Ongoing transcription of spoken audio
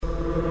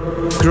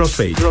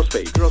Crossfade.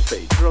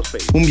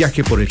 Un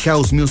viaje por el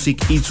house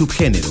music y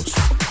subgéneros.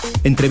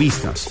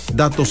 Entrevistas,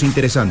 datos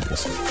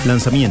interesantes,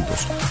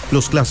 lanzamientos,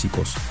 los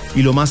clásicos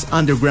y lo más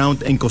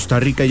underground en Costa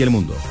Rica y el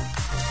mundo.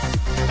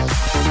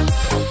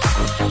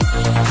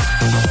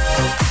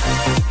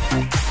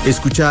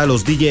 Escucha a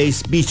los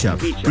DJs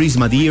Bishop,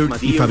 Prisma Deer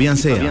y Fabián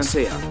Seas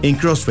en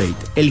Crossfade,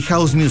 el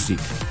house music,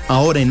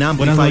 ahora en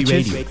Amplify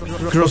Radio.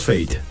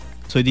 Crossfade.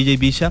 Soy DJ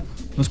Bishop.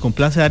 Nos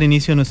complace dar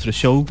inicio a nuestro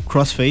show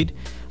Crossfade.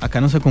 Acá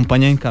nos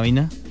acompaña en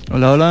cabina.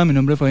 Hola, mi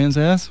nombre es Fabián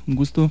Seas. Un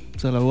gusto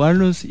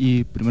saludarlos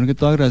y primero que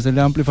todo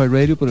agradecerle a Amplify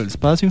Radio por el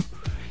espacio.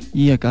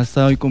 Y acá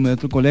está hoy con mi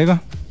otro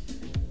colega.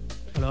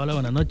 Hola,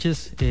 buenas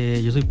noches.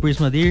 Yo soy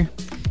Prisma Deer.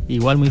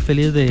 Igual muy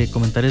feliz de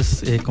comenzar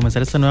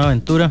esta nueva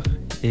aventura.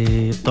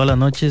 Todas las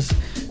noches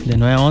de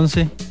 9 a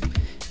 11.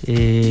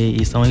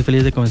 Y estamos muy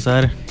felices de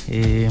comenzar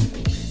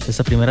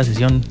esta primera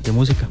sesión de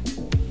música.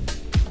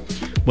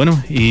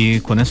 Bueno, y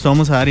con esto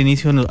vamos a dar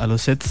inicio a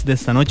los sets de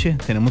esta noche.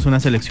 Tenemos una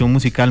selección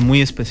musical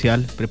muy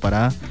especial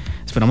preparada.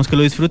 Esperamos que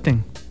lo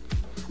disfruten.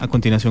 A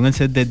continuación el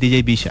set de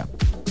DJ Bishop.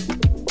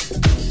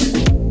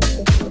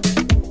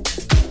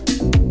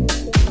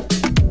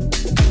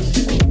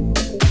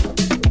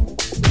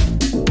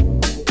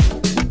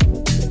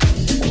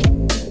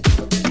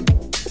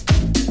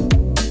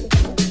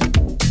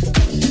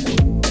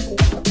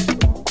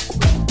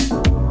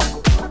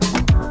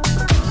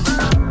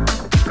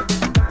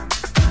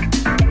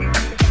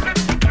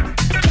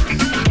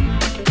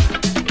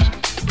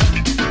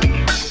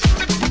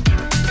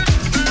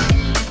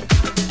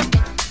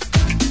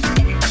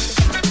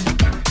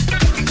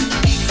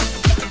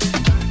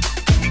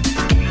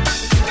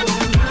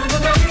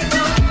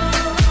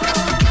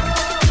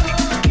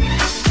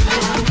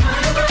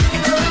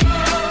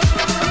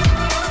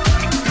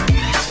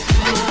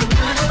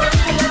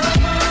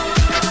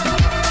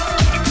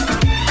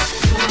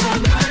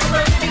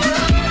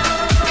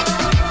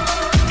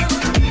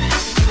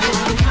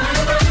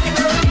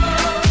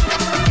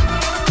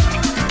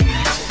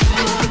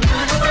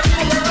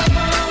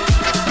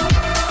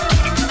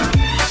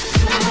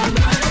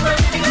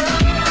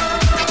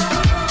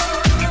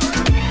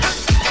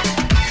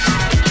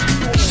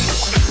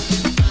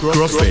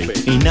 Crossfade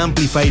en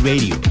Amplify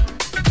Radio.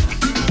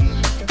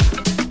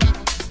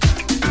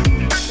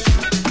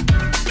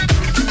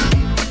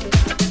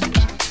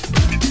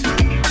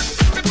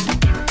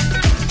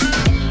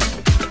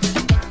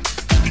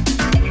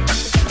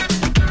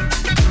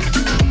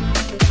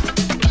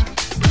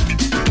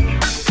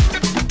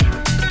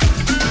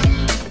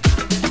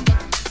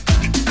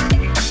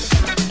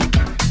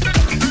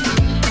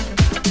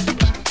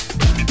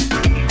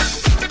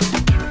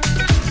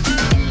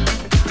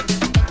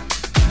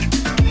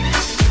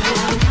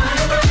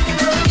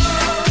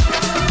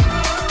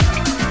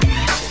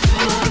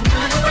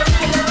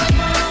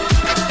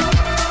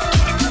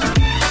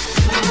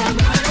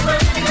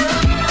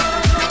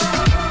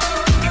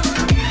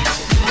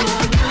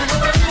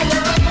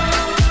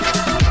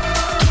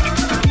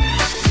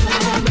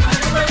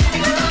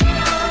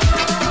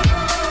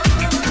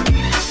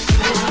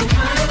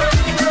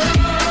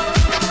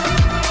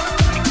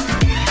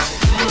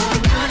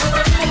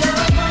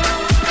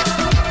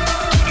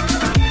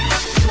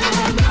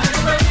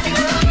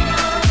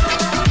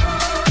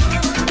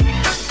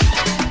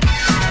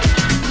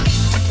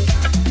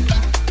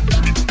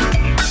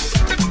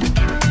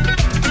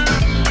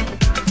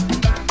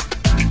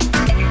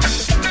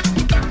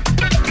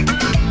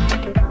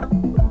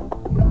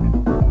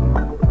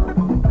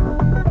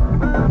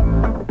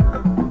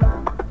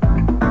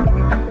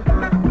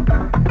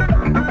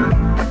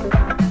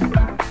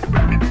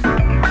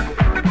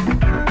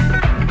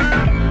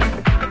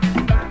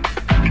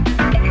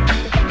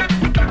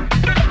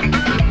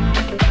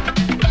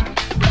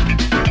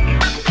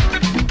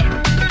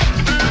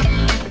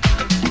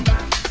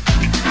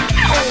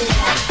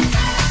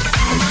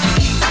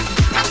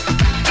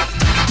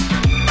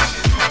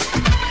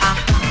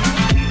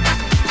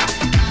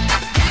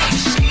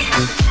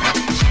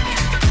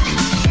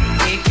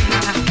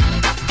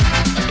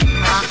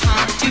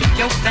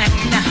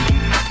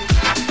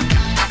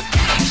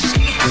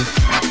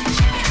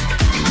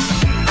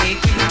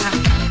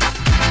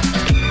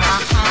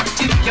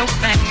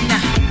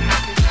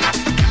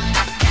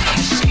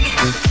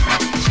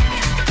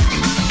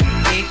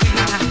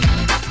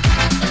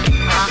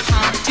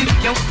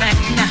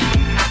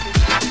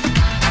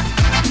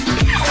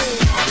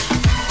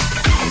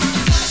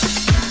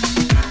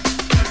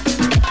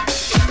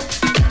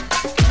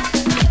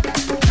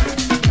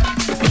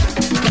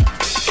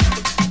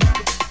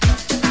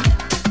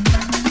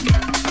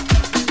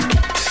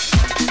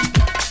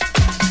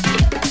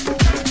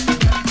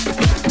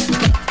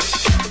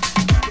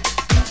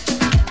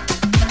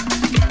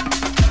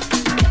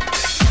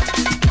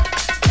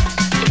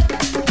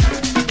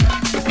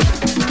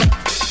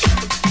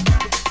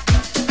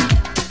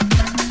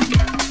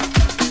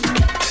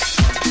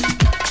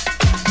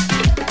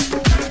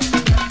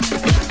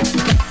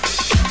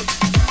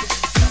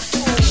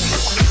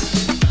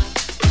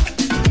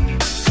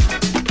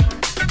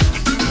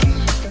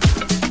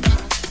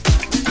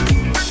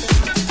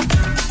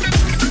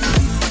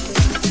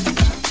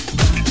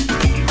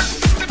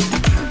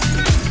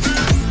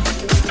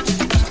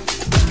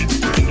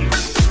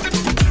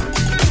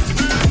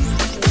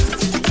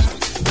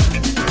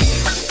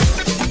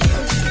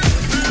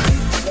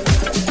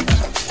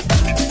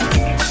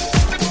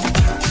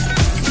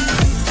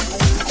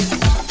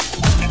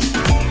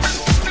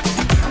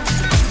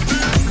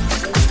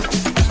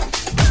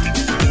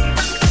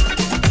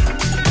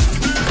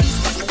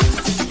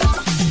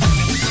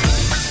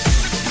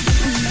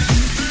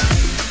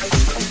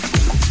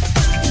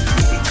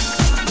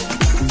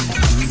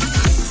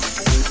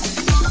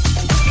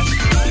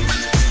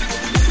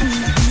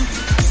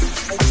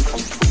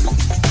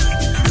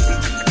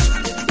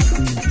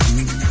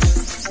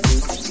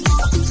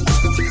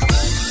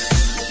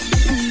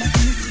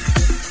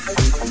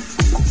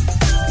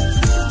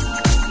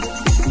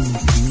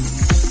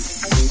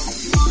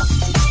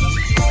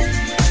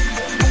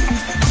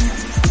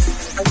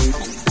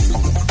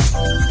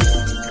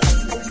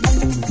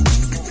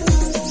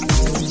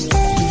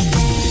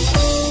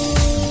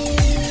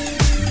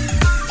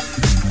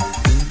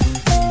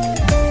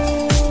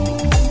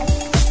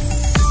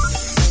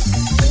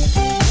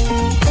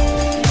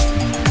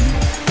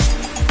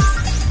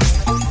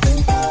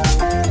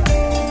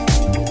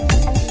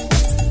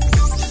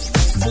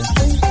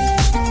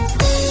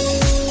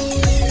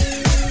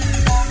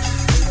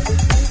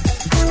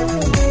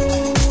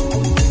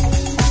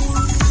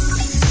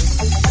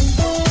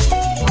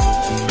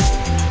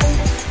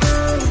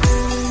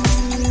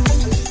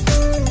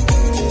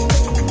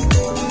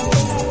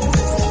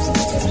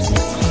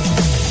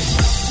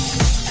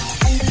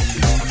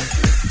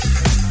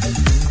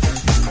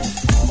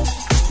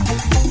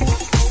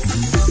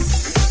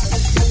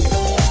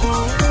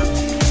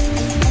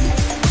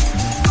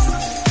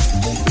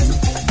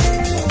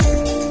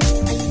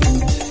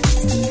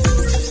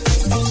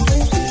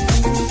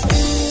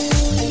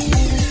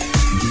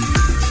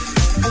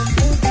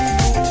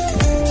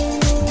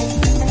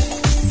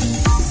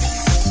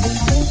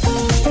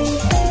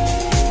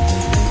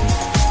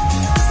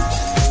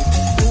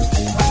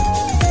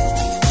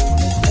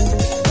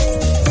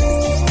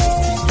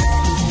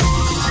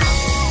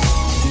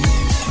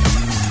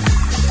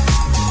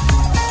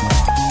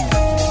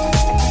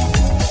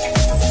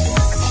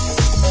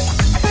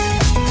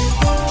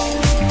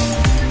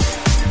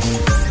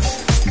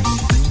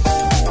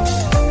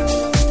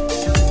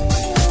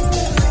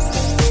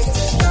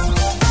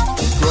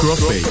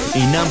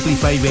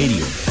 Amplify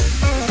Radio.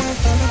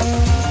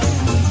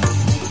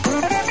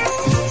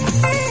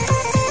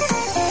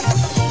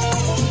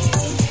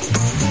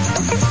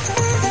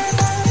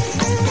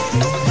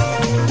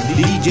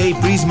 DJ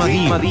Prisma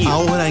D,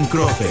 ahora en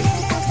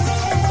Crossfade.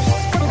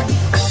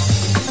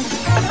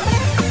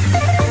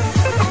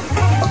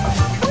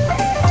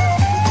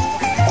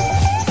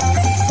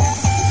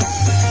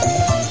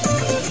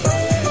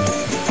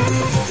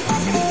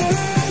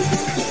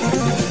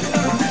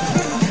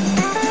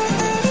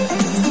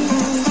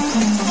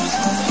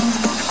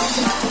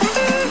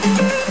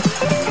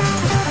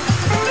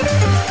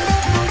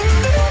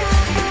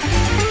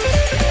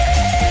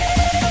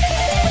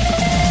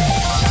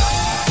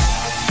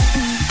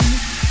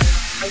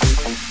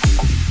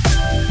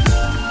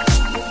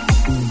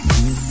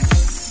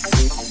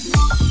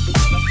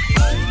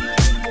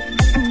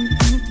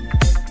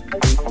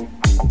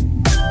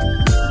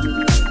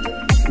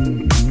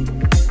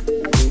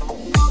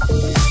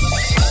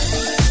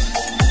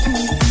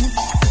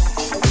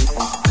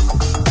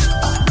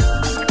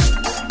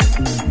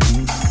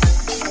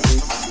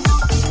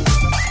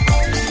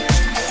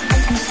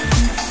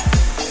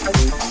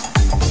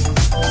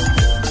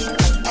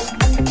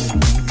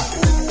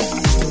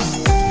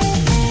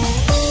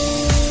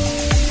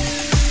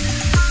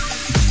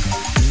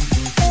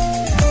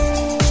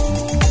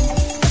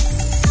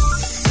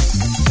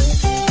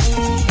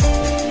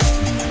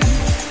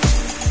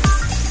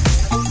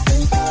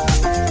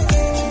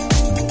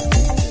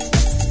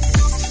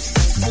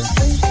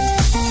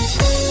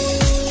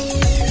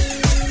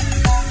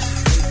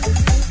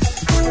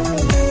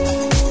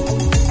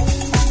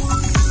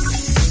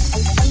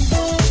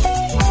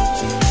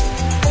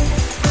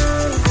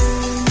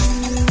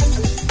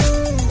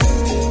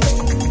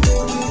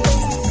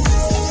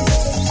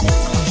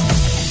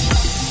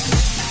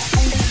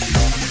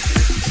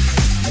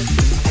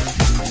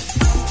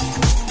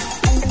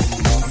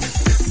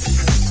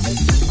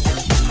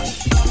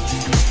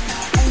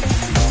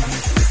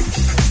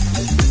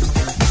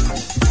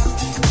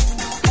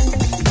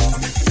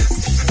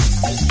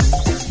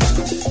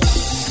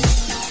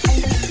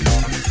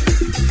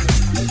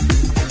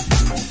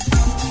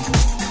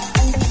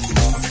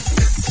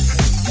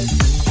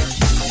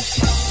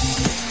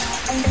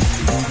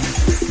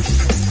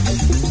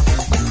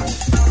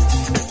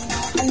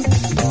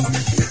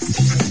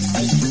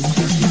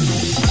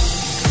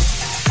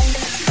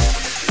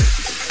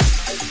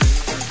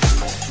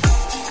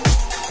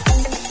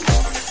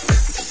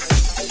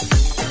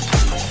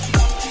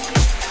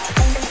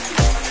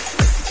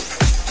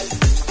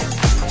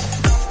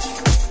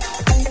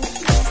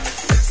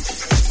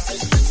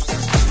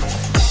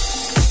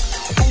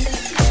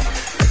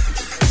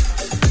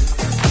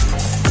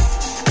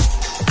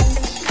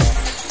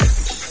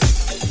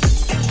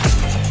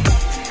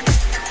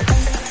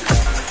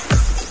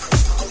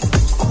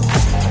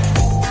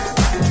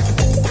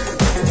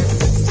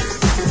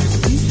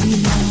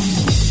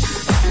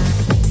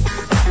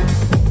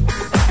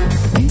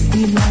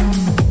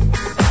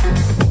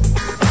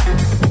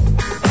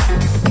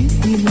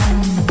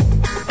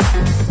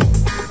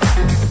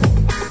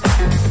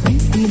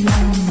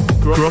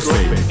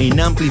 Crossfade en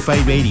Amplify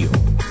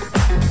Radio.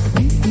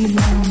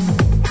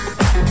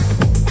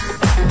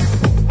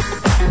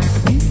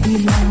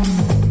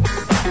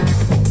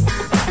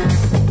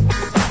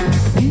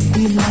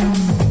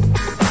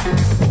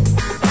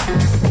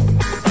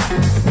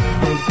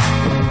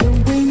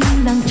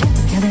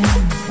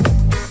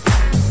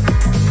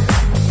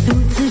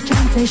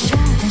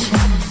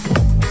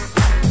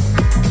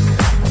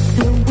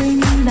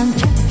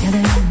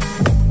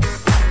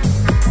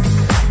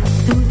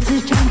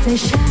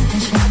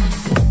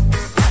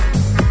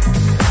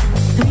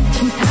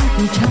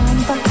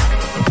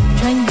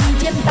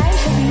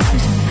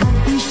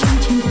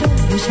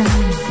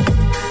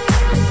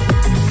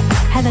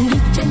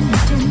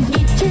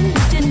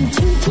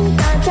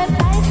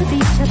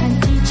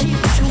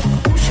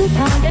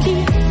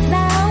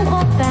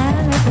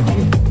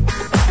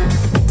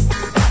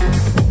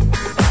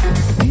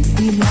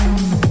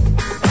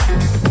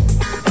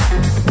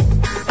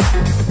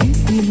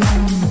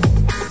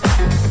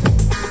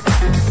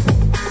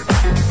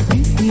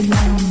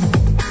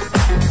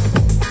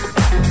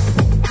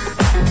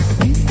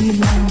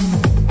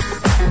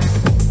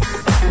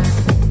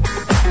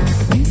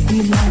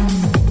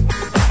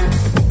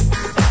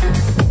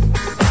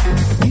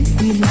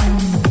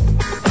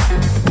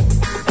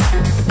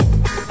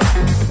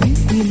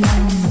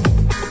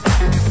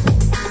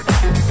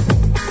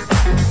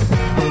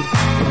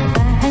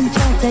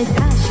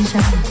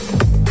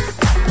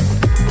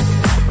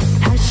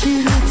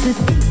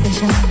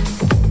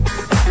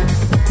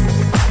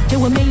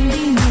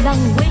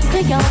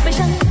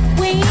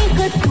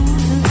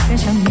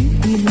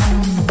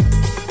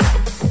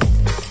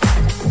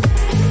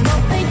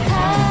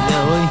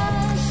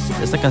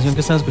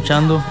 Están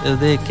escuchando es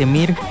de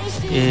Kemir,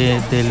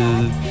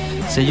 del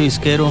sello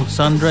disquero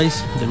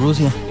Sunrise de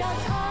Rusia.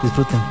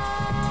 Disfruten.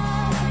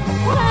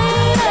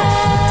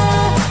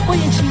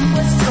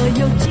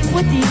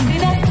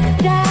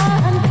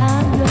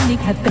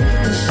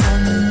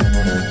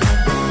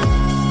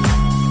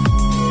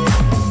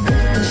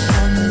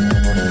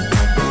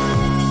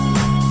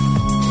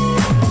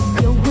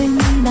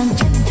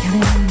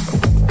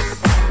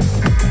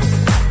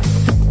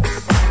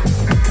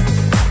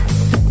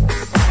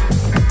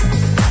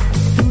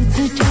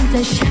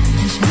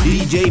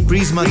 DJ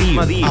Prisma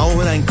D,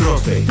 ahora en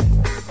Crossfade.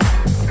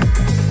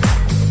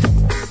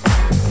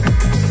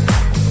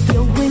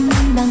 有位女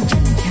郎真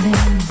漂亮，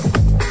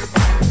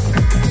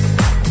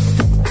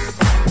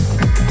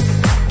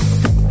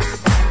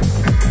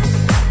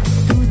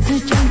独自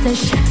站在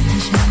沙滩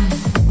上，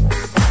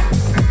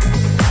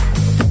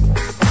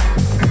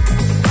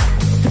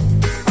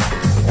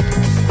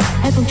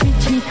海风吹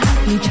起她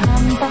的长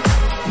发，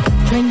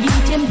穿一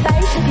件白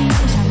纱的衣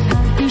裳，她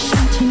的神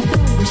情多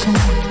伤。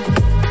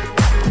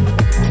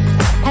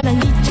海浪一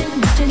阵一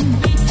阵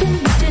一阵一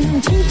阵，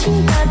轻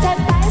轻地在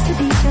白色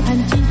的沙滩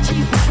激起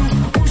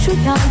无数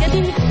漂亮的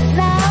浪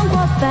花，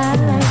翻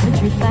来翻去，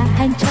反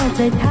照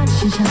在她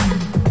身上。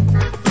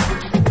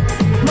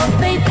莫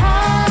非她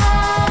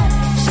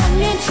想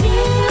念情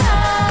郎，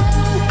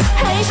还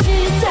是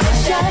在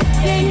想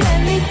远远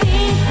离的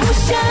故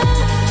乡？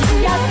只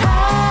要她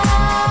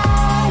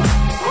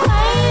快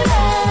乐，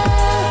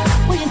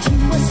我愿尽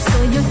我所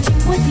有，尽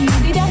我的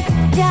力量，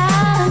让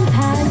她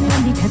远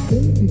离开北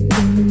京。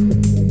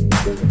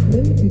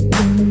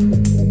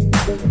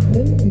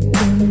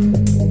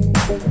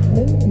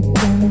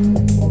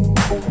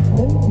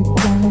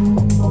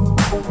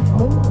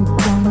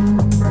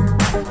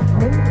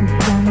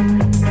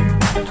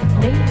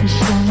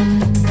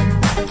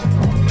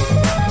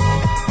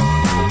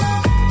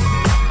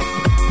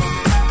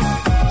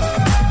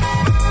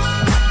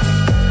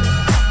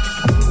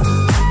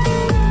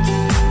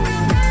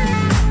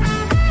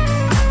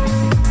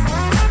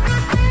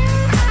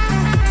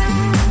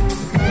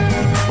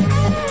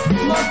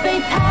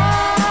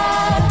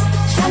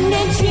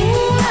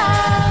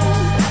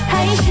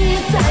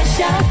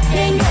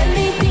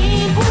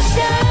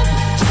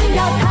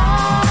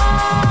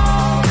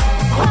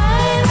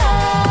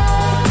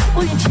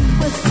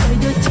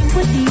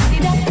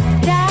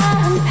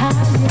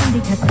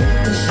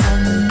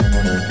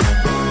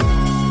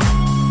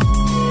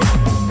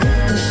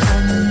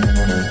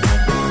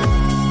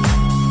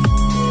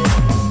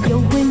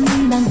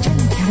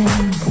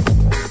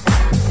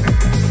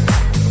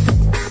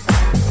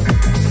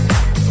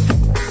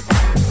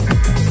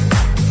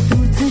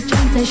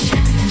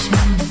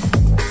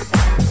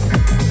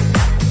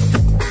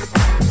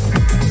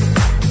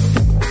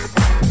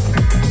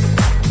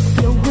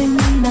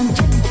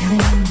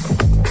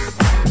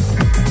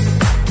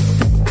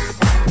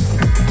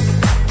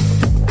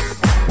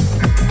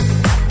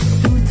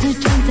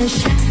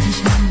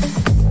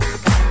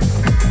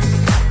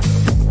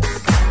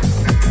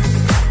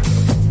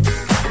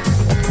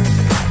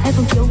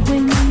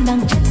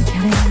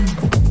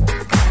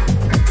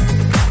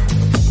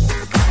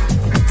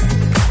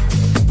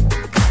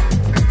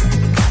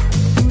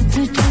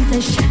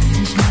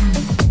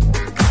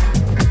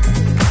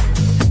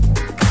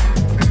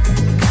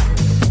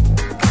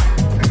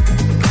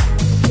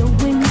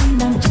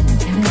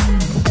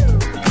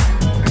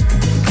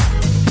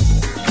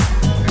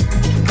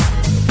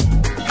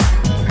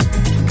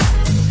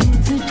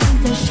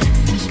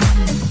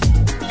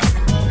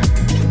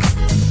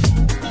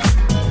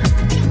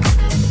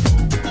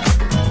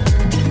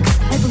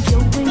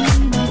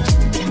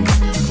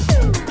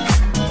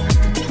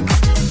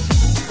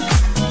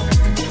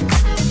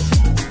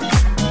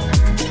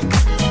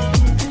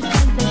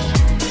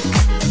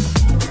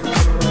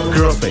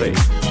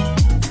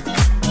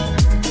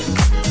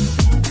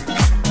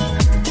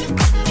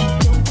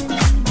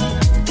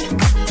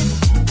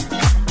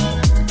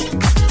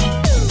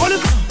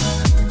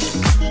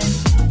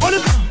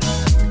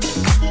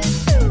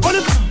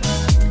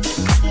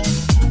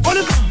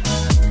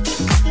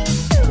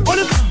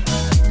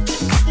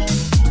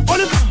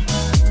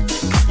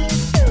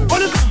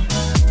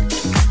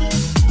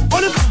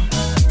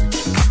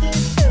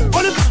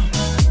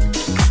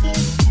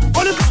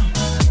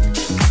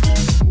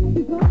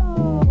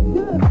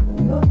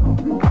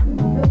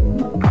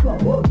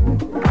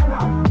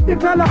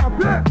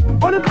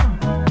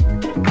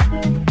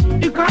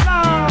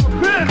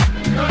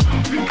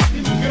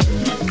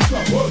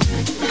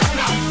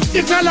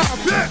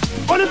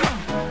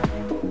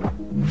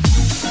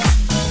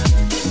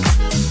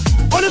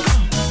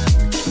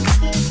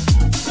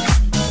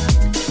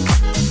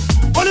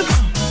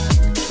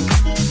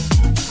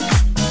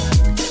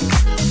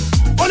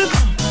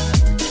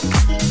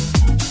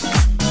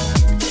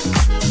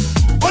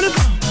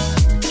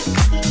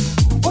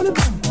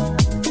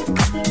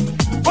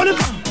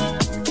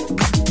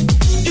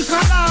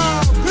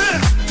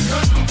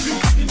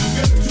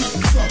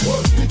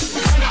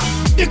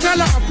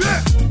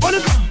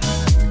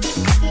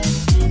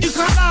You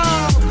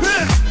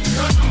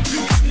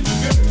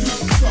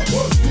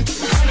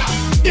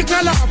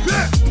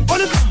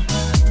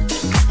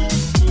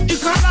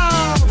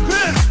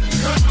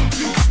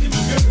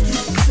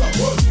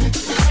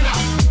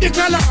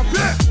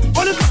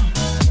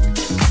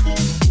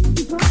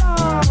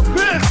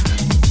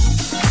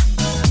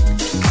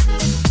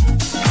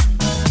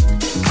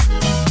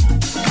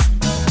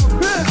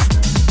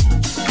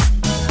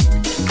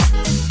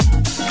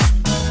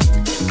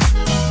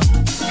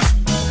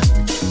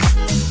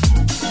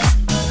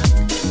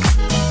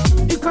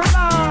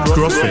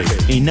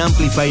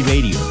Amplify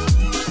Radio.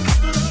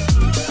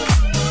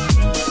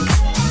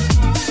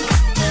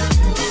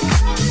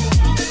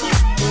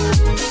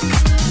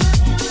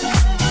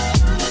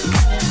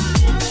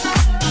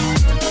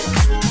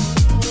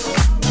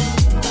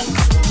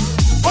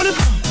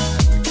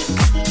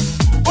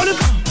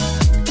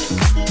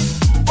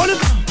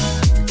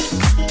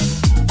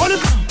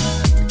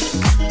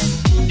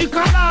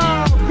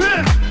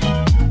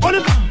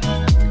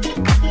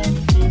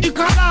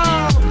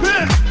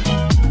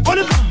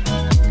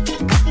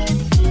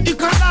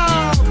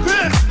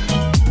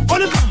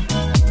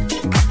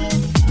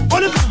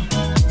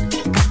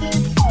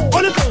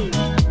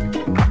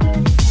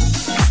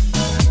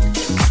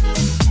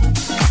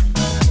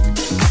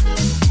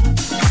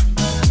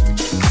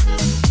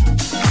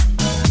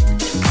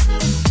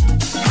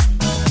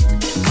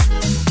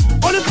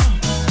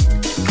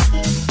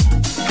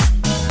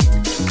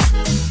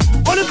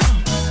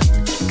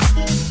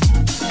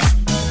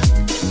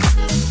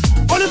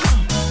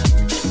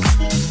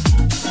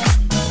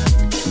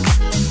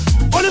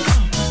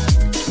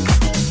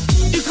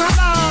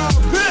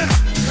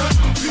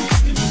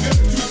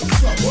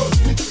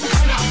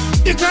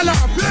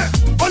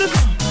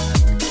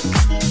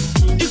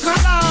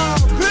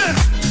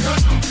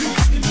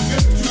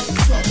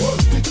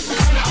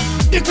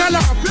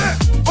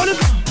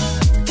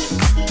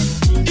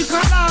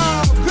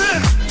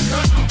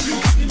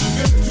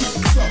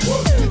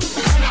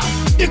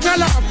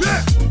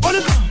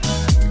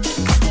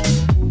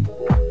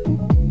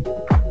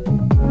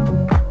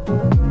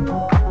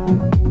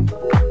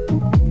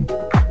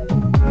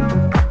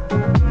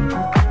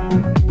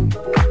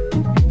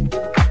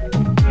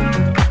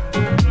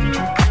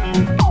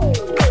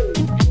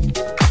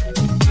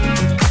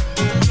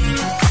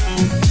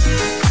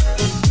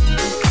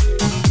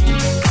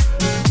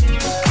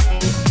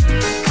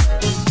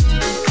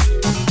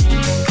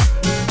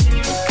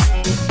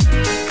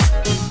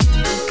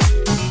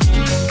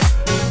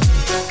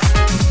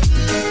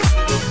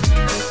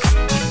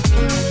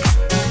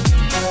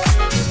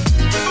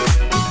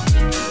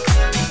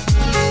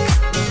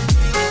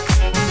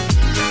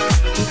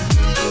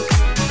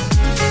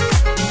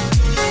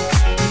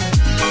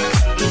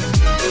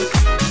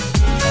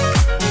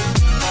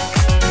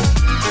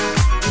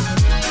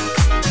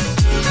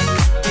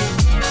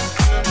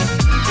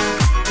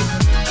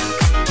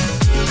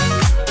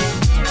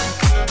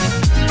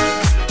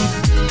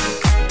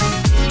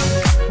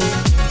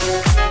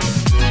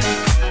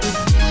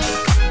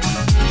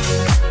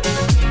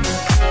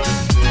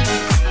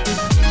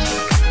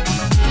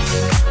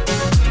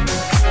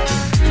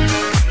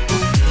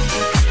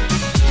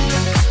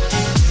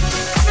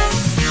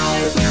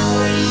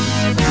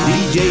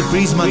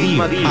 Prisma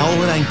Deer,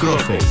 ahora en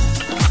Crossfade.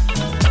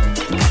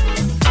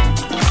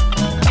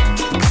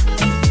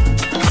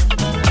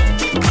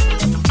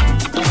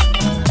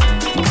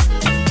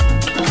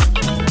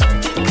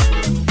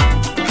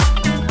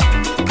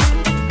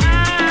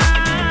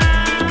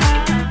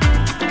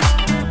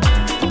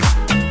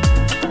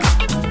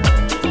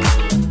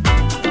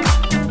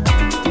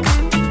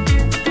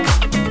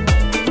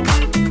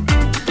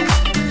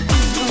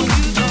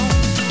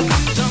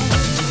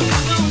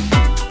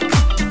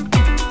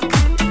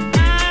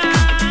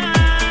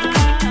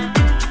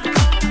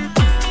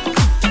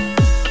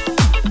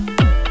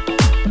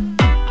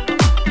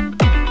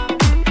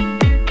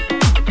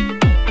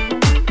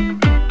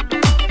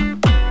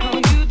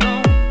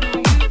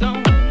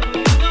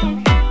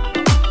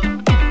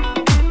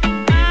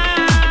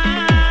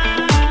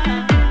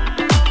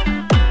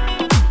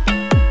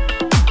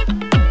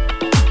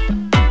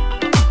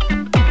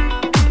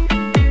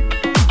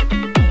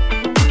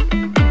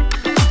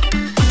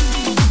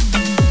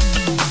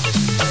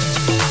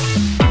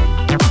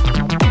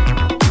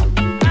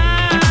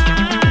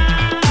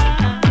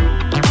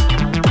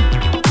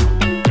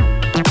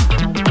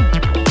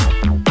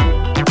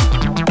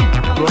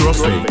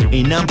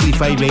 En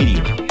Amplify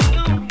Radio.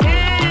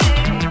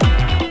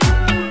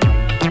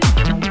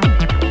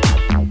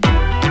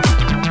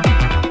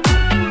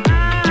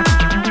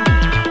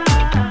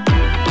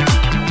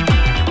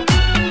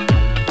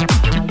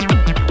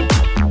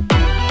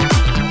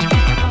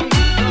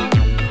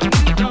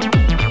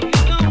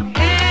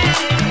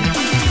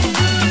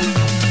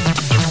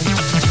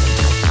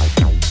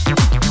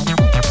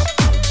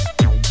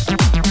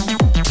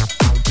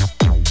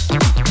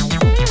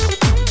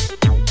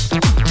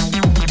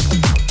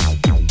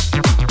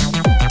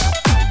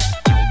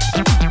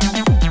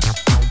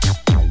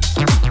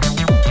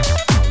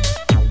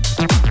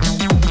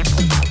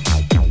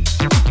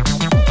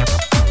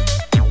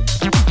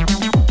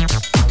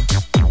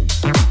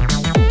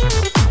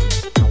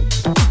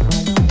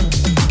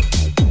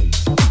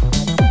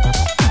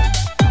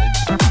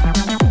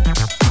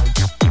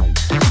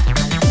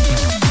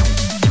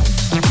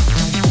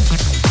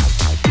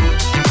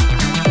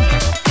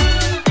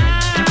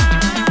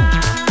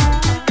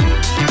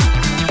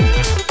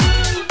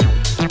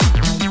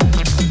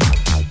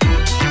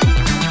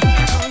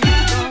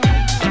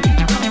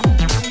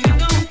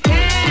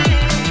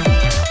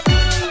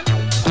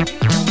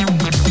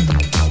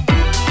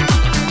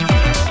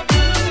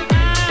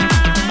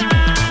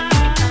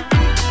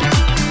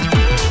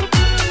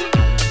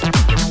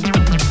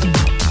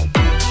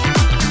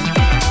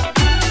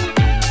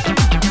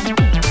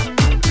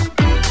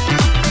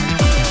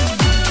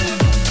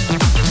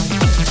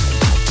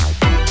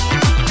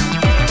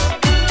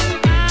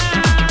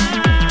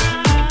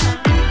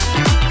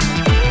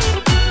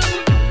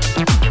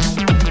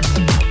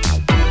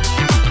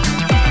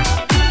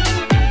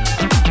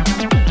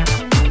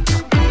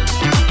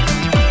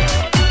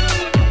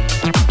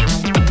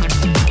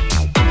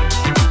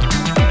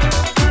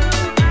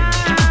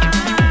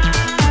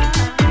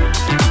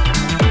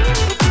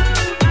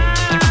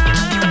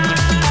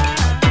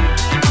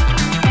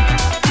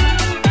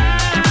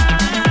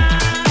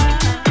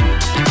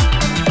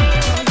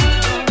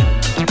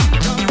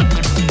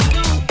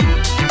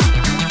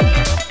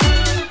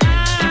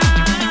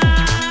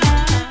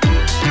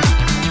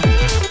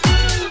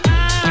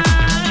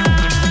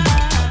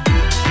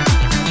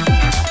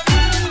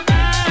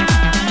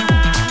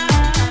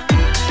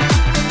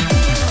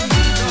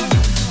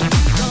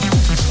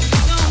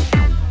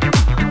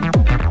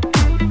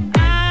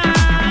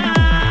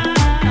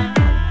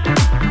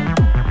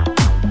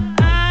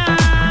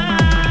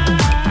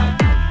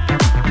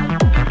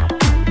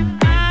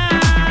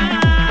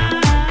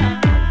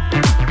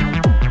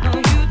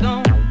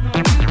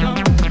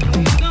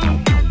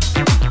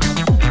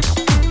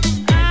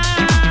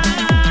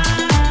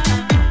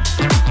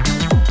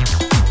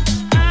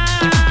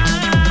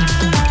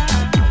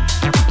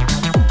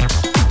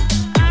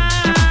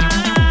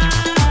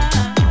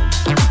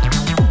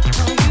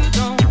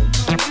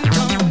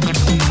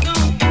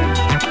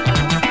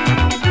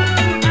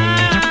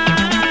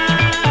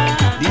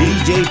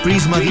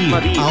 Prisma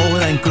Deal,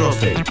 ahora en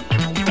Crossfade.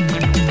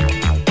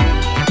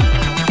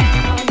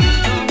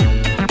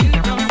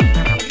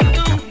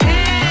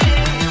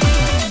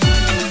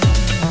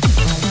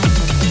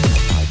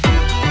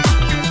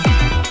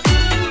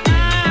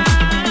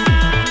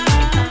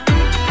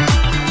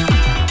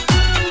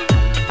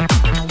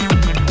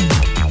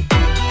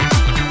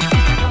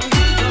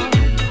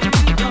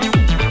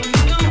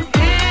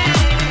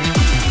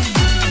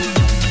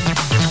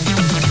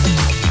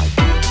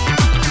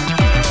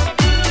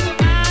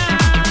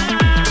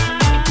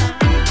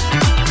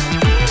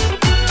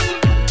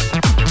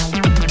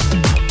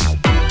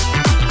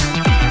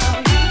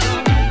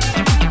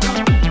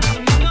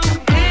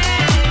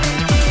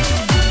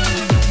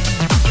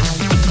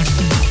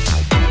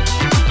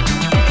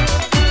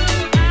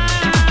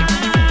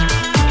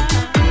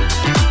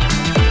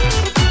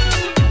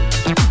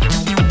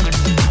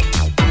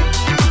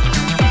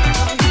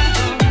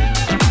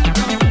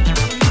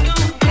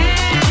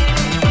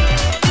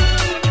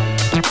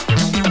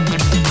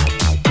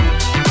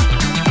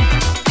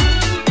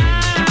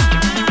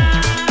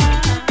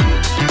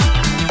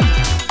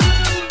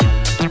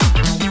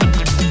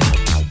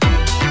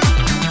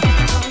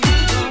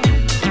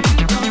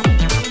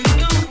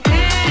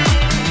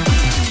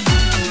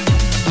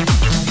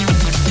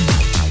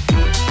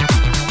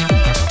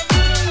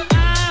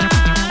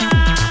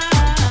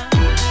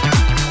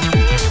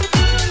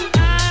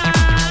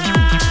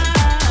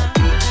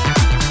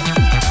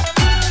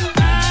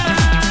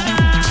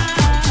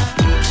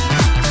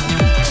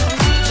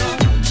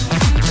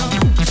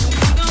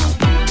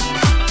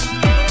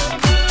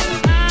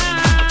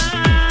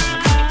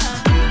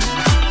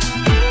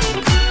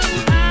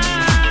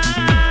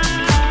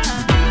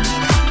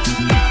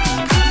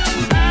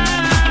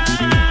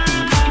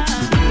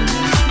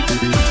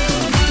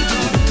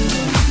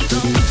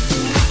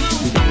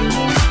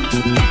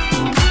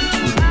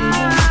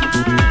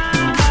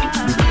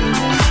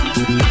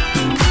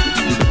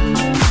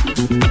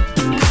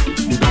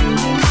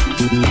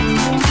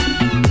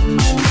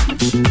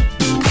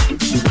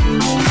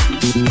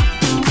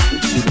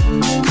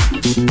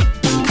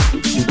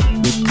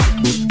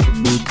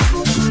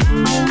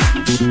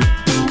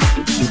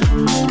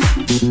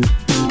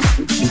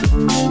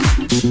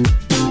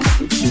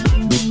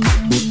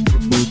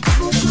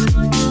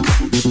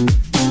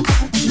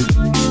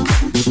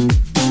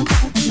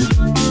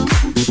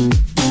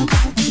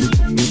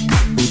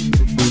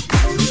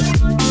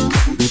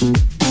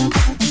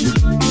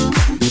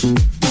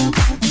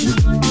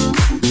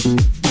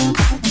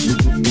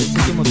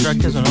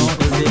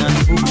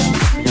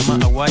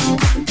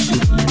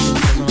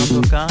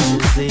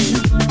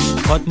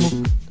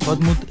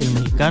 Hotmut, el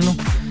mexicano,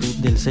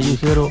 del sello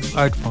Hero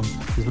Art Funk.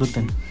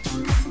 Disfruten.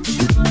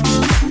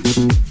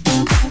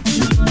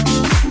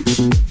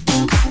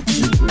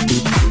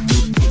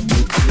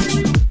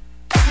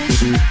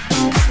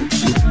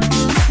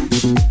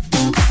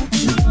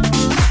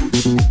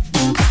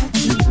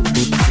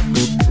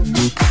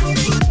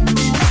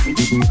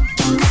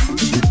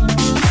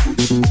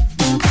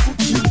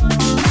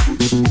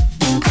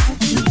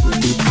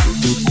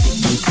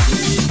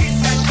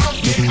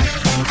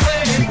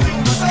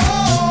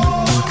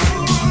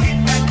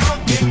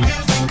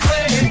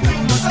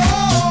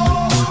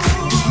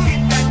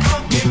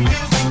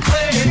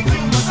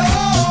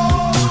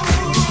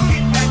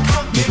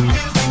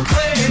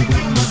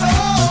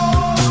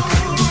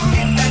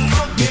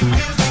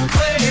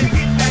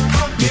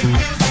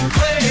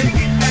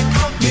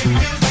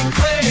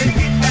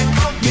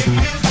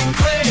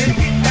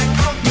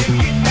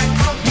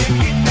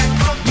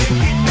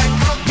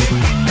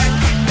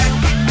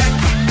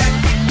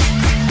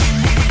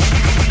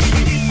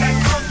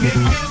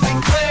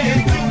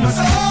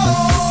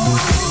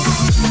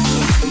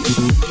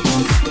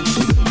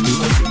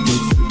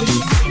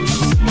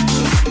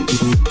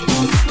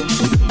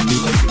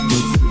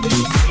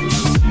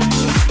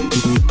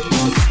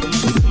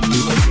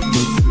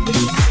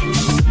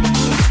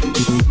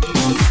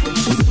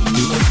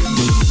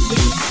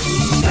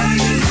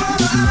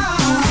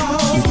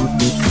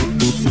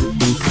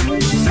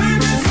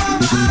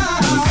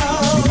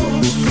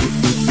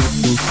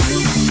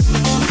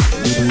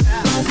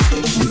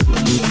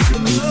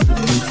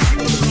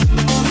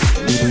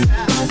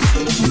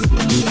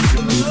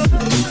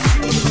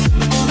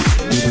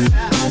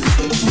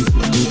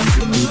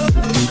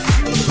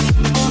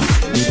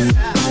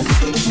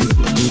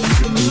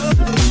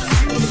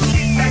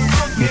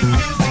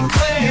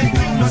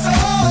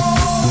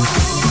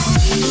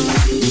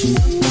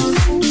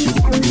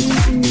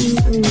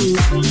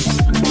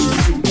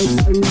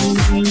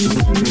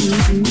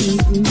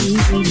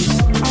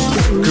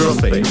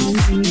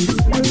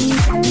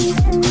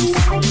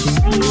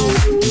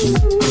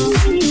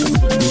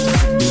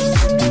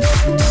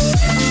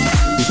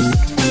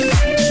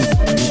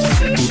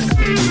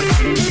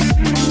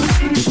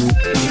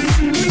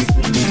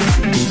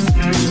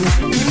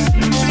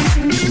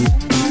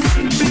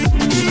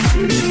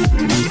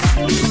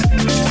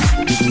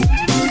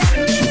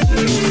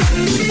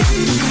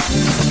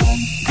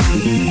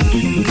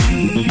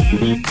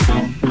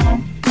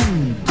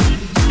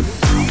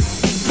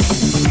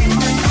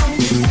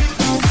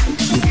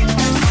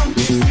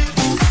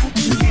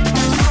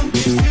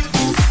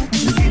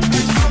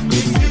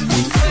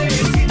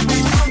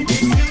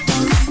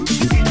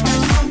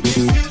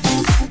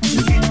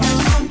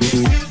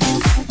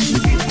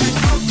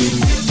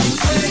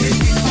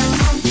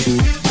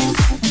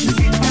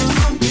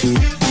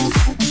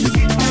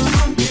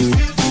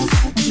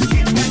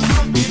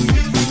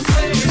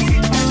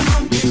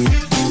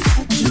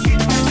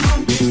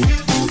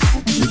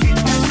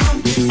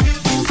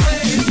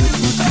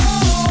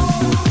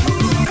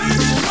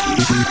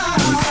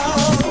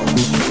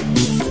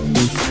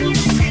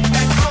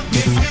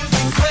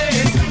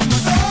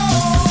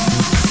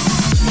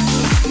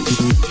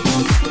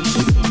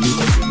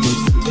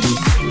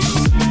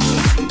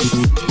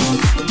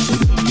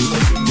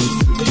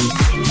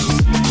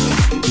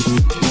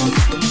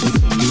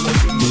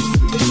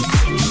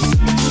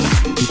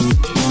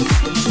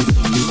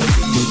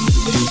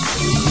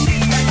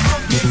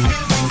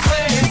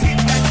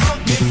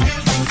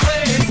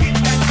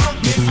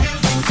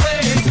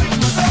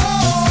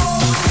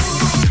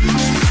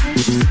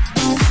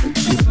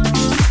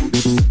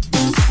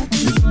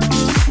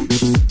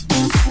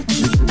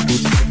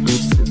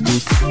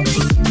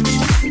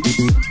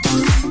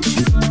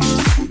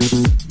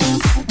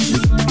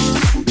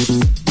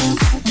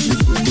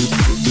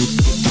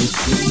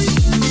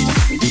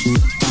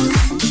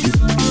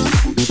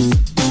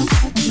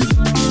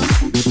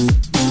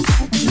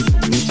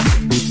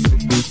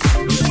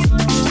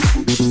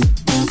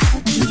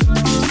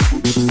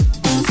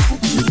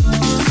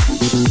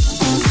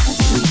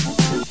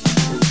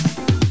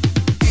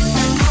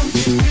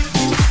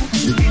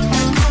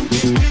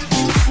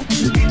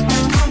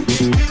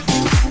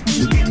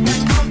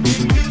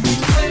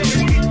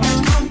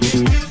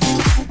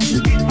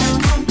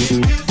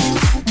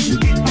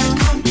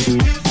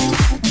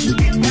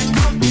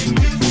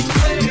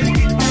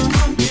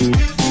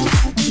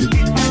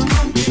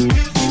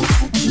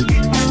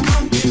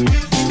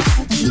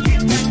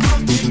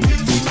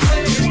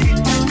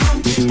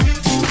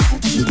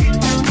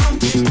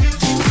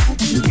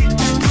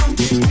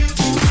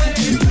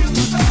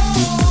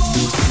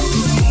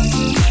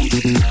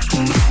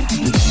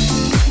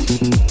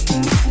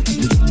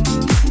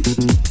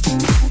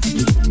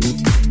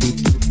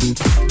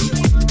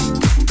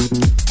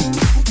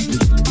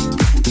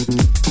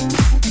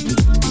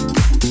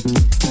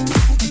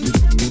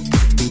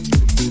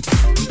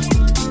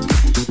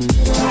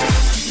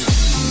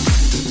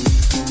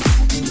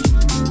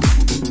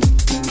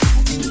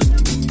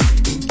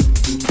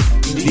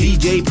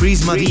 DJ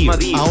Prisma Deer,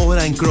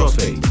 ahora en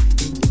Crossfade.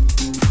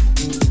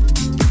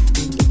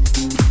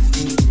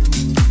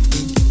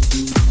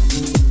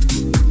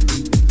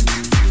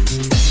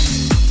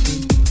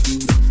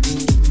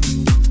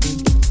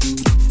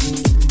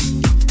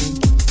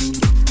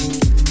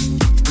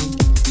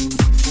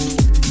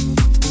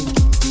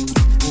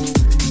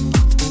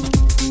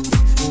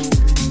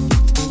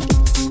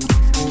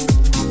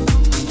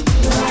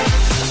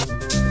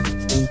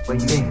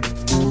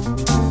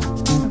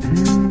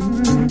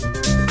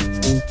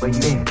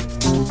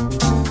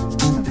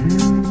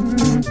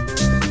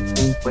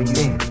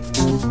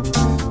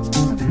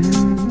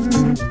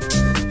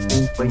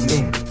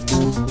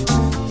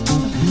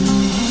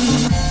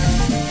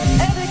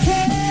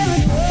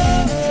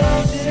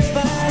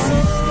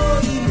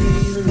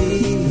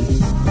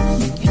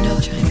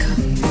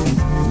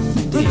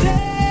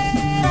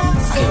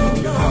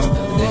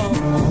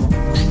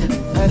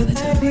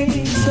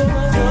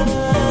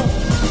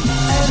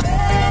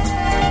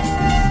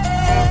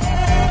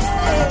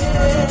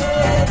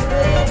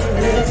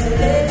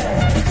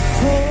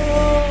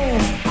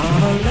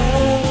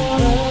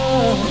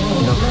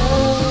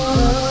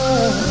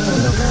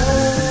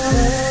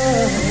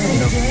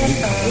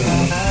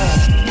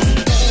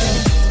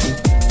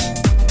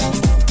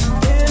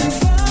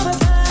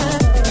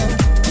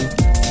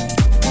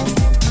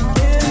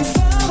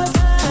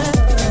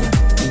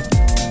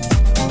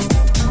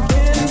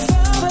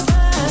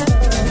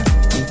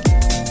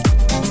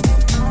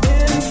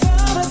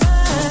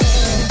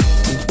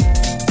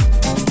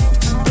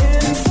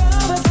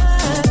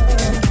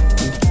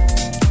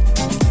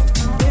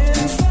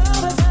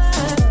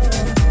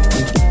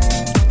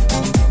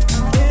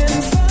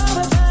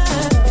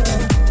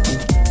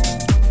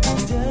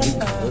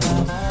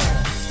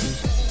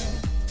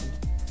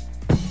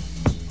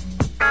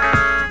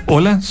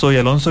 Hola, soy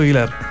Alonso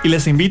Aguilar y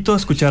les invito a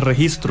escuchar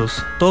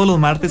Registros todos los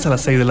martes a las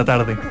 6 de la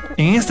tarde.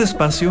 En este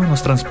espacio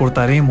nos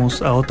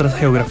transportaremos a otras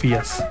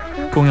geografías,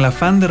 con el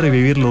afán de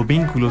revivir los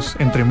vínculos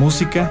entre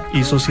música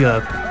y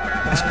sociedad.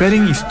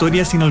 Esperen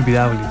historias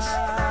inolvidables,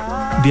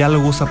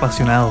 diálogos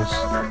apasionados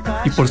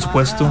y, por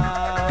supuesto,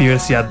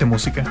 diversidad de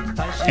música.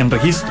 En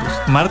Registros,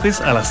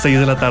 martes a las 6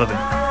 de la tarde.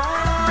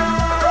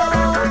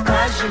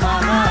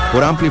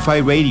 Por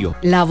Amplify Radio.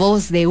 La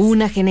voz de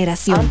una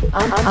generación.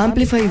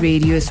 Amplify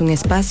Radio es un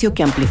espacio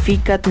que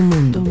amplifica tu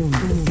mundo.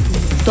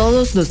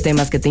 Todos los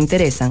temas que te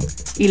interesan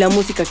y la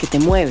música que te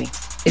mueve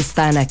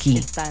están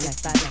aquí.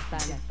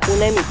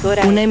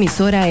 Una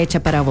emisora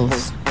hecha para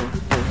vos.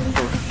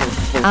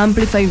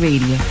 Amplify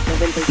Radio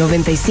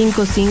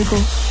 95.5,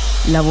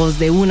 la voz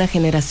de una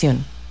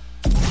generación.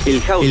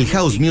 El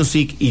house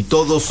music y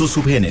todos sus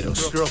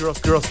subgéneros.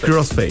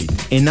 Crossfade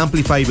en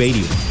Amplify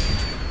Radio.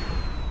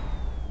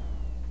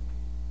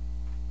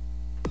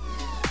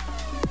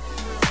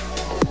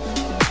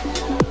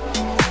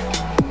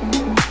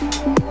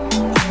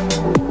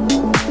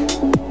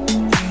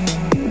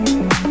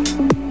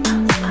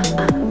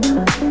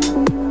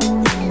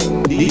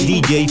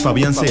 DJ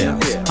Fabián Seas,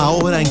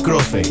 ahora en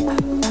Crossfade.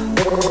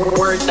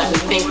 Words that we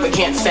think but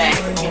can't say.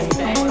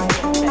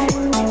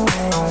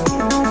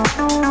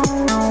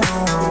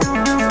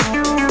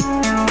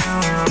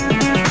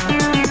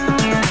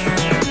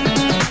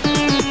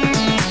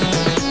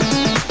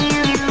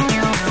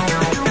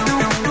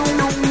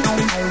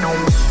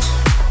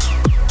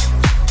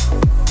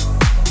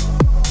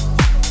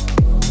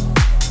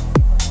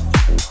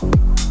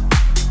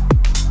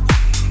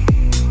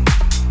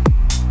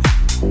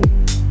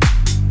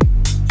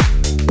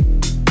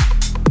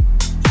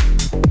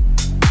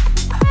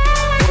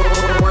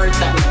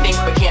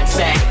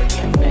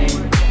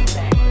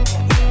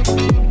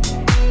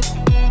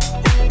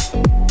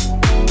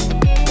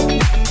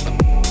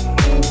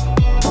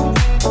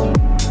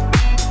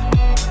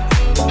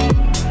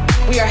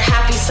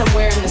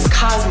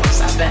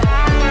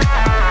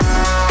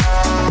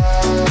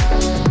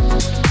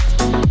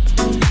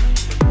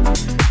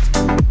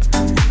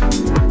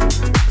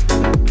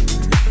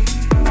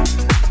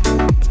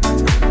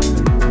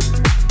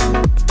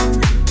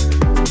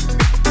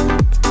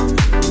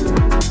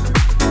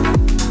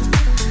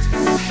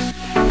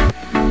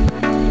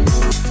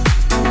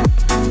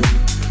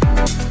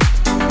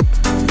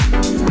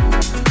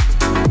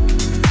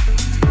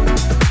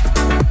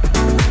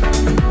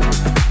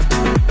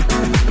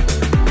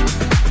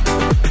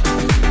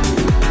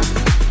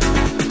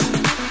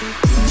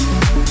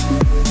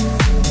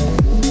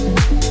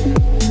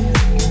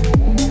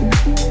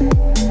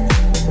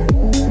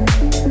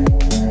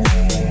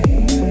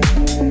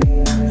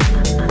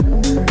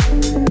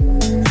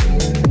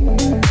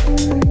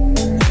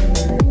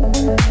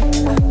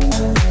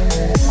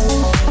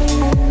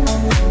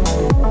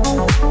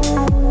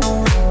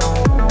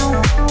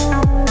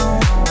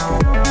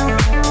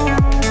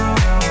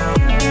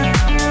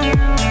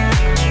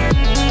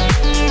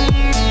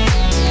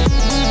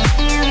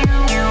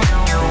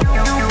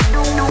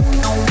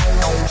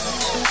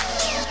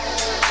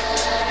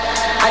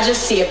 I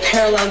just see a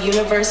parallel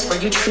universe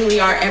where you truly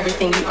are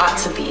everything you ought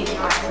to be.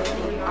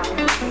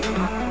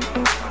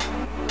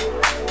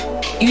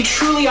 You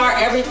truly are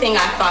everything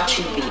I thought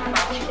you'd be.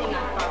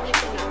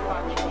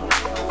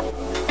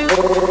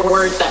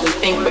 Words that we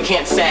think but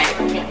can't say.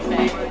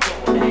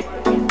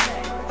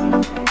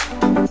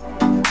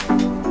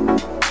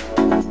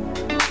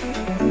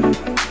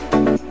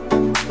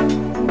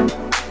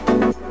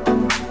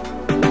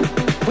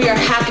 We are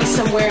happy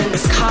somewhere in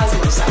this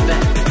cosmos, I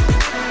bet.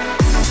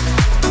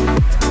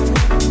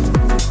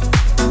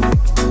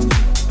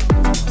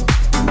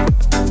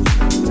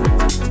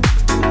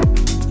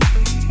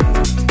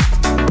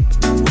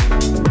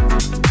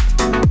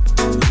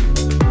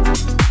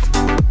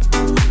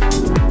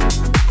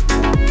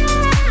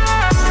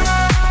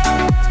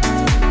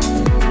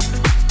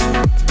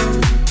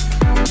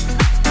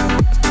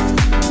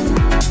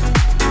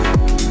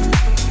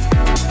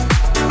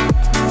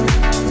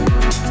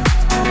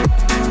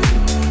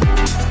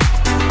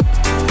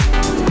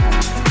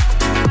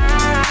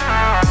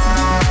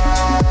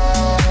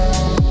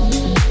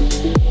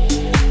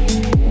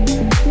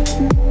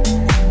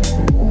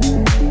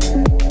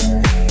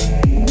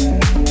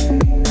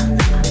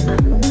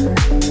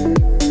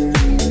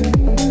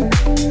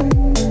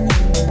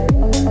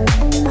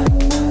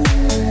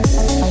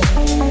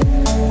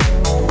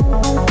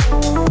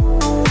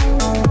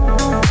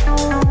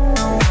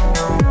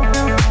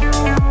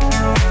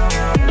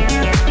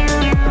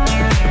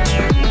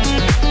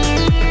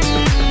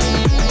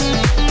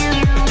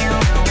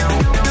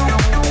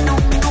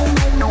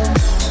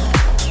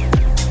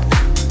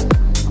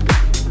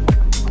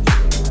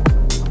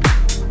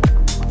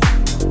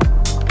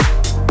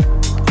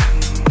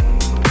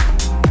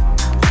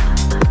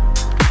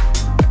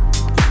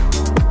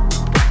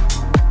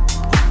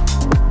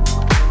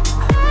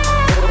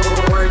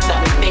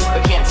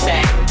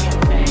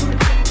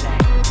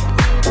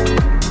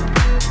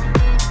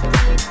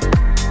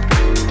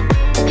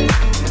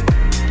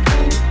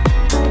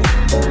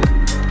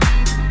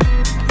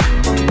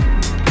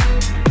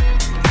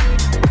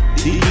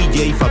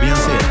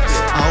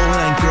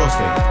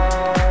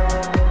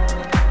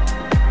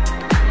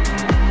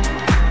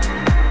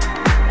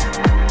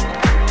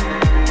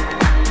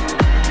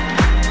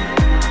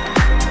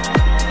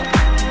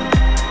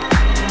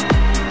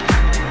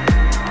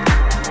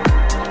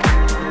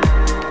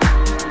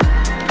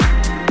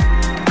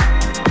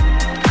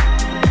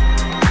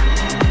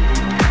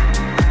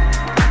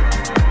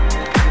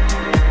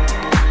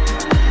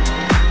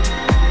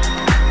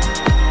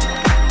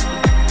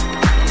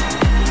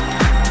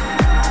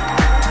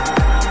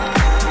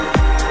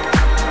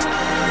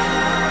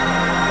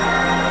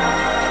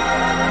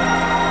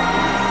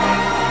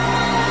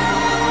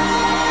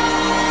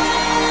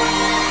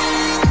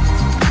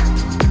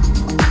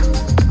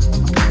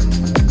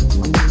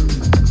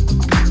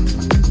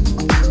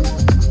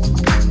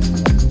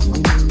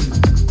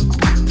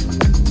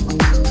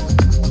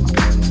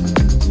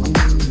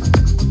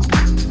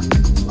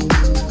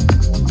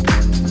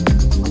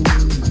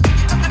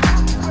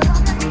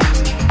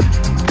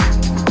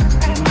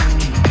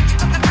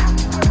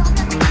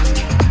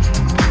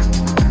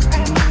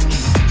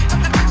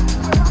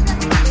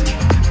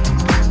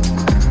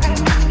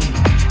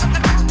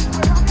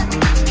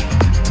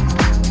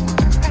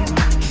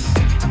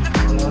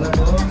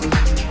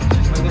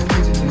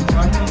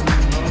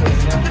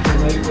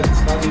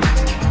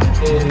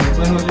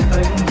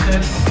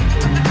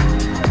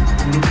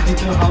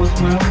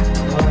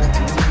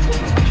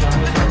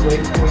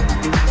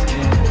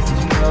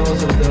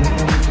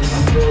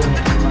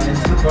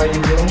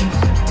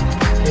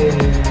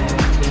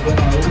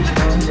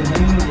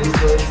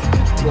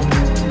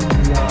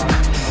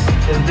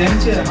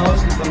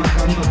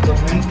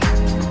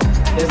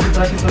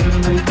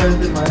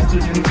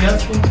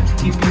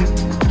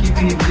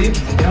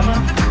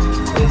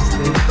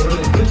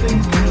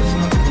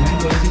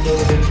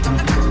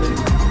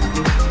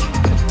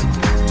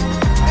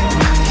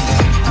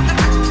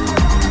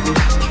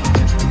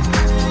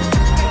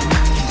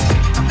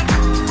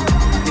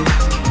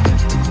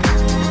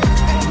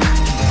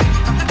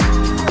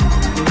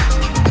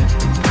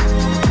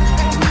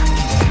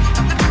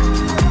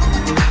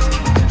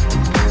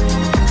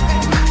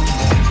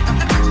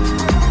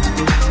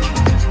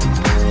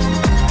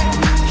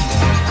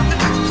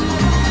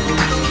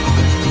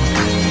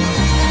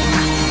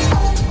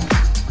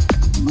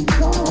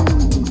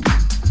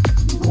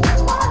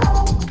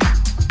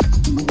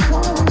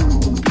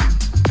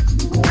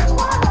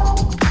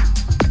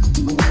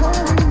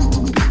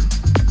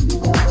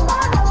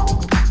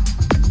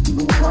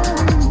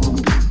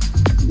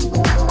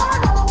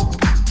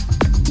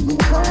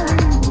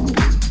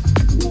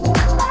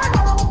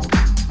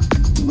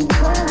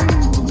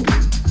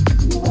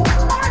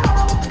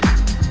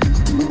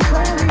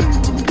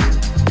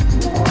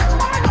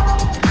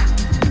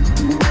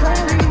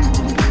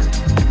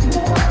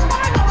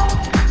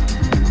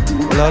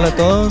 Hola a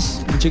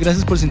todos, muchas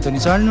gracias por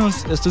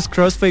sintonizarnos. Esto es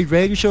Crossfade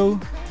Radio Show.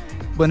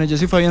 Bueno, yo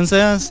soy Fabián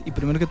Seas y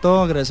primero que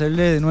todo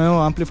agradecerle de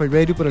nuevo a Amplify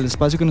Radio por el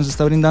espacio que nos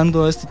está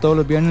brindando esto todos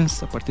los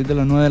viernes a partir de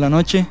las 9 de la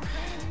noche.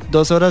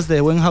 2 horas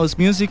de buen house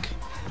music.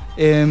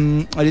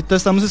 Ahorita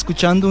estamos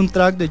escuchando un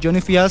track de Johnny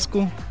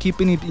Fiasco,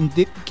 Keeping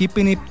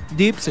It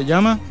Deep se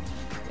llama.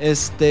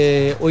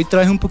 Hoy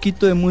traje un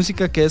poquito de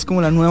música que es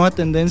como la nueva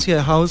tendencia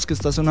de house que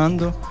está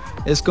sonando.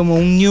 Es como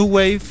un new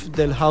wave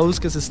del house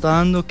que se está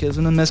dando, que es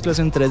unas mezclas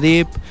entre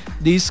deep,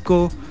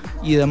 disco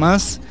y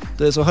demás.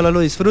 Entonces ojalá lo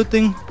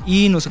disfruten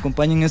y nos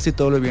acompañen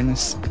todos los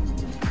viernes.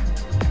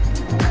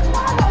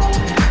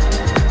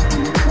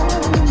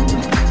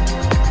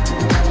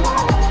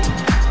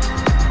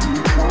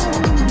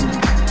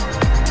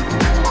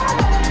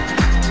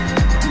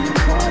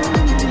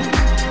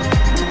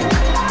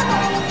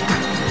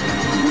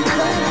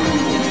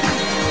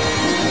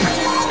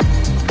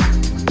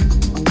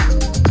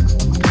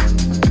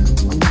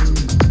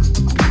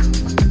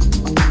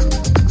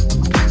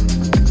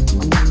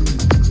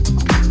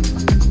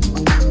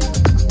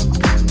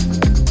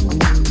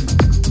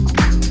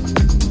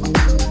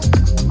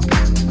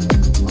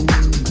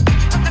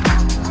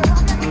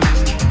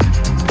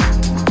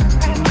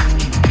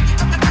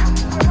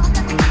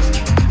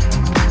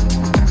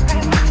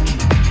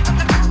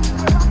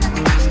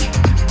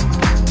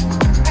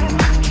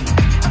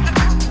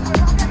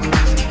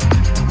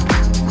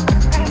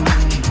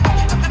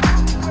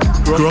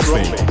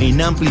 Crossfade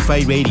en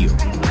Amplify Radio.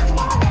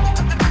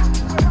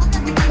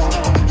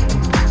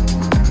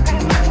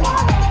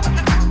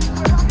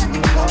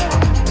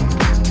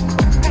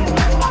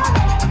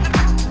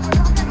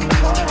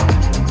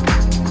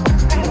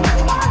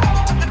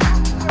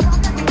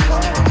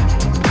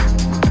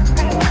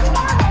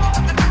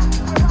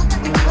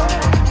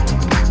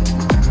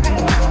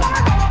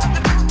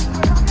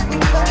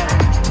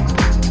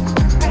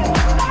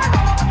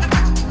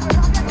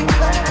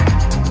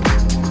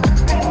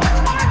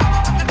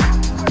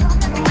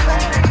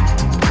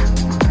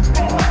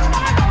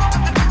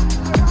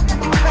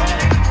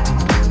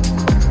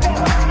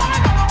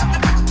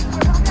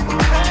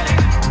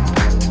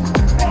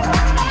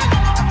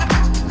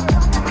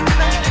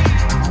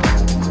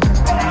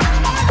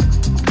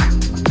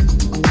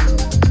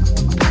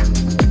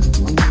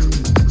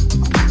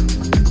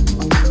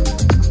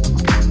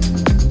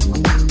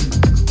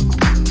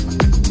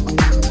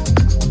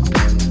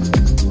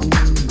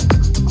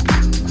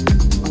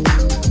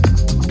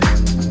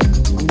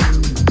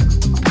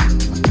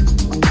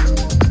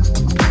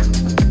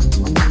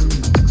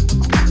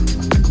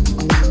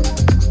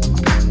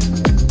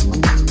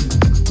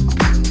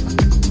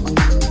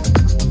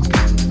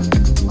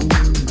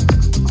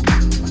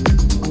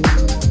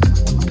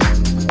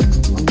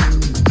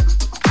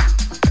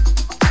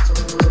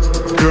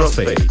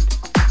 Crossfade.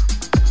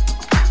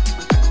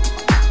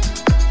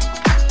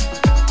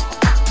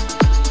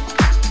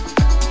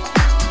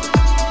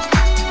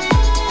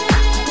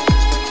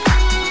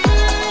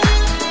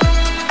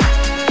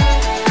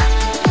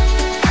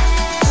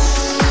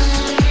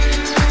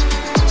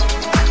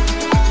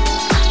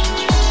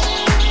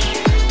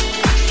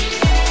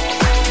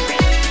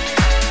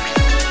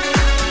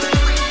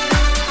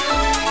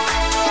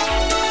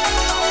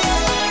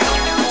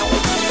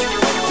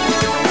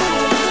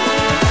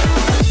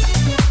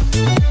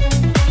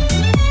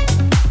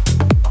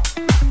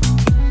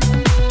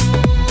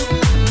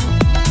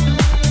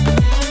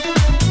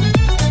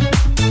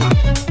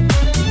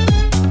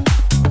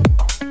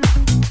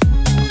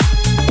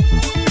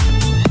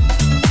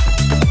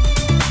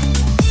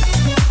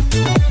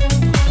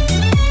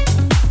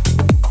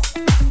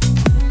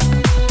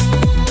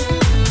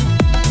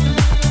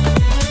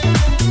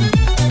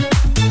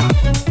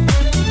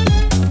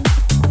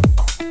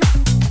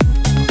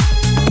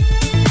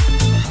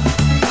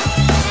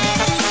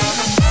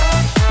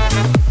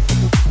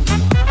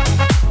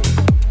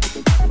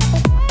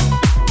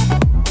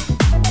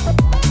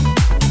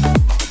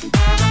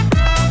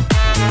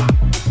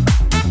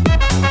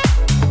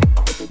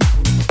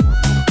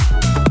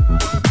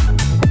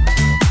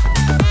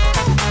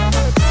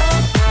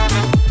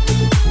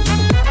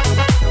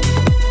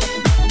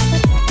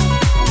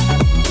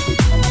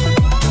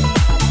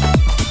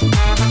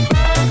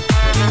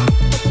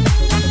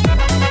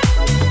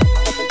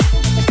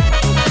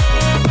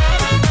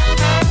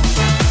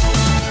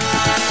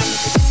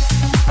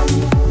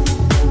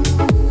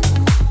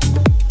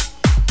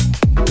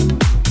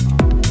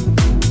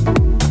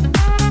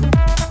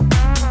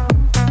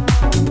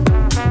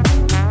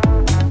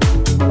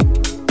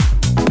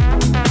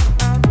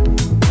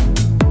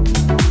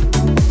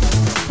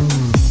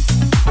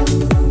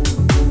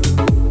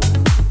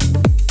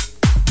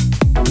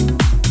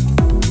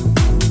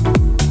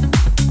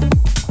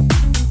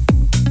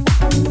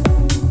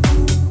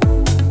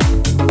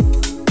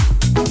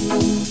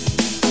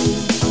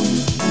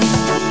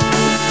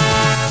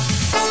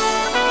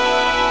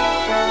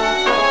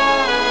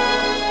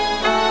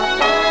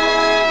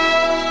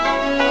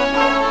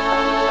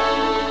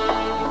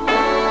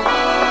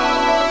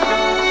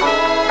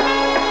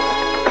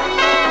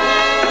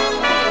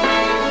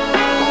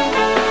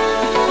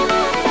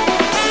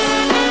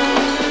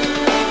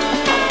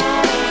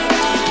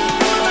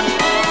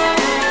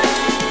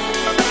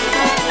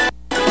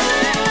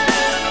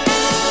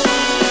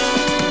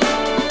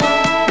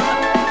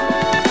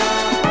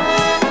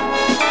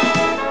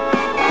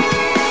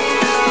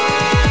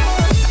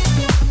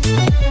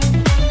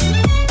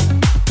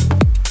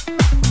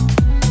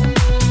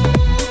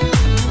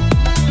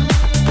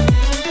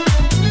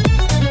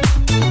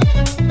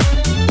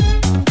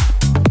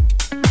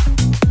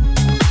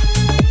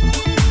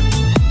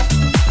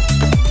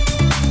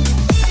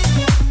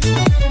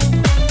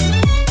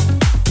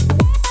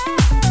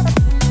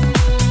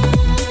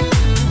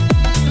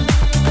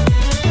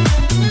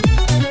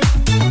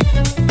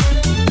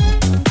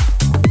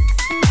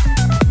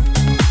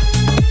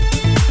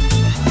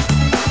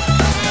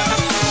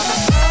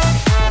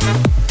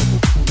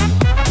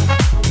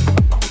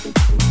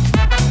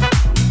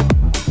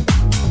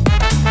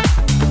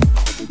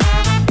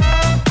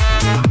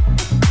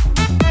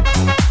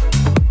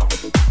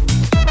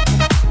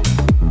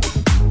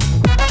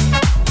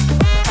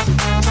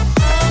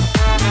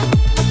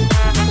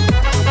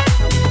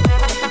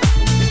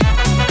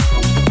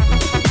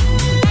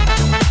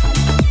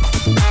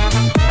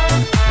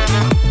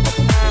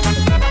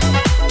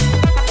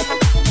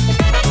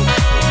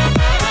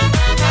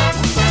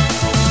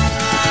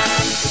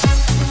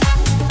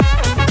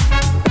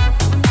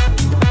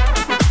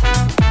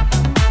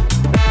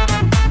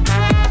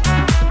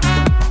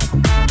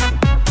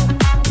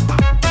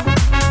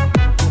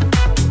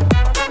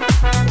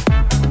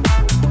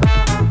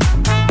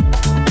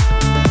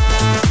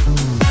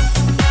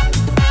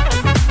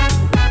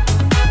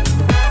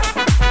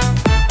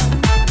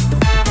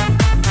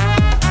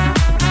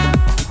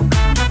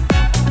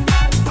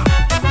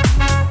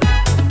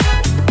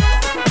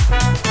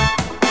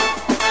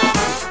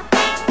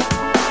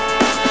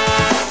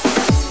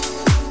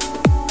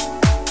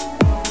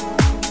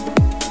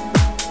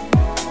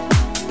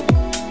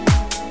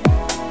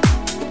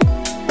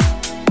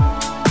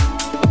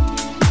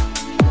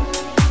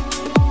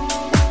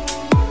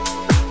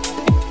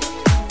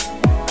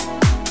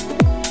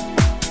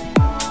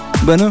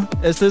 Bueno,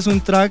 este es un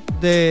track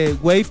de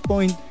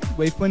Wavepoint.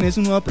 Wavepoint es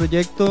un nuevo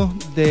proyecto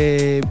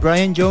de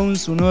Brian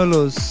Jones, uno de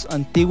los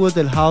antiguos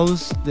del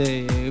house,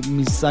 de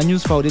mis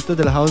años favoritos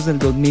del house del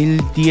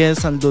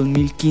 2010 al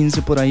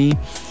 2015 por ahí.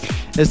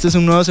 Este es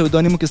un nuevo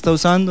seudónimo que está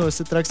usando.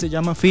 Este track se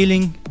llama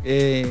Feeling.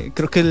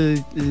 Creo que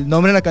el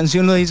nombre de la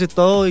canción lo dice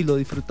todo y lo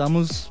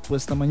disfrutamos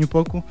pues tamaño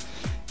poco.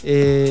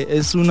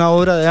 Es una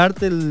obra de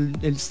arte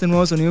este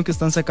nuevo sonido que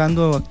están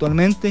sacando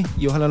actualmente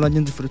y ojalá lo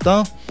hayan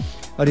disfrutado.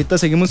 Ahorita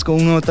seguimos con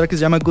un nuevo track que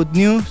se llama Good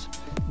News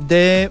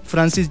de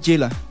Francis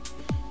Gila.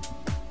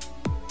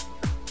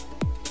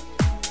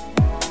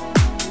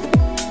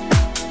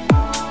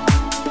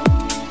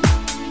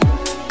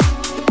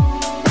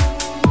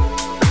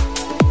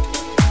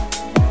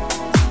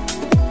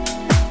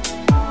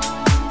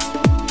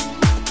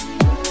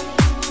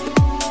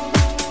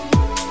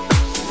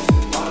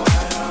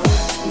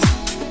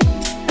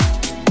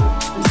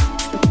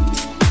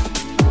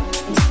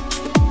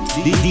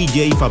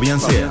 DJ Fabián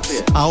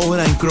Seas,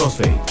 ahora en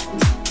Crossfade.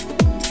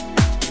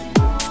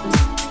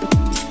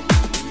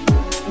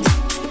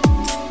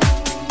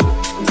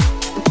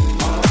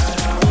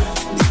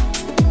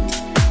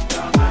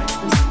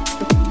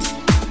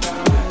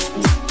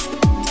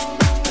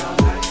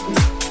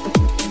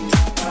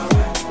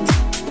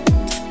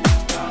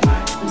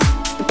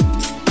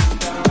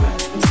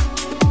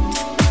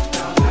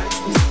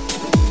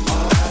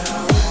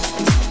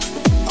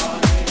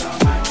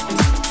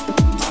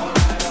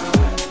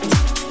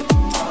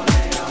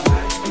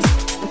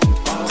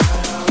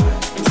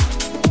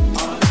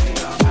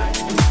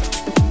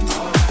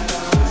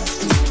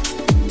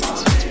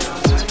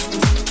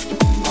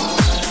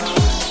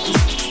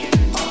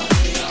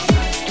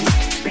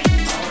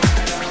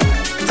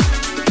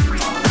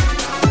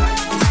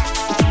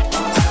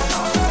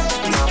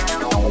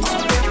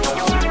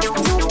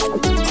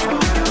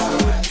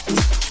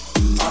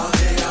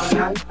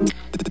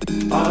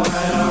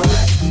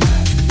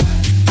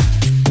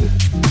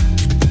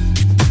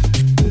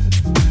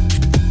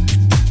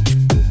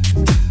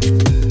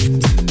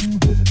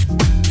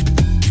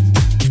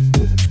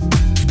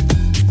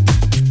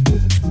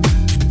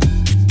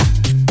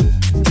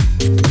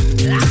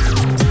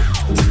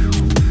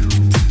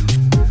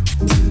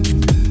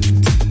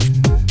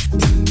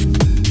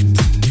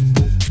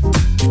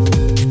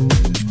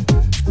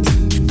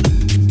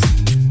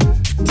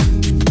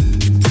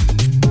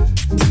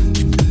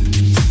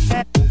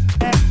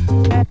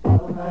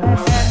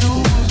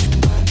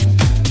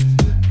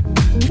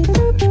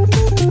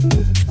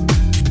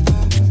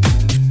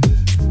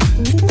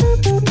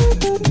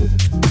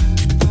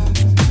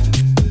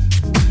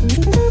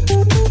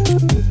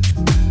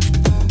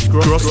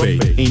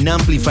 En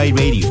Amplify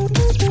Radio.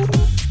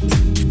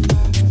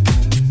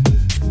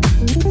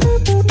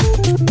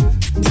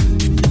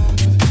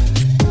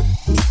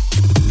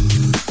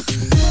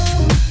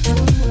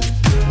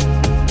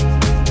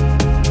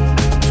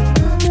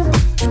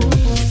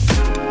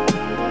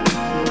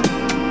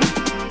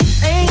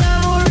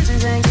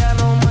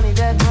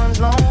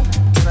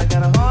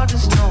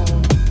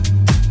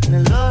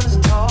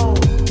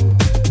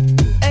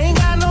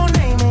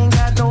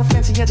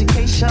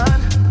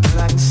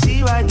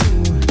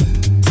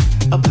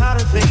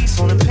 Face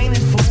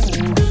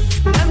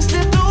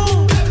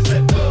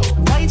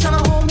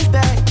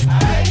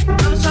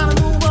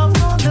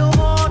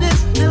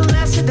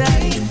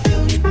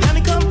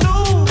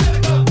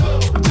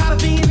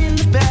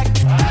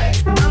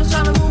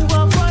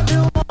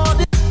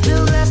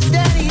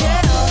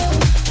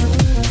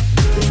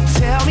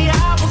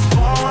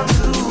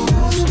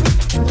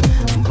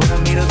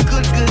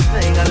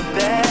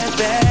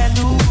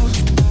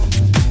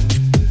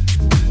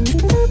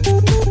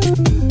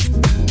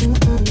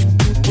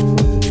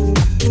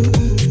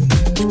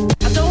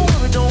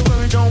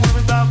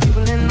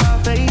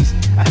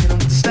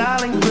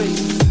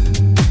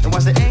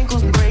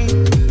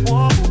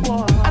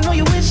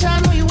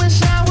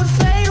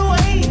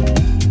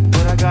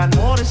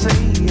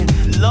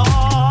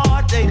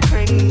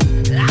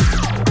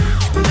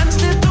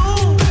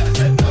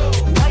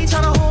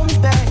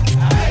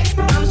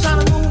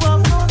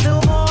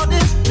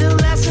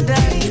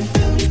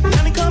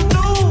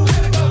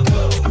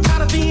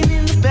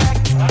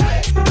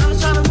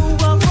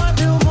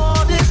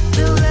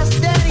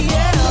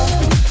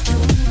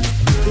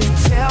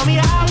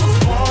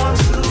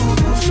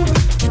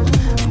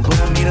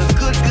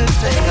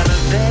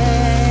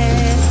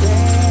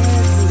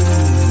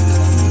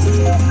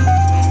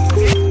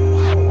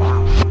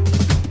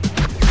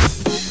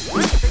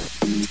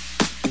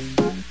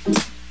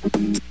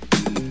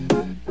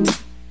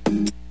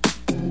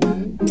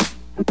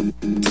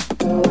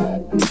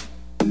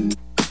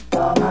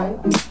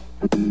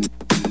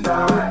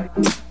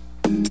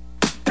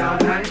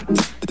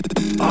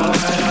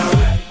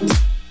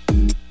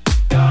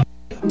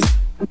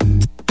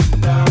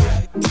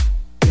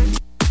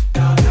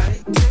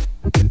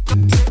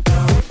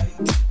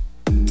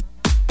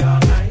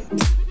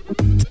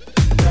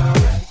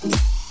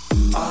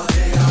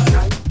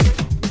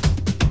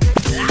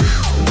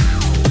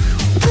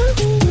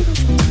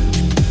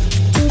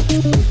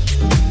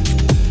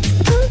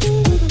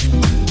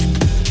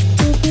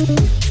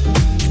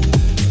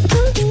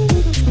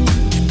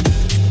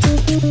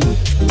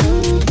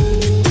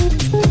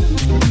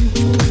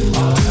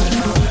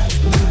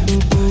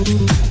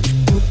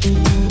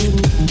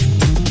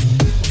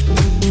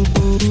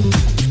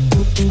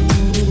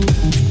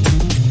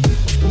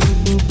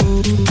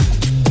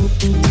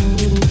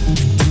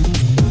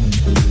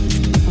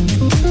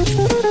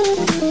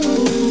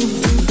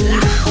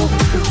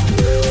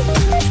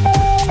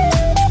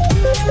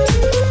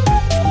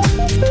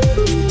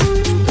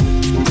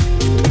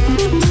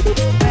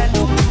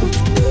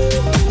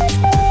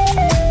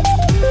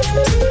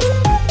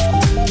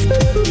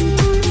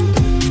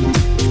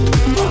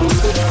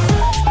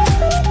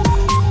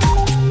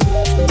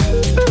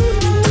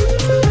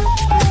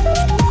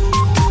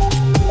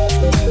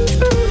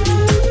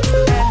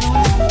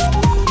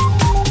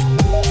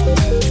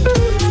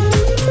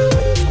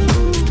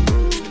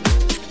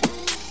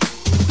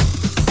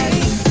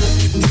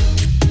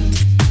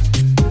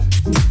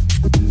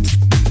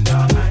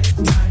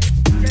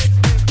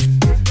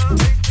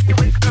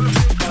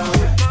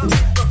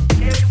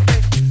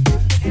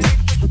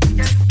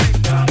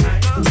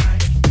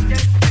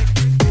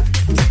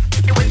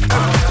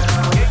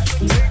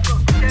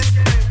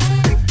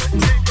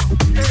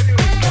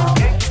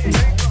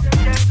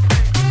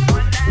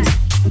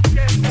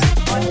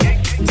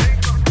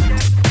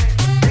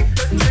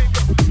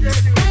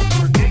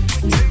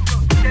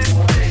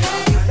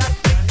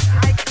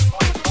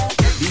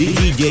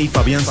DJ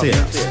Fabián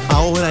Seas,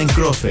 ahora en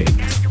Crossfade.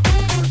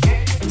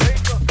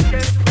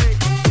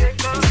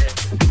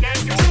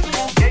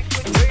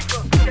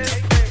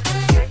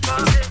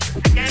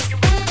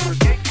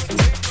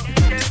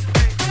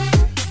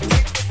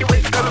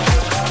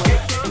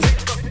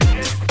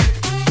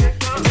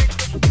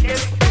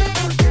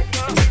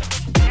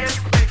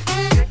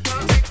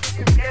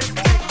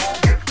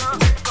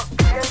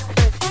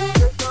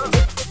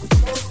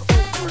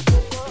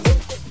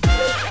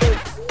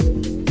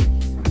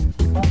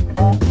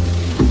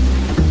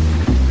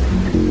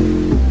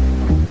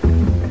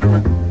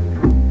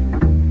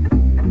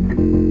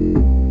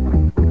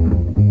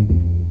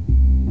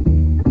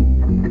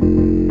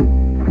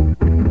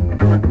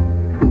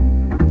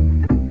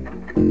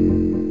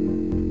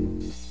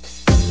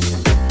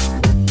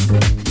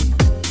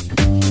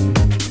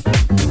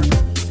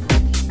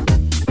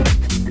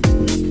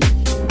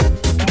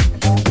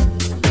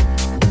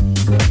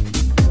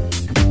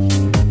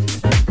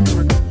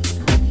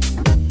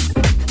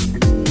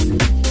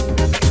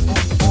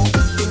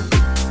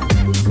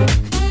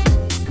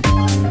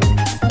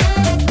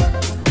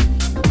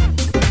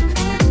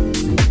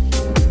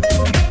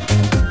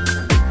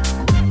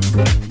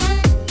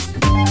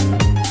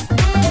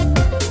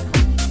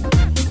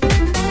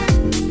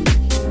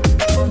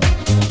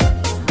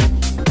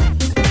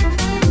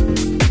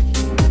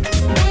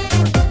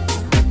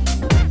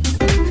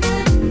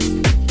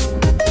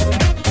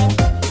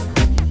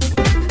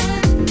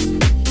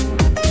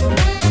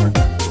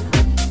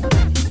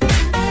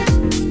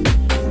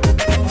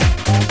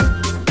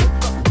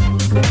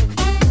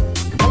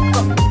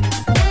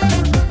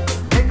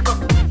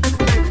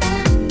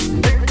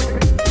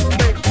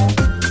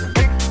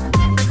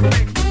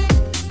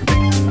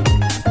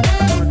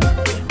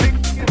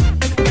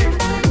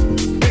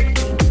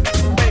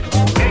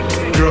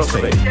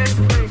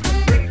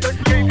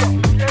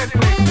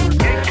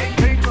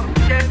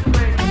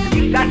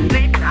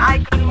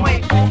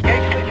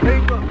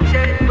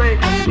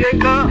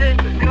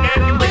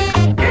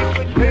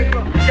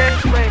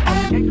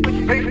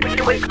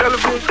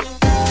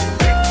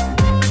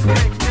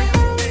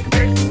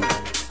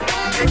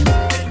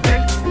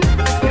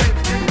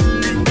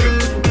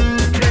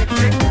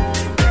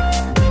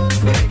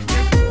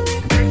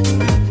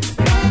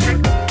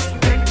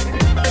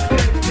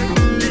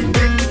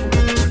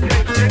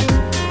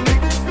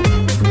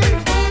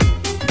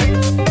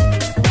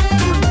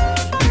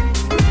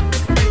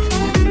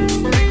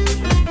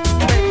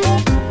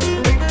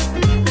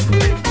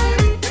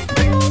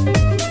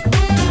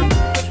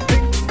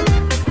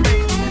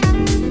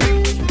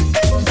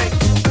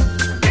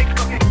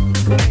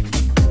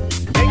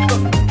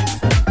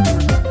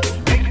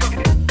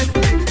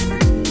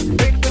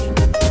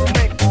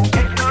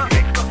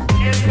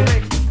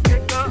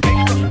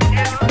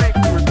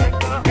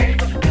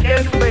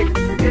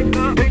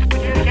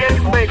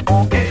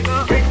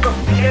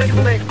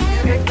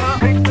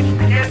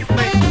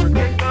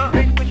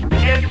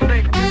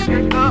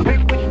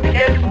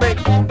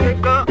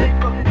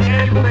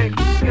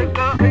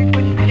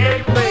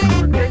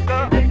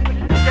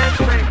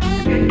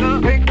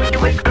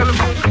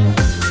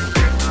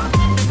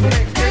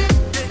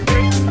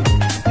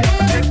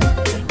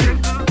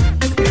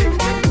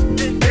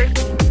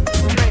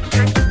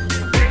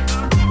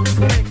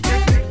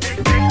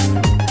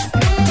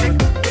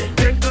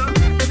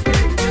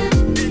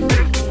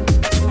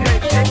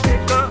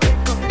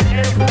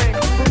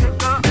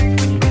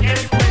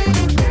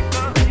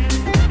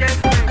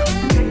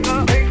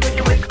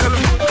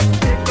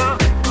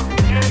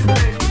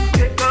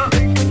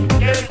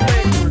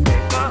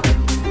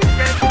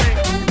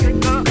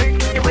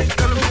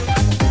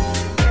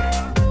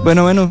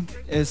 Bueno,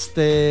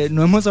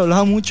 No hemos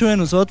hablado mucho de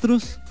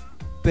nosotros,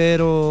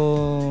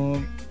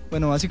 pero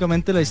bueno,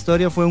 básicamente la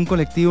historia fue un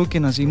colectivo que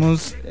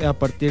nacimos a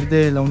partir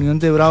de la unión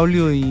de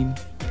Braulio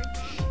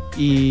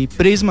y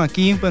Prisma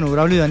aquí, bueno,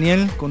 Braulio y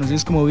Daniel,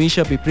 conocidos como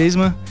Bishop y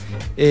Prisma.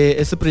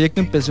 Este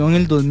proyecto empezó en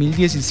el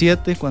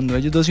 2017, cuando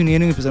ellos dos se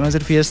unieron y empezaron a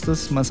hacer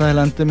fiestas. Más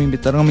adelante me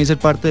invitaron a mí a ser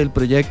parte del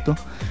proyecto.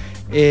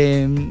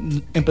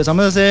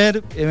 Empezamos a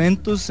hacer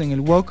eventos en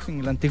el WOC,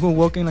 en el antiguo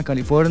WOC en la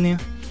California.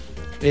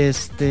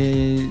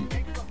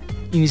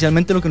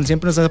 Inicialmente lo que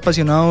siempre nos ha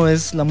apasionado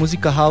es la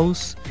música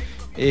house.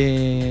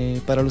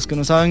 Para los que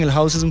no saben, el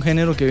house es un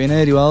género que viene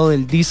derivado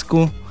del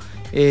disco,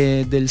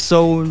 del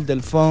soul,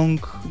 del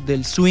funk,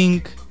 del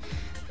swing,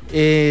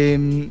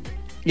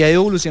 y ha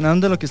ido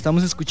evolucionando a lo que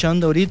estamos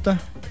escuchando ahorita.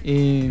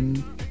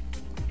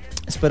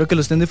 Espero que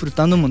lo estén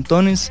disfrutando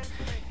montones.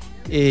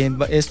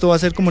 Esto va a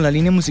ser como la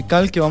línea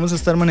musical que vamos a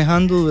estar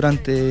manejando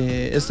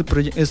durante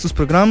estos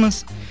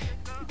programas.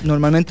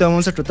 Normalmente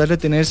vamos a tratar de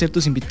tener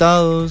ciertos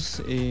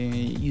invitados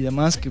y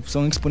demás que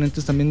son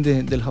exponentes también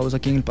del house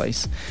aquí en el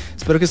país.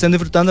 Espero que estén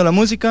disfrutando la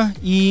música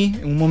y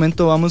en un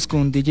momento vamos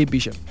con DJ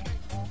Bishop.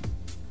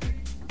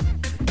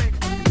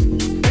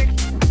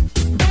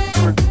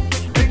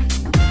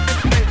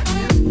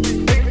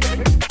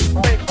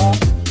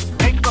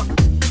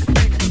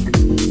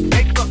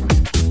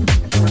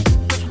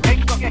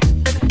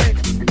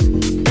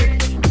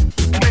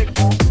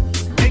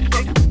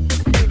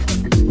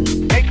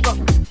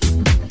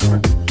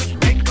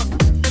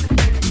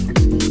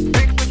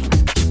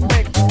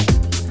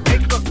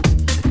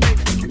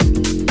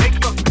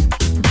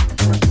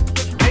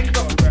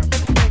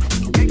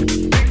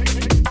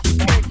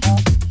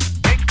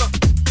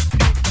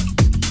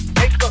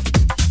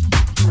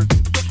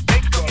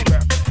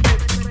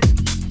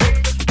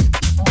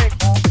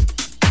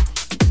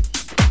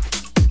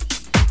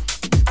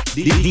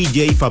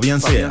 DJ Fabián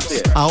Seas,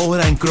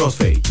 ahora en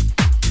Crossfade.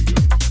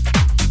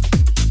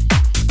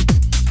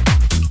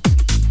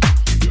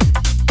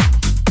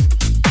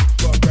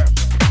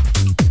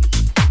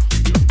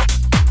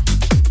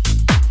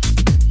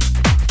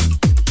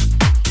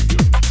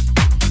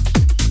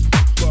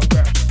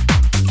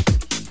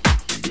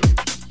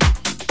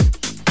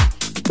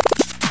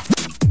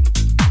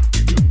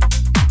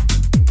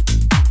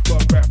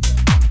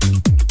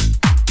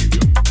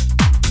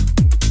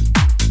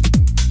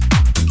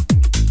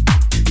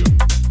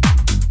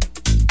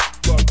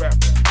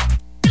 Rap.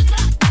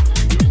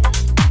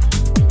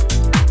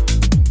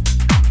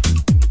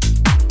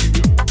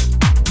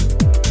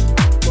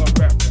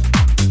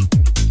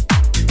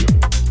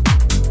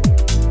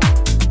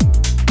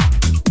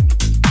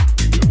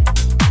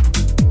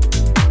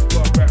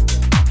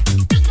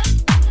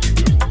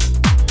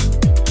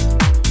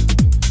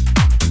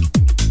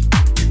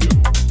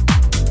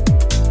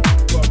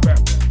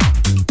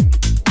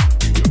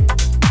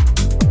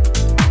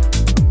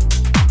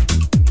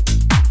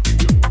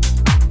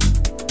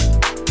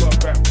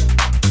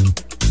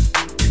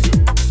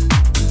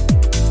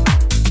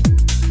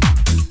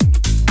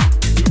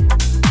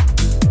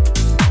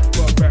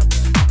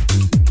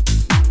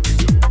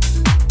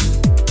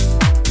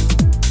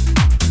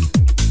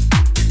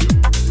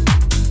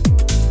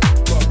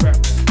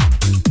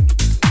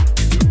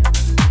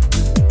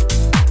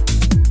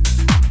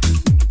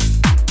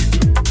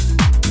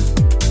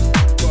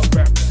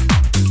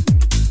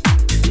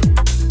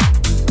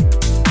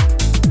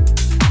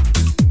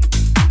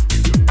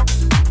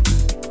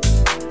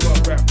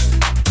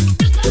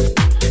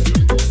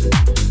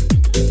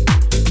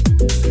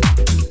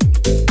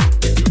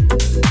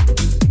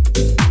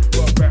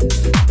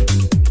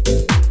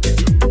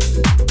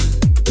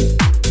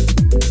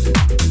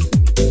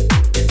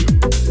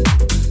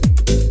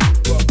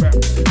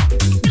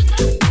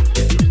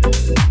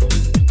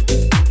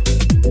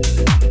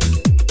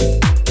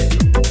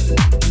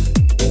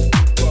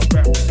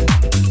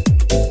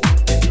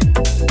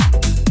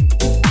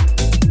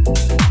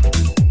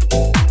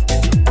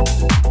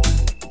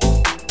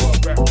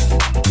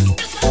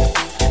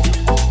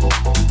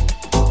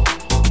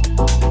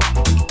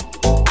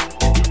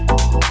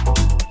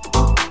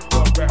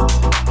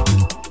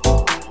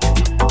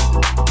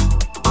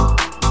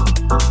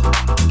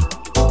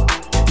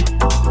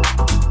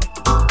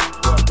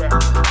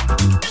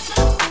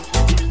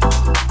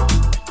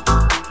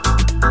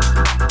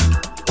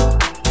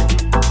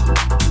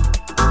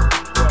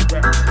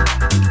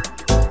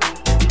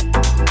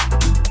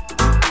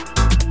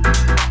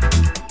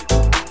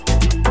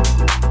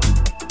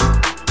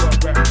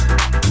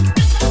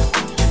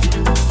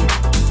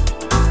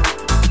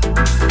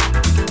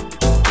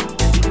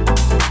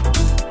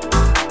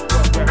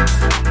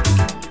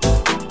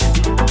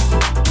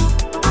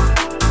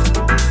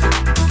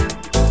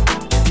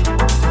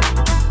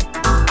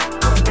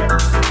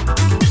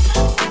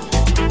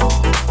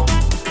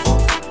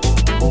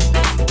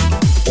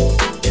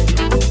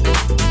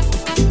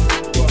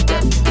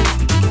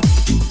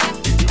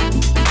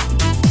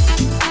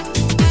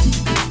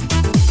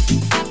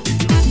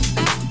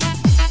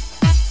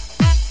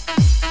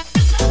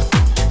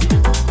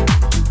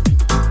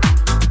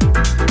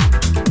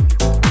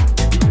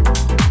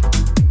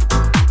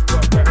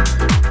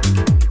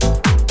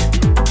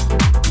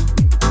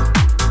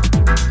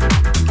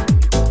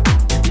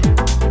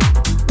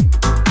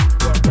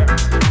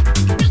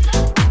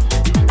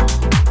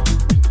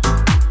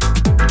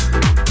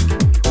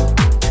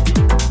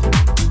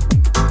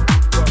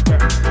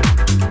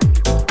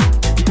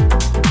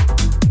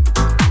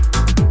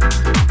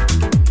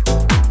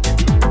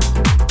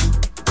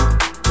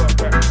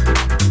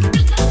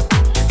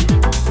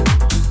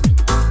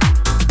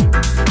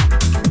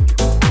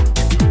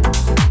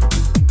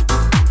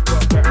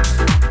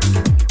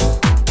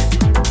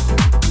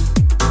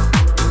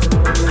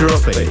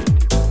 Crossfade.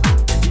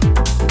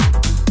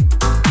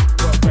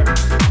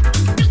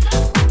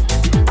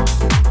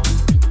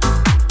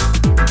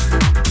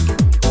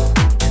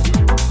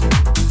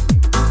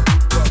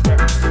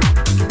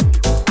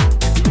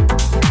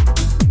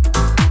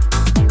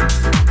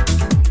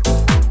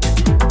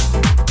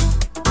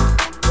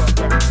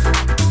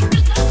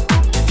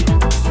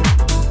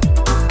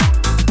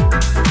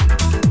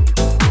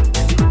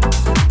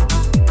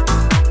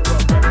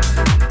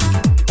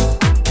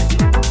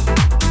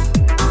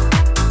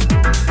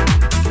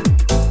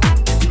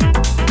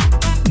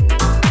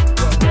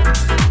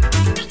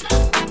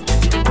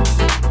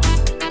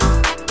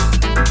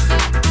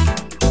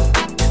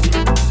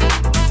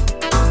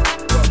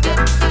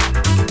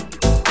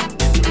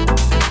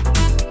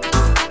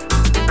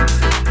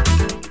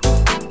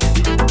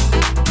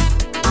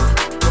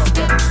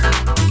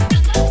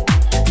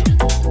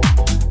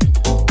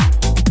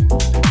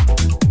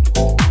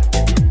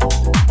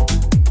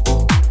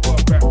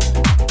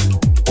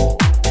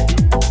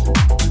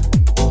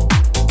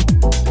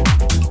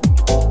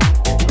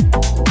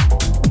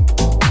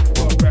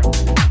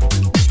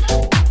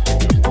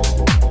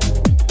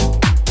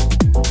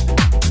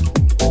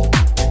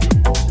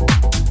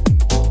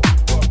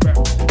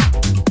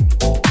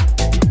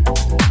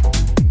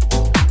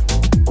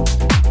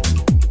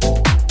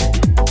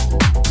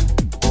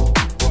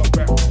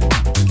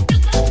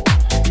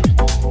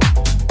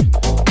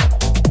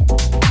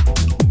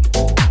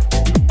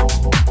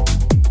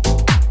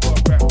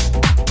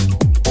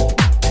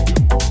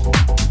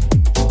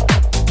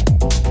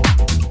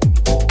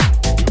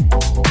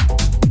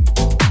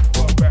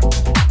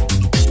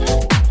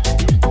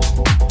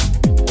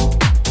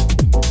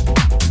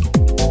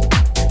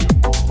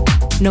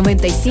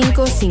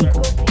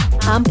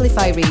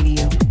 Amplify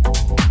Radio.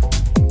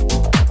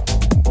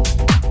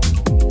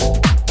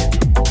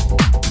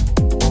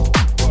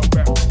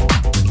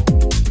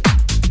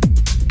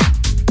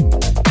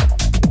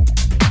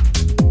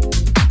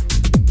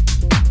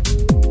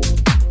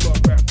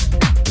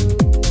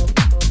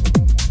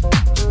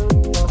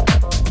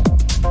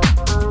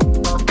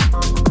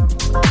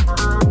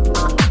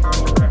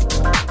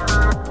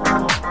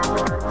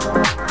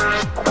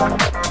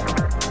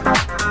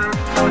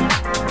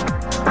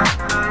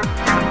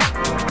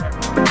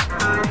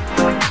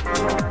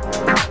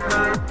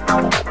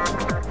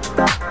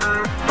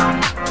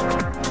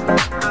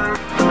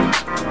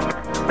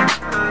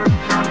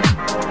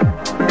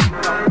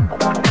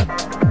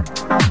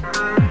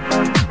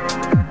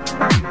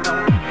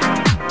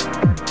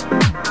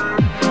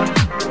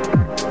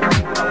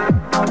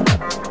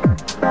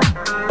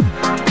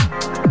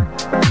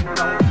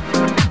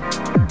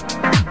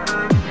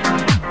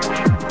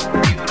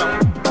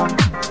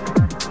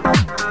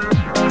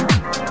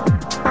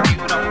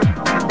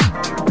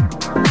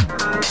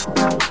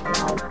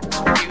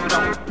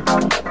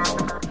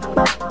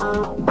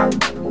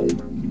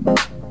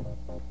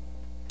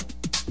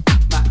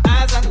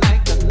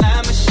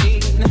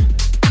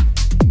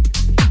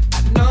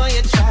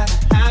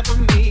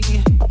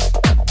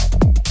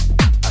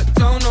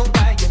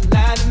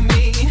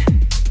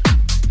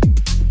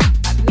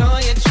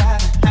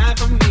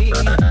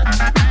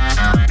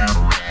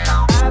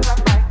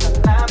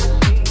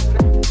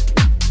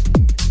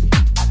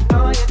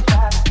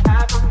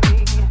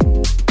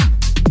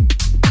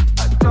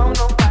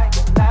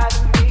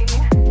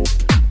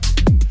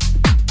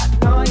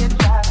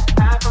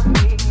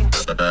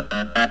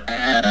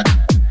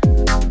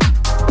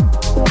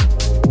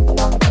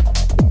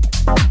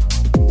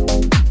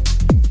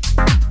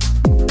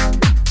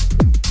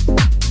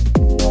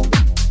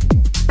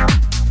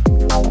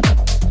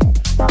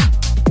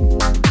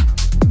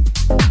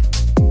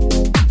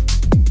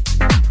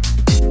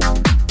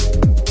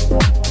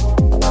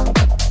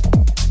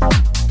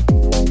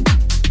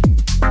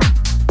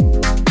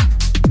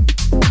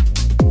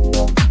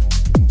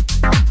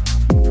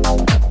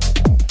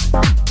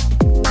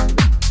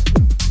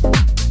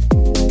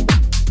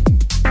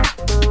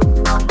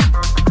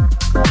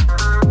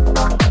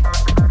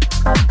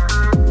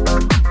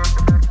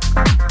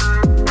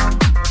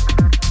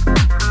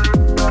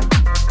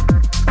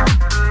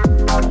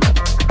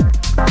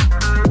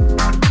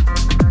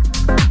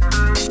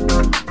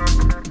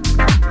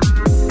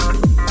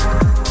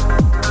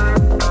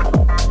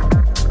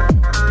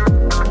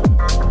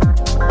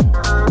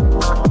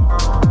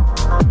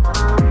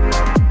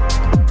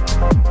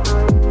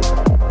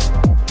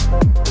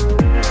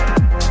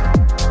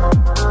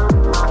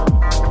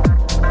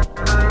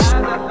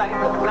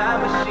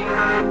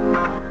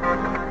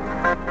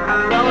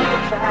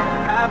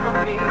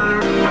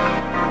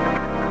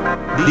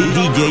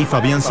 DJ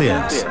Fabián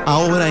Seas,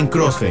 ahora en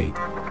Crossfade.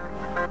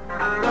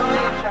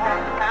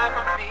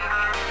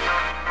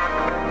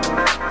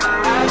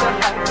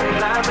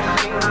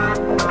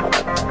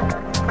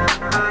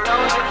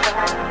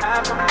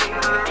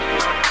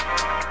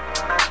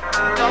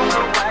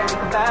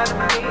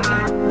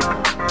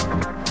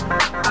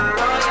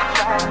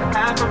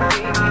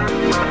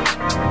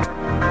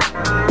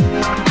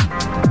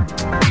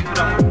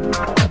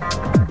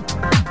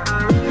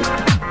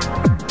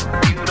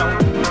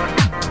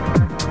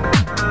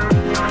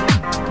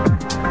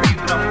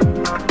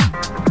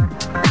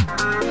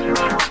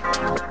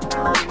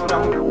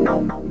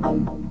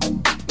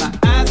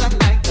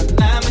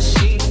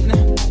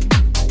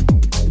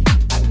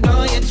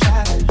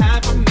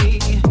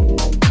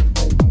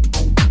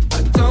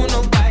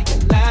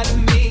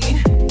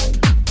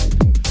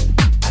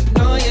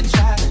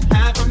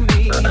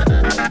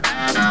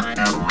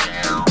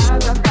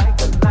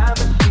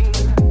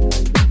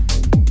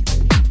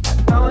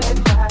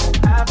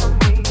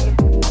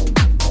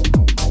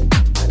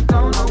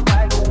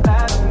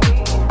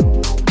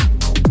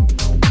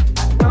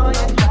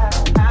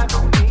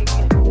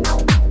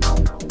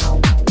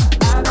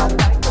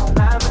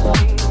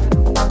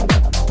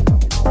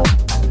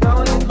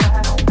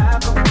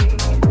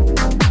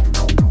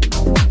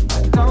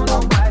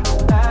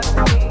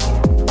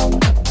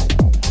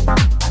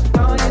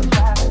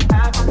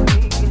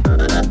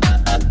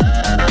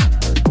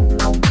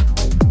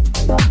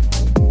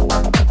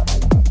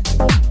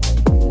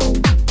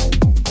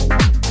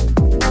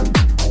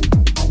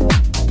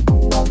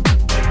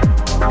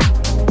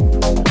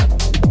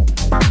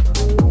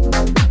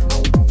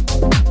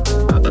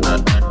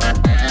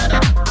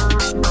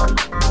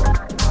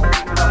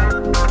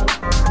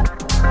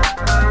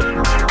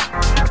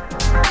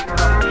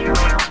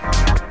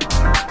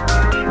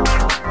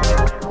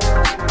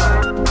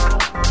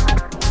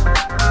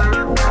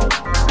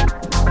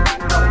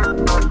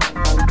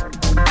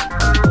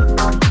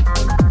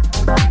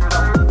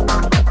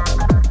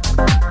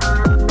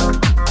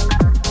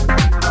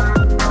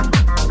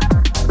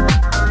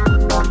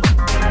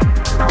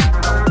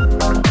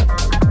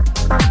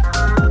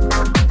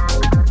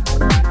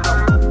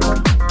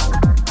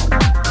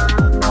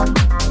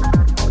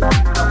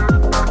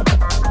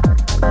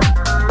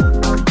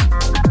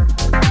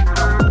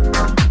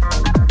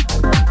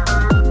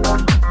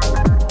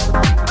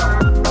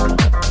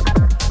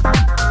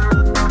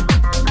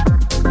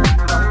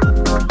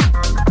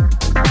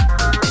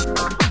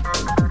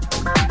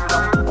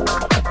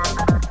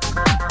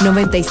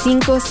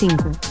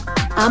 95.5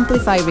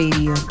 Amplify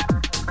Radio.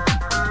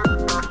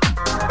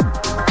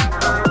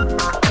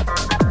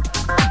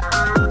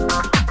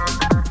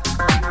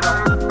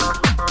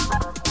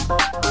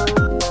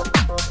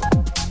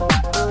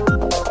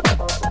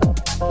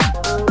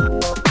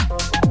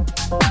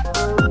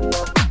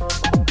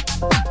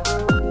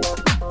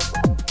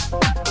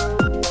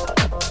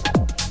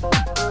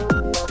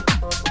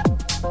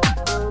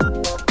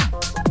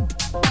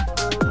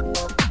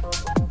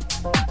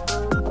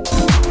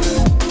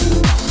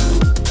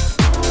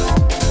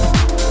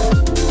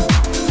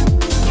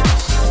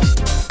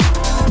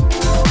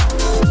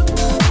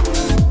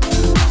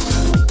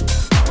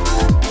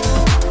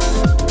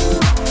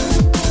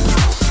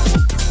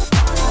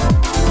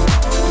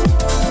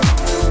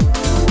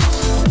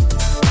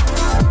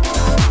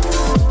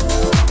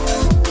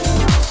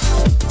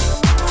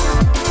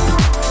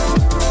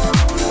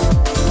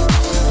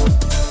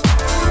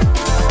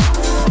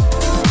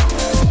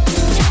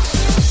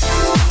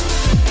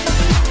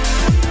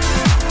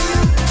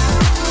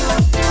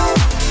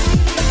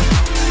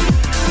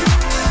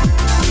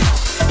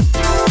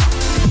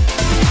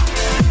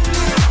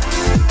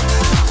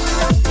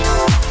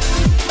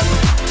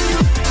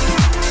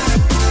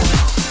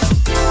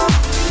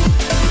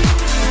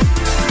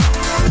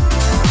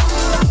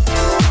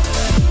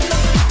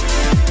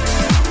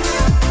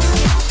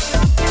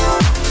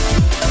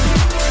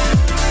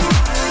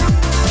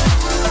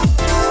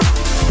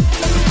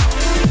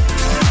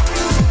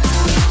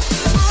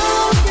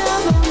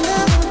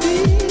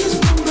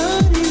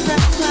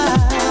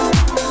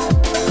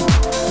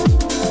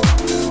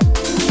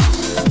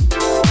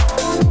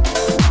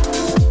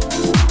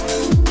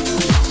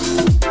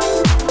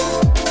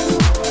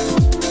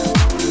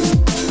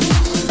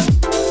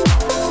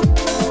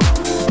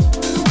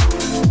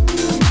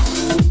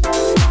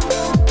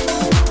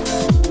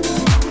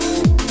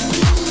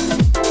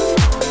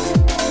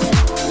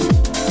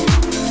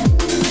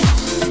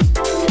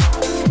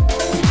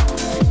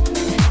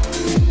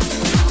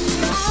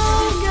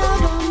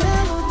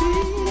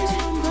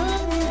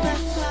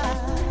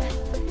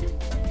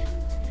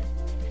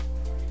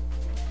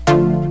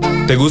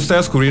 ¿Te gusta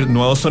descubrir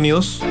nuevos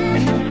sonidos?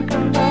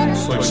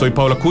 Soy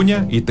Pablo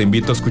Acuña y te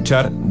invito a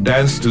escuchar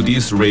Dance to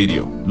This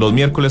Radio los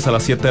miércoles a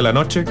las 7 de la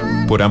noche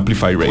por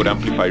Amplify Radio.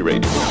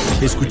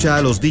 Escucha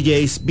a los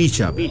DJs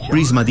Bishop,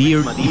 Prisma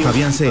Deer y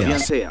Fabián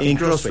Seas en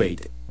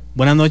Crossfade.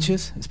 Buenas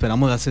noches,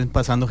 esperamos la estén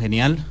pasando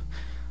genial.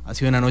 Ha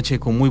sido una noche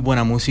con muy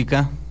buena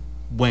música,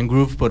 buen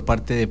groove por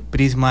parte de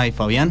Prisma y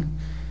Fabián.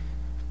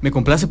 Me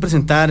complace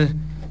presentar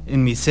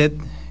en mi set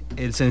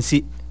el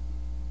sencillo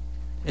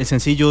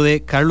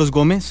de Carlos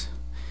Gómez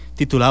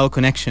titulado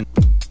Connection.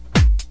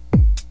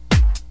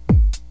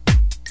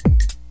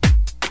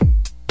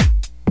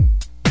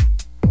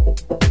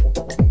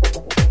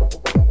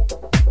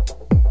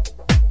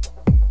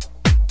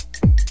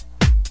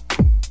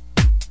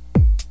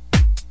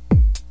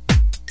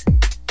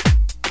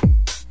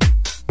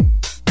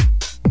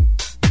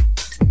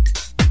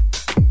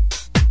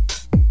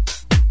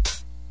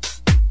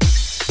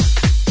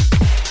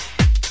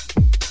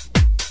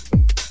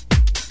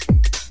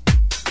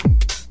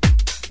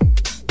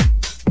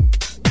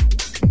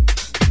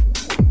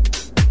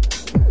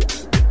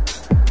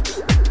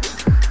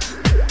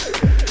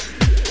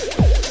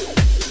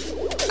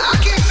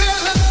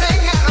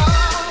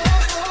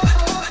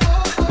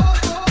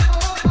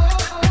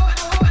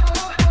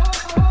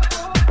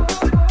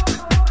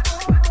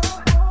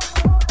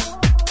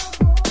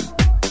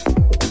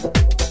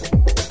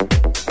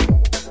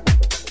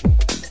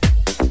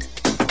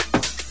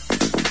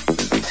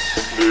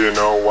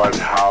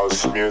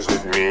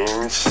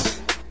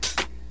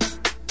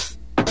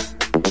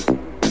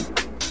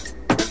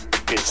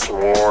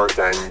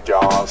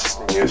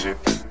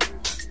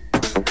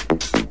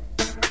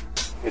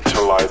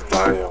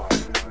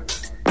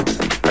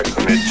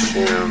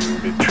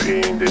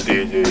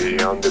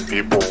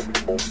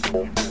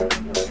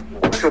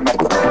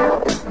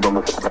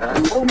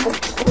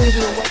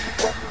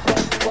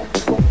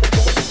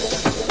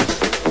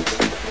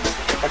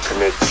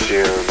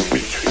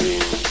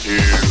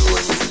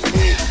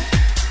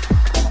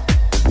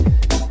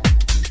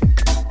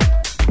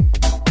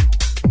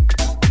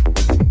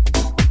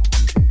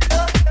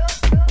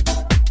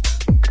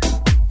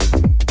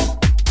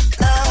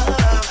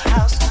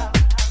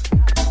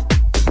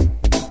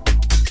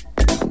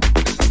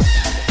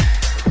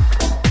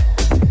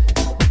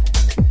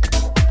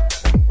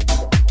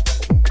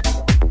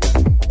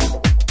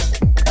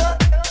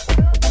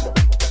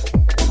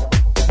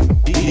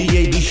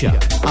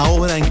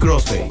 Ahora en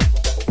Crossfade.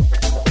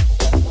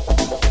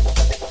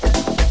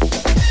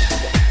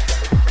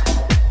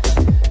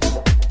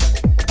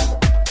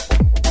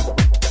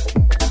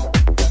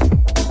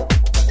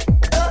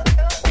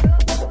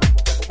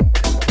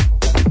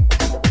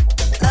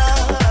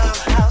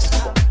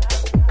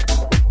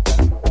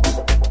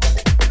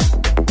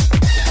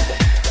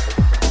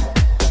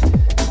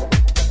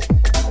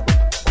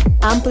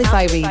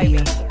 Amplify Radio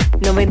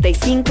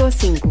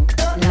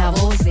 95.5. La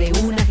voz de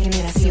una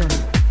generación.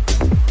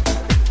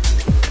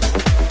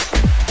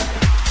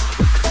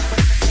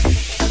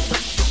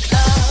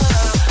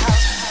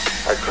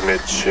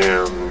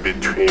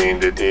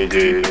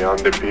 DJ and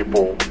the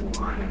people,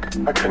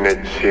 a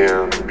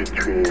connection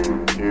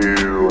between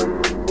you and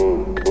me.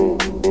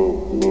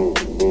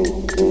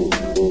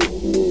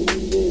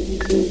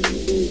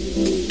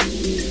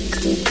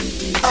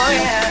 Oh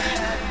yeah,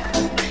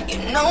 you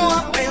know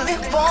I really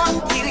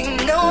want you, you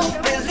know I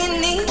really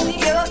need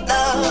your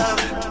love.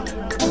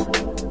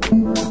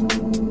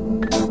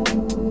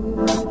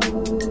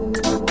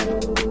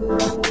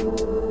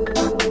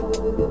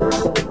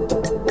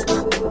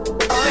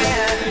 Oh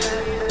yeah,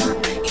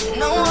 you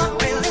know I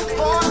really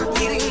want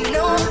you, you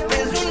know I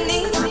really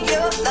need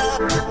your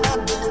love.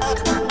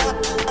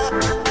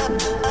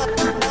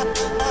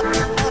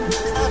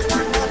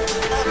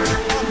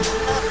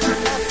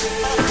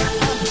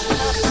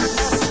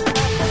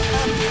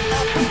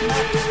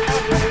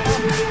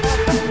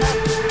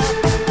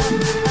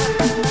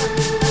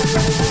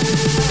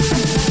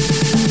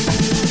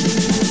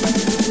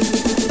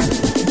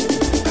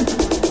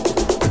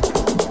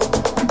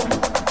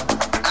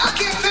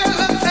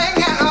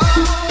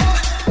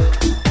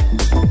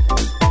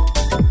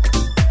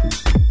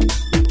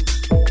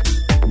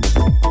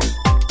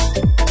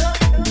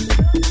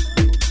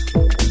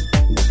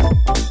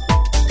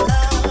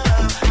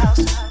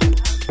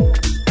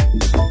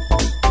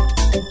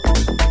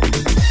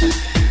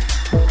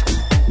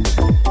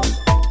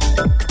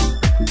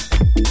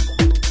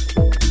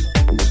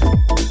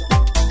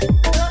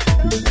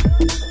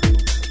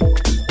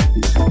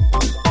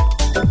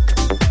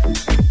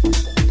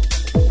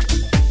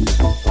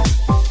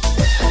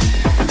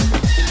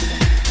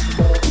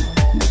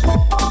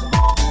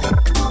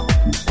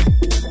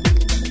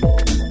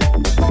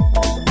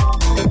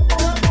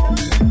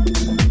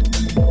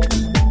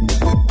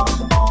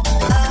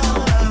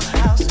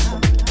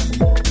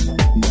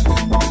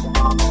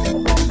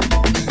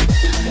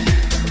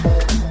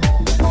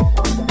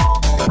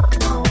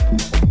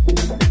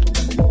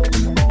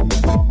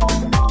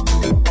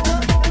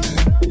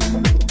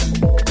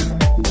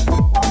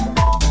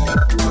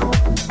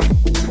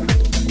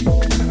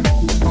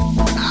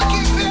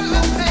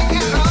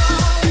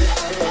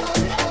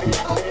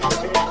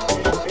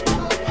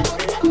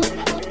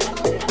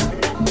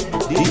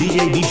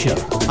 DJ Bisha,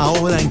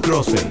 ahora en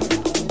Crossfade.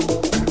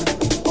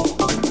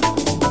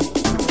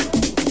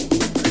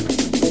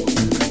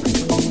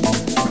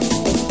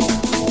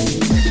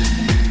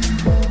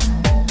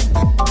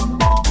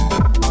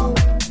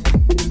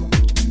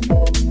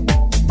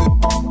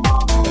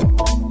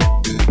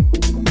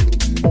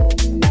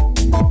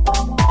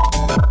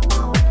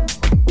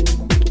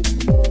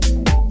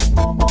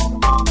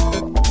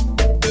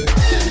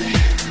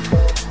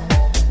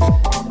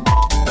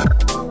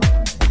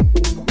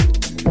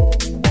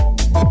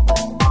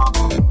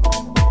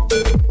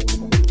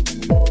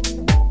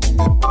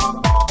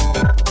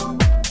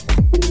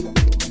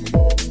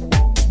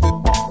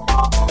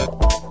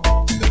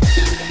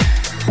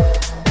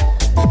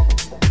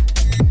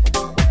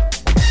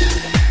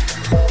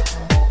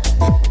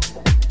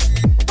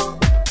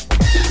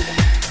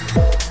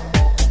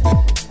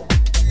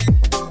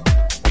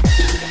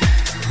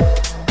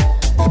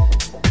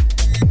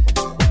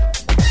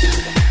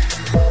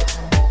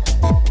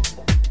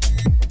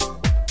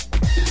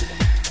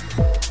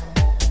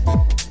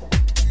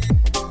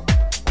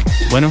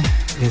 Bueno,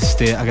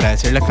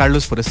 agradecerle a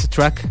Carlos por este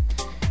track.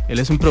 Él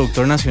es un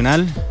productor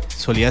nacional,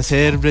 solía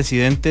ser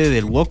residente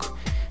del WOC,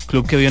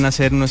 club que vio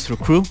nacer nuestro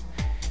crew.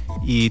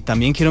 Y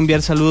también quiero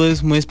enviar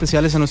saludos muy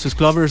especiales a nuestros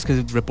clubbers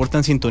que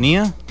reportan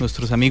sintonía,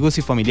 nuestros amigos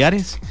y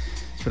familiares.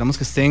 Esperamos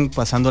que estén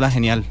pasándola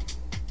genial.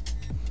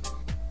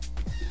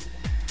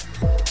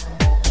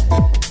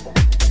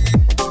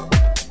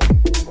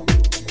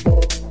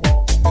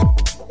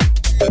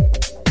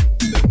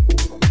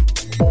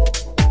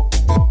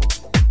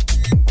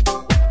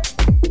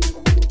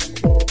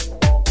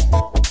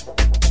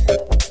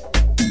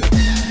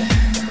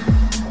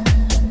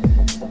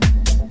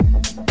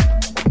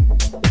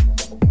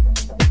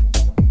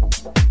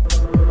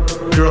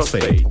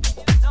 Crossfade.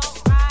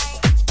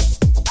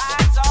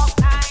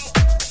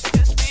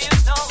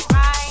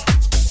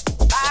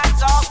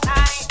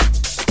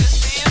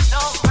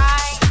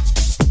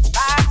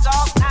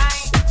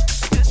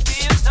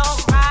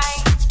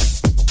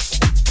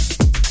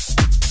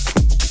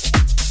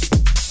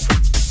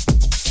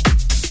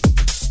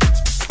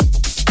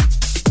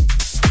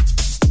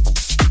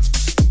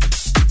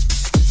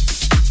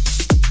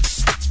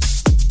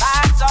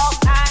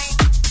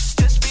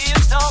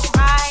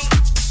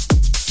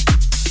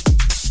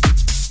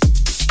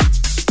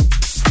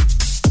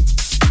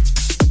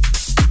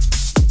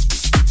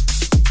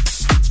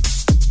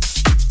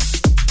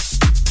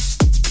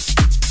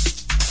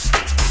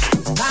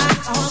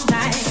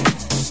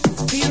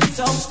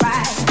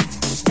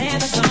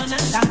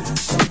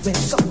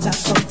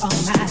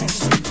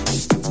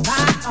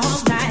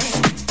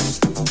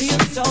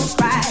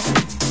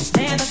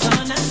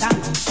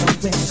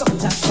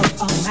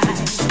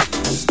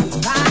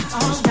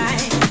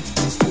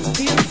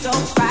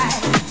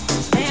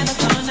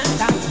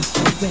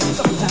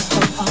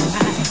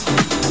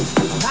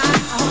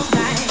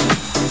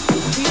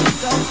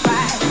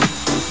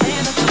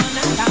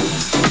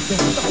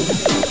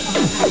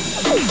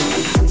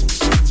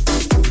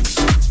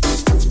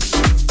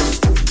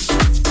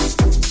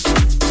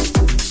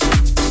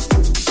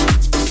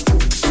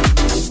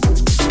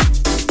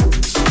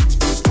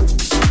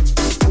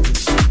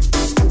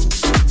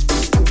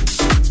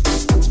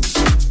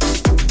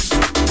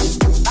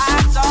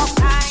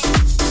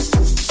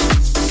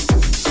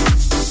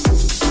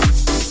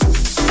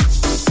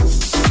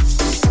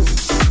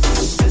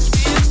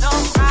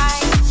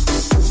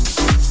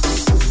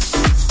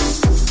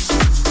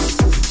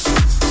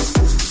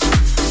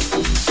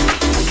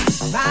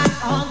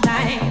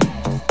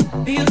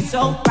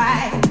 so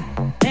right,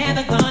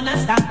 never gonna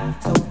stop,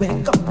 so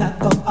we're gonna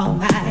go all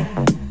night.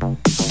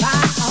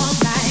 Right all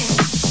night,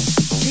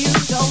 feel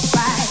so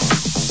right,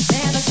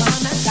 never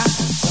gonna stop,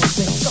 so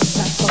we're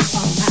gonna go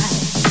all night.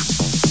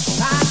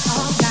 Right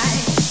all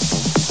night,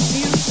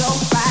 feel so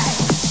right,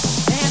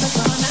 never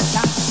gonna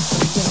stop, so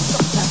we're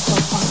gonna go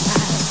all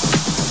night. Right all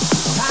night,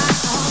 feel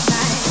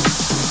so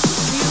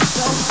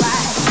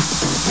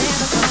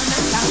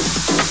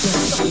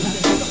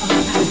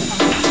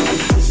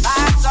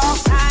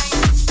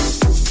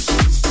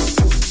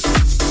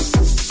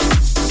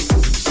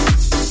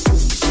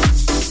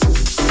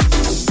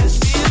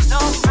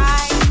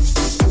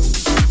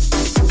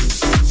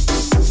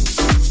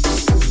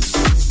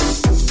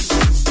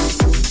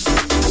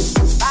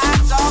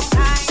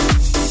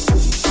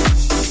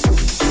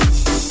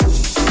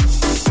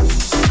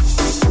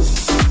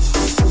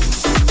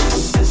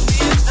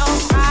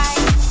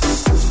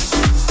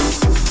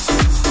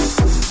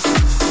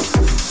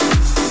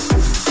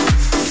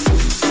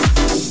never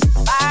gonna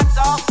stop, so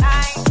we're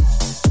gonna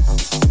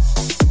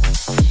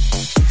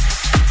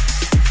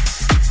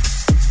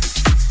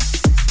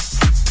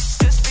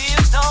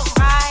go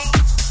all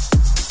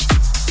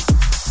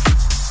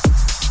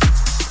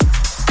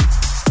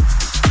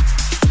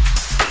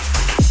night.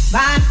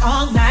 Right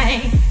all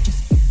night.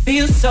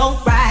 So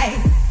right,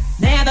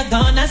 never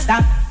gonna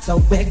stop,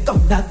 so we're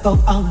gonna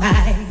go all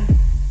night.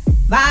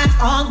 Right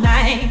all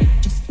night,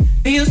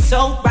 just feel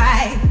so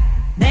right,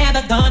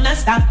 never gonna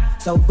stop,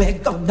 so we're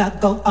gonna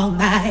go all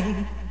night.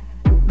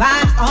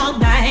 Right all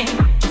night,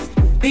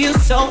 just feel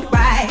so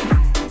right,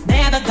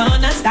 never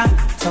gonna stop,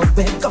 so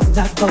we're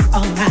gonna go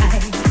all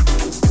night.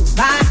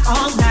 Right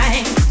all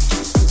night,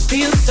 just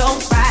feel so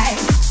right,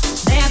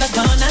 never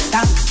gonna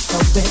stop, so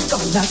we're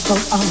gonna go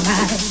all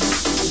night.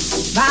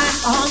 Right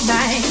all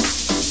night.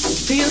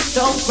 Feel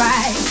so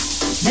right,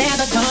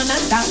 never gonna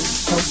stop,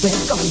 so we're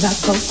gonna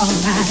go all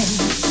night.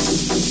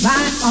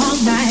 Right all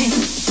night,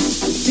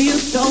 feel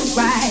so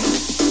right,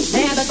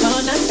 never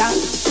gonna stop,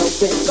 so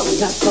we're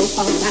gonna go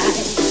all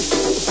night.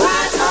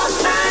 Right all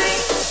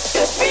night,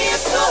 it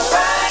feels so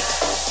right,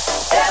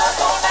 never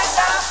gonna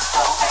stop,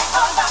 so we're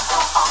gonna go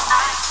all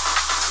night.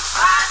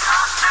 Right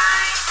all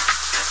night,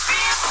 it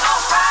feels so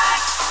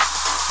right,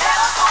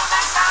 never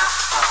gonna stop,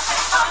 so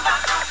we're gonna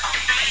go all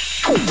night.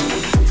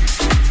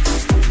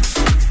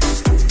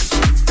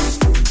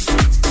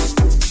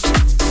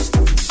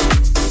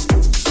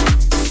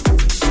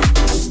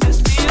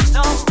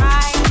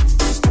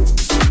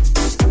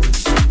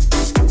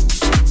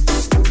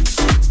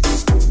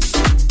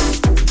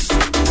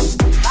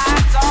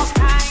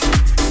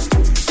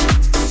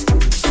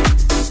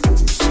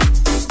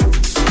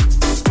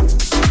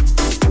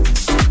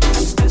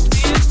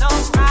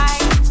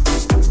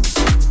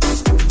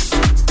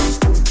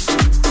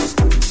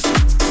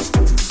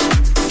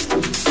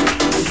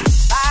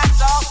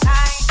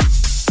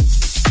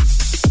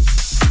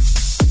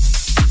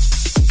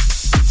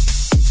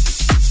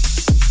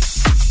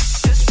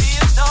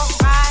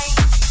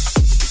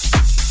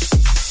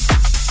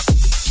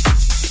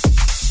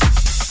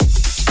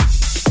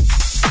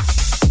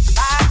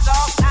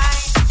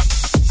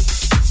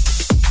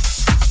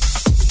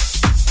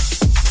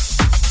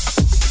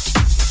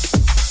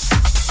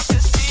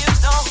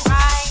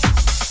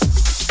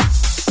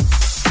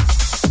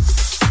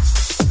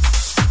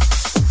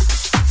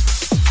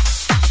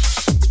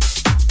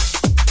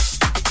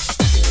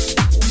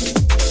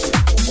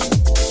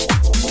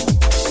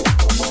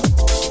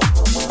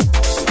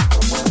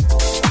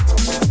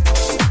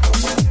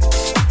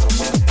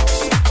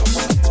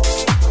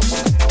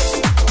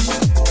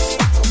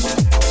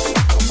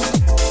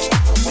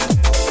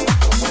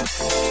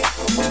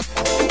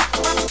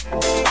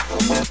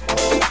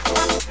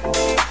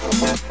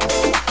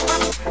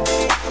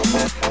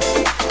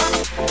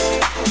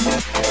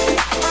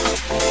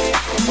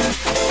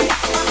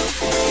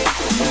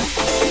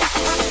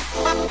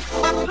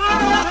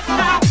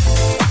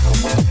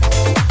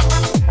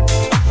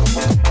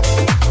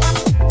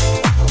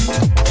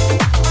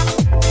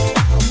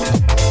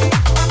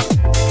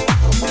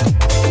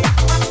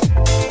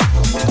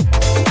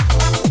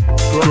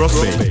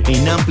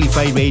 en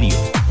Amplify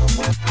Radio.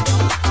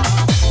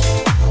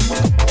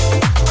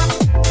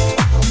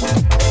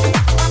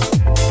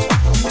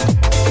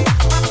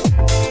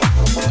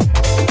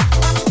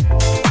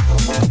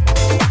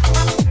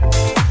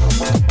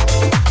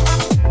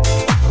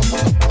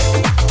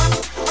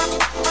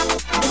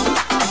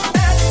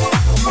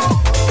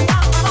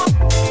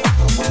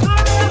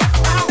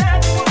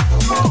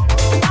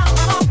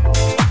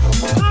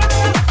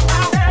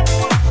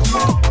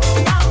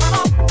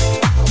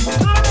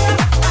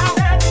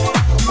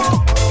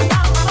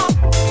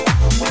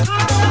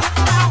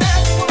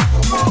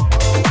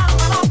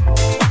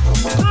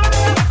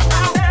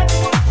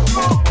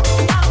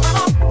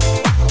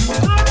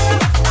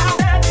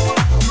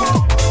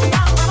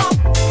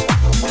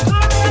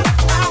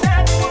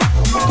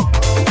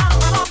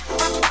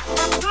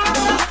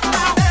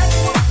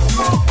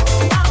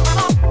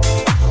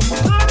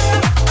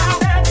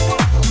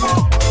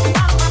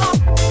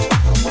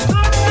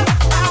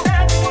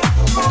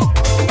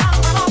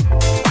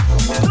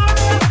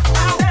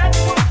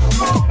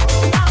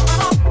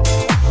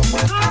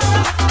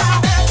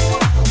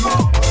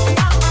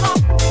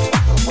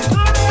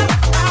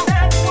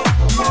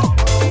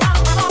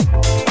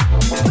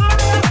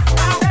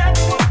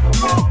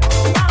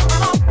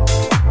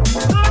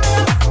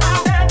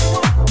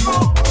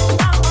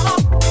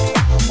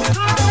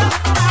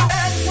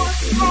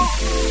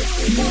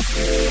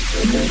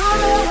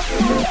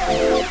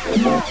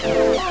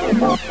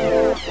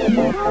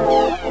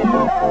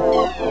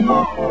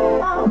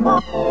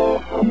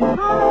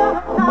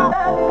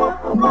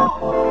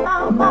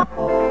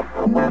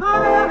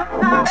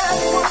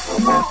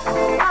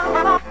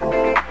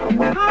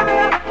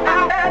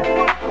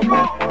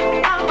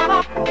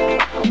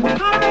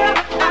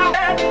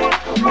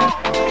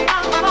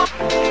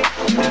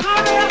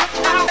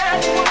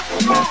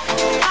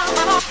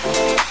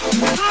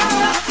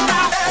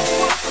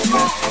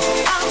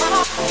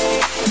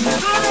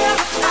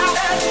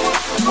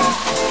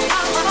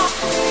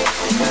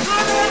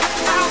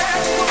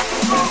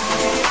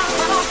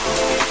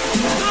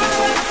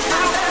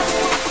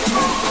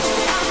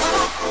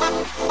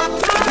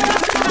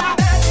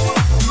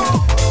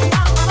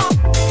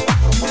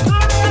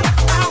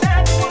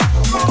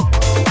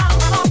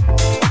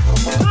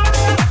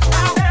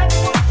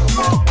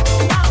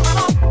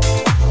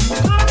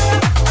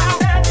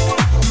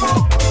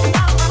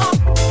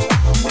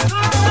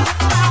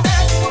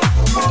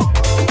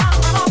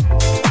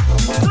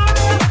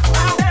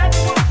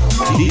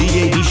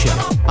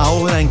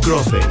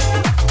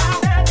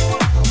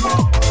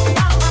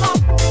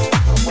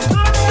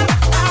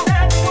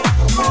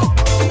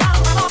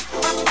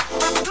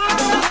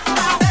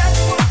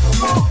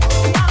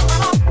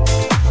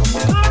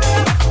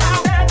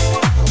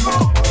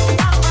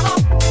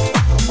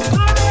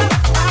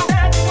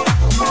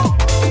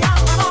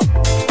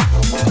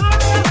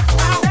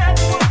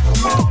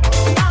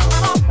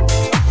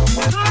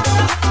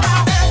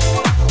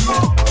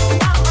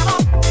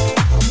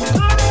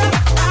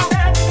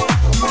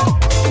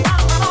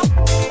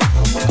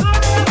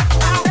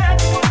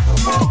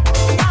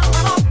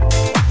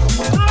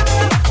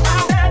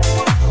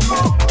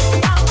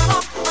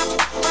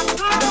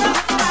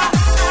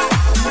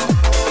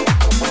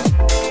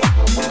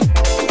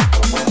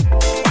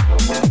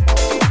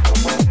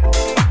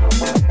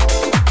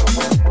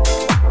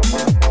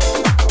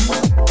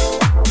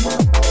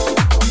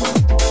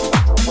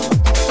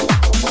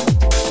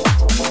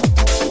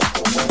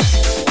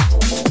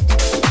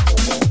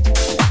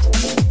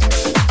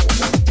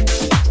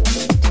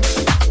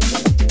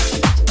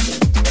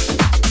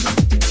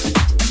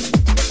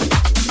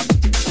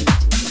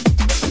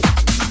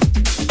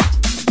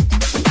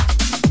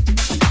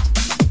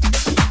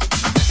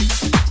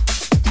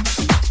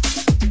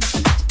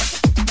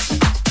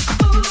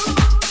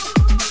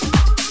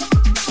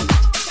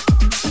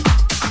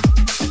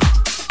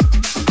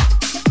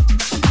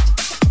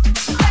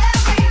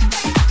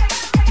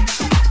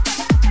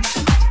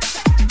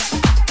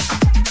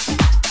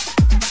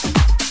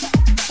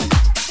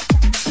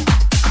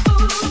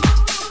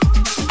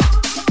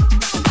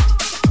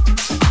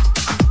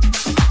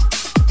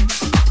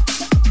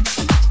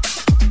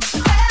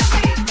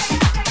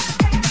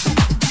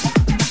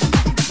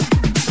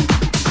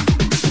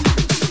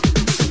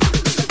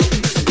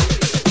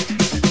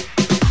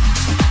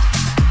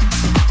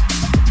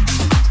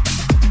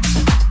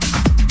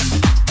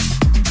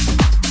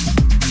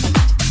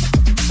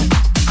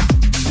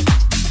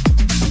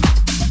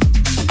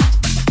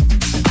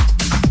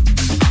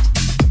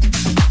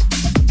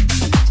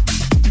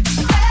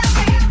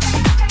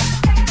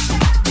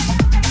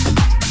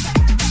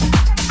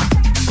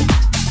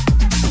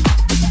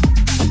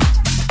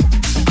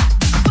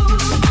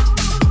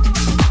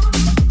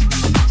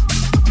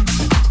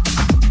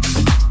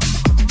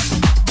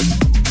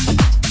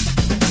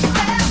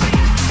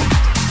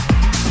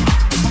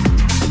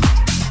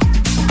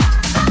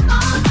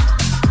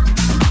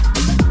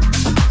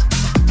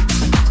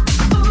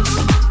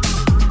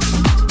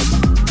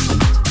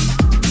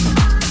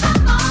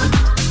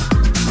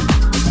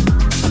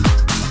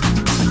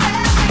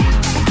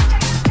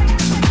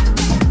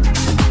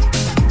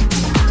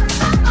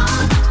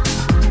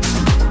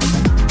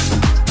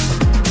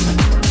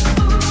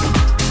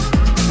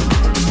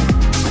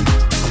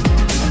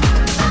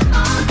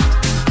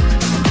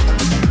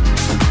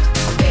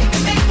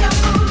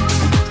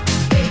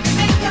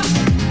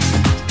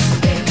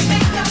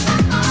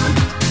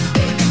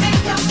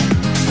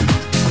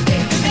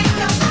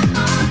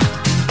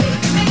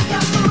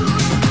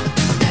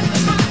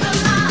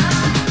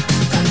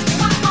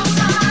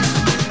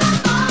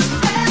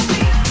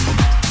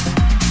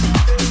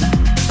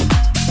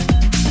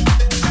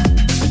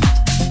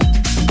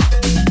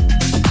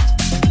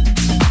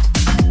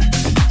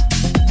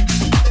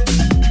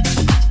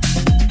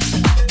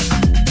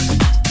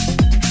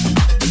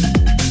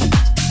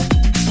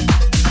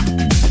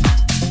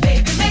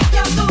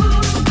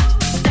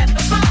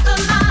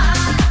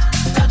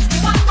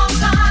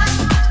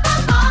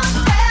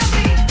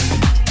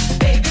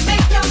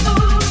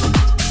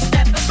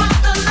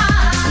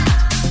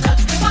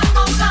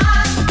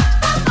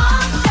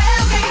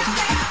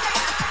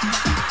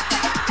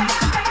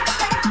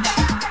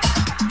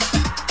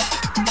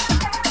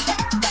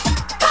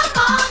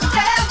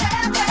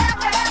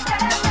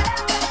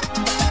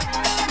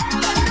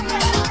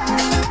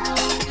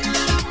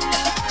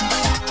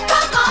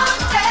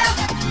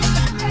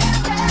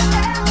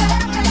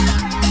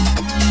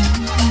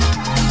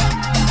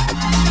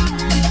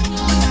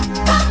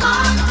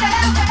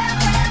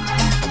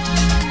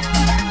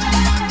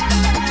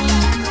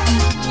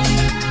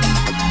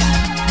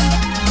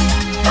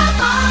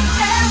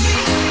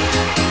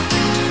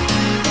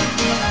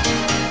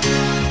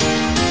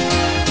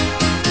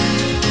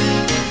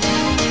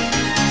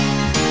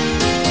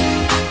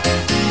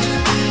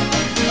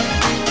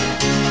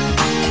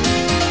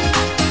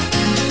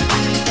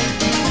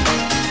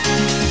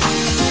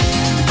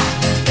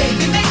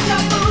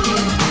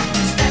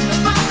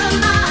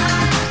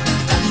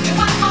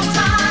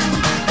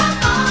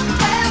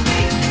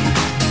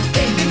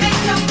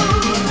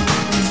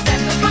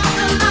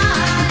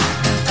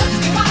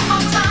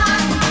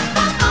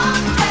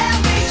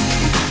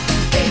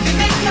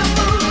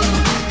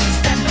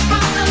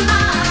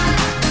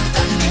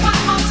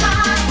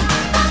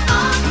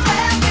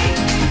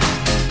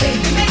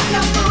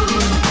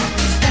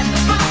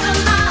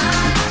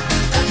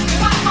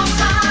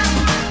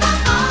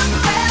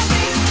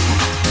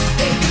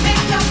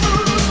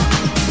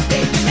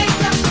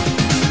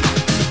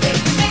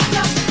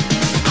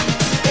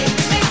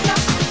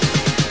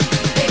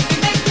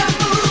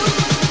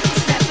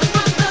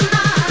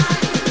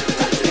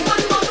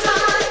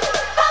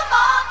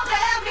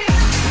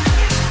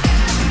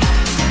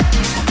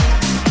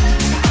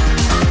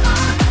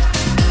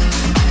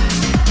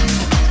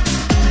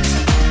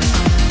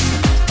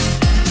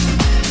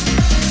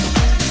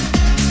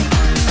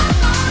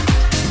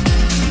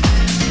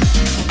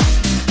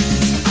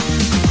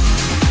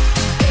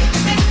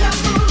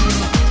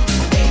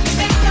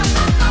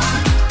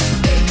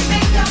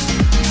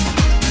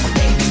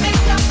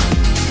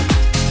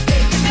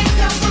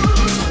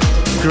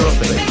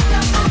 Crossfade.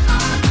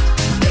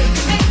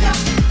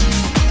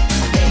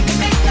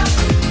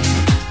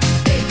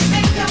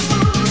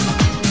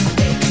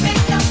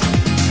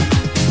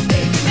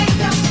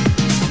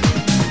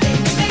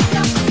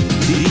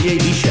 DJ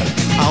Bisha,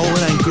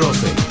 ahora en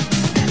Crossfade.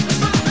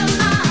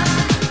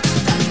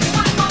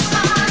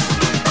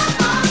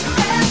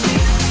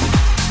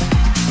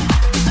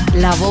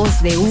 La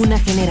voz de una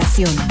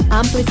generación.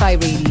 Amplify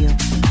Radio.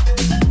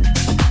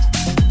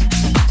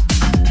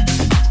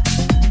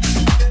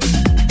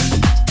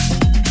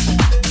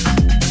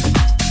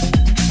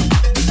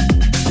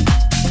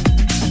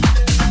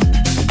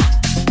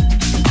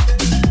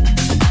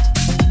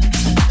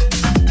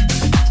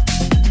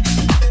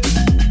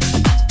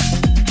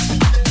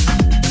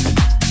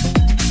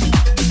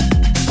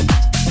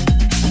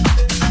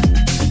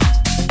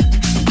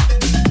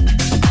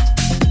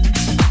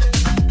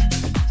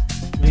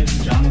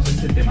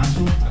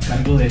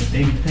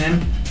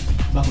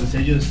 Bajo el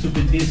sello de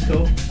Stupid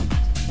Disco,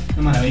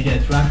 una maravilla de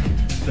track.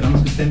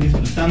 Esperamos que estén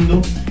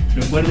disfrutando.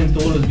 Recuerden,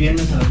 todos los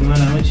viernes a las 9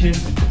 de la noche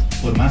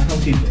por más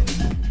Houseito.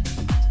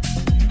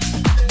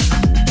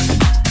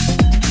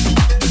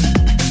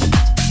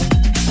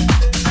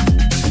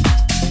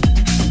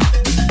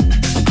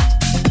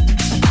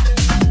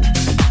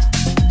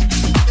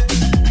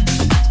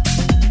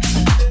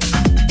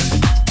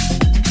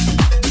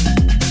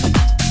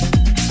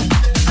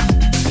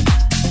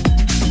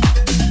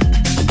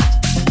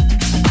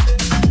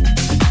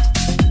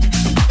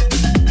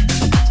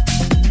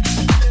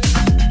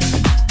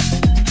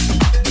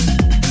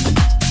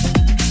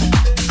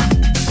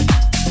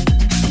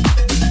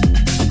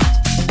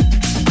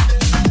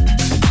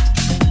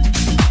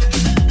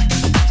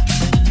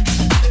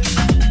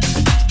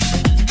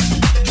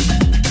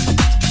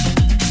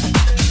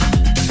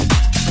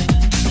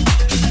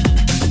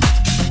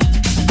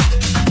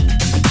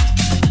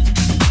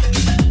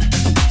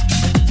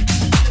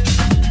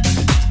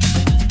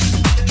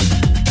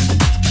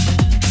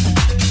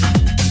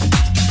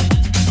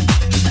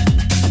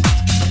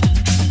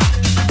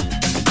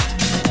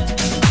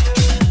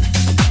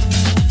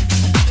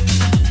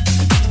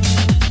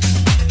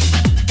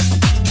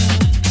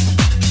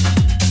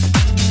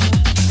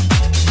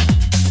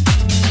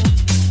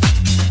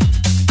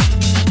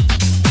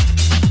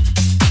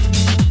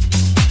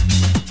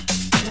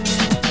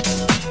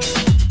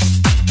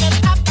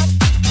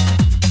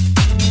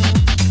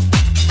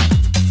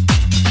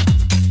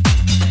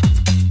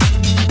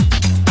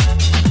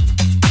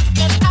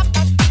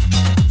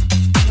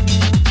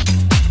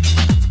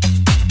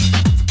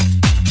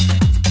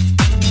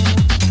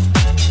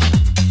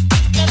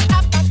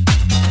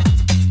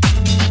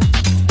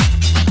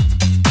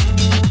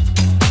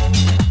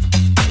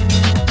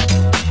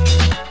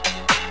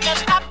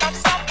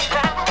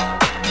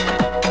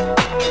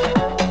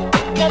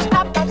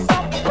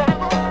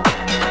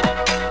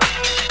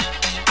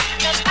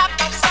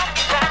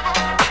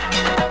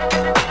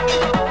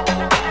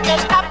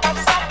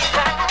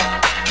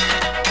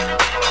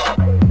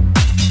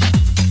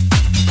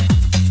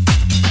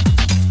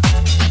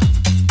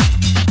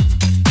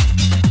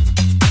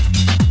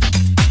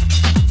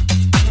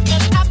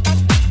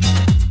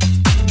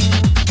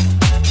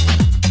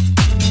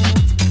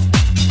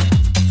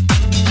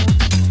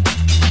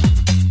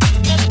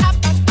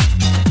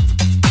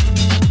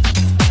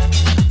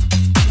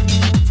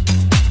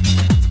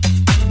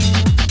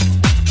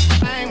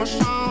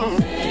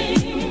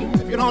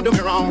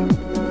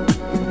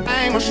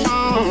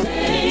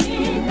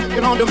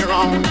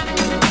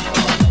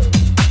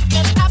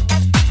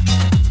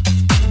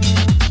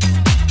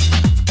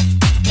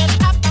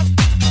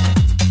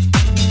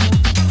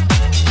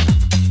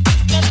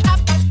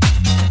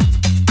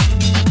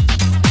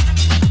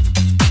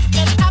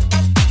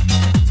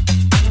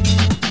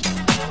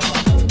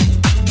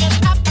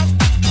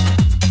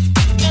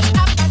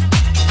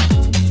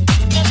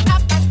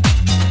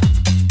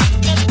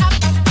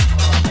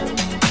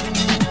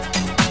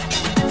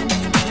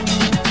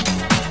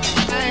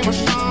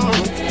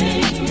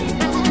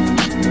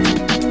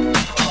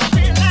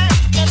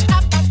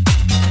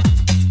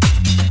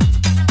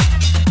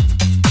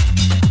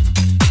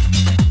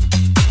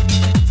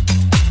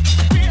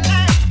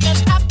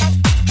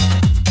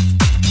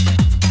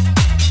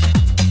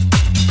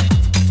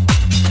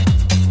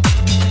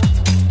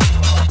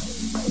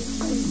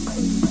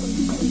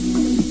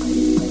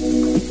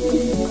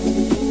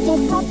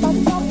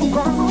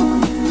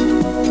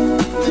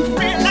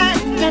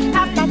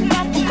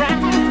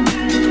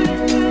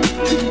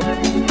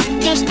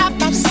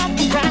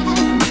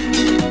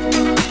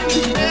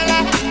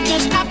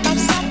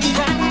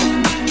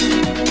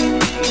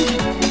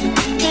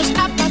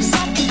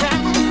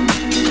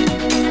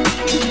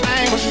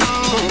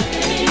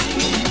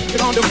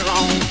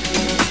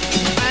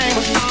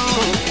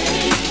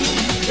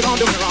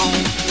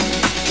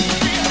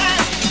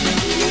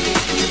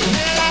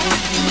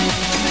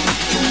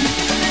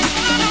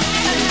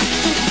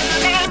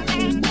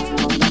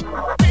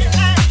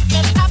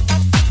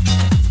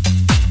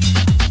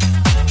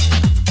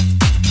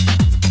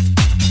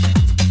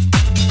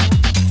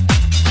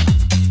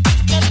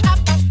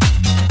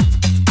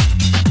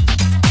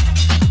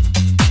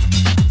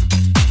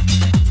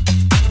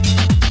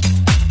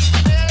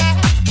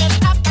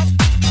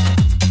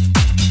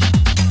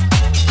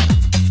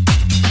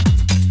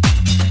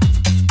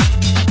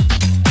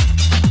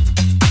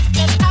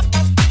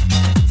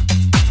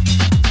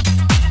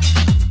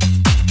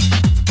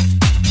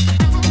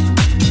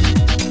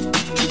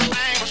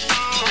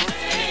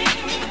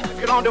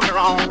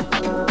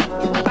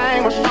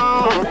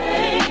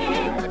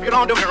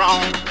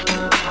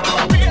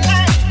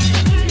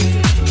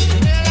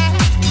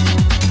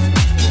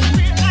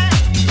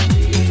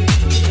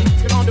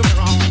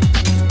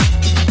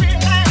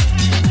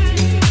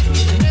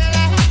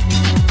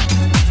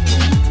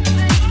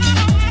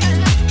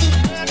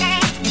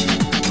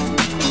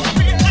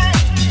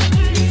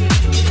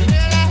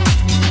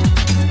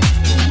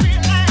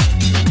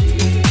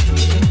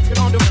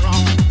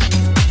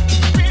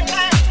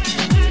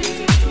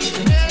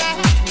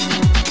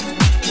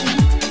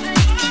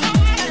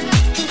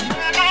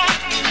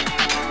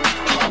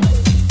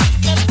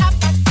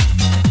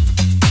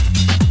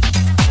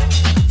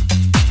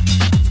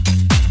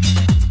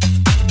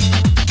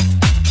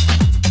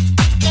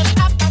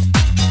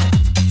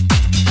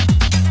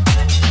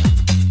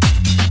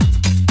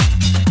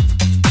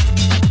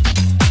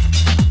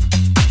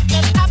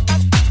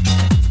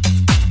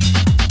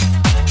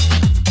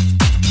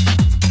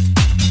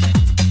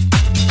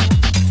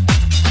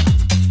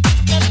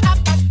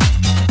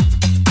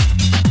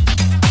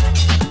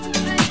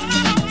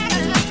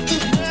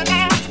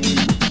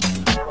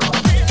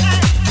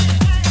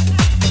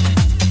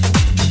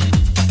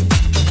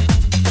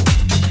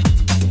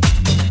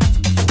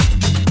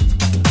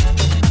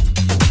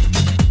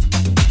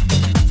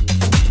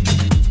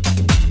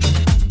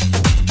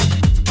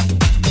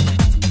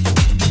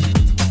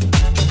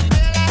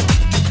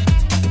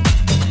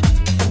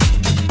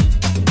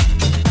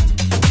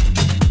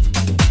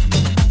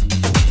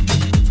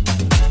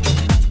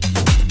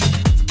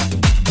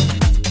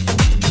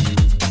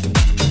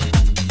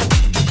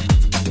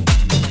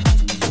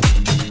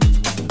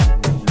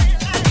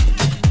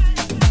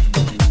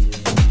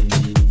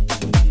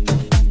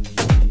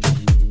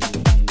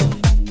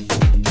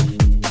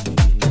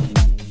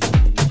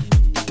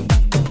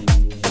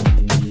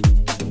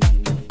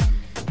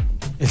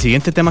 El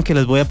siguiente tema que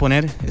les voy a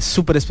poner es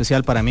súper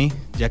especial para mí,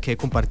 ya que he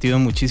compartido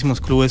en muchísimos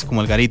clubes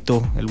como el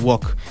Garito, el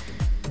Walk.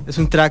 Es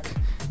un track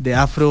de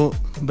afro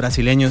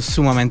brasileño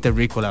sumamente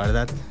rico, la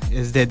verdad.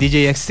 Es de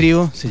DJ X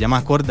Trio, se llama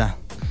Acorda.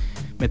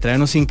 Me trae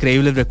unos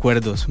increíbles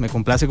recuerdos, me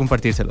complace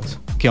compartírselos.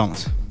 Aquí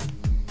vamos.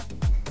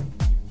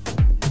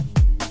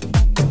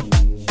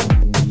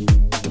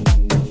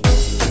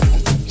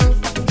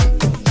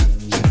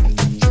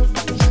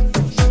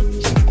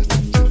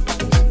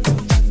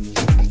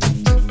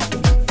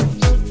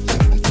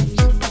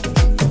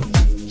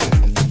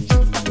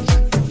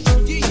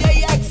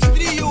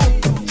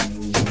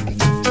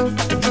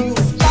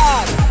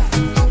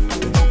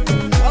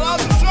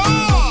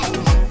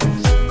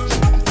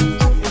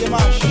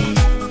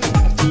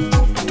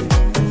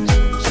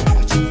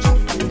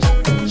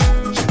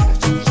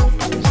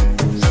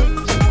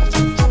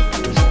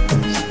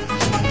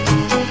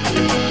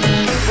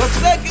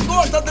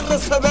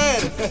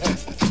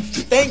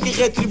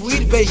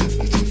 Retribuir bem.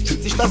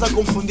 Se estás a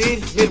confundir,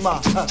 minha irmã,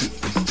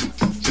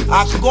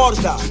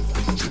 acorda.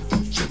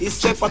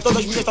 Isso é para todas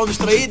as meninas que estão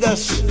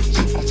distraídas.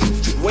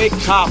 Wake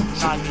up,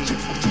 Nani.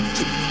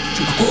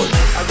 Acorda,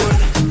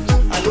 acorda,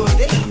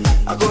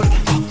 acorda,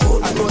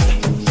 acorda,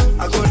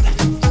 acorda,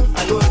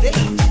 acorda,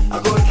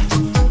 acorda,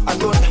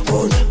 acorda,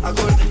 acorda,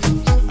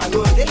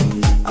 acorda,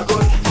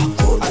 acorda,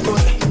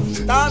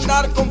 acorda. Tá a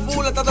andar com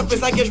pula, estás a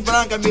pensar que és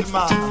branca, minha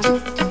irmã.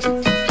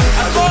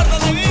 Acorda,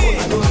 Nani.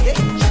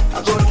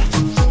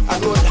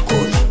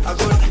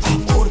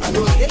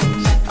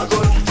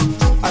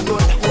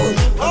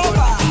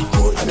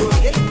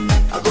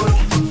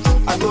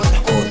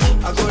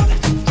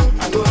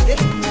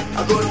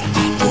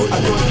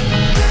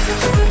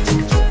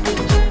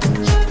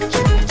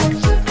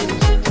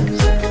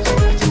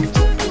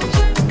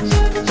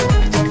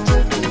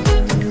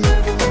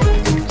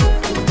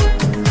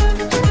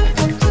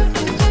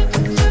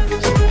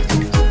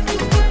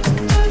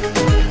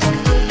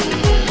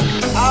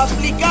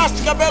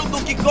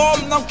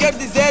 Não quer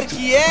dizer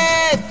que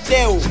é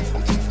teu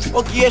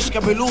ou que és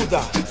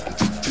cabeluda.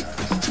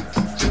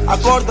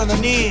 Acorda,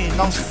 Nani,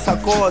 não se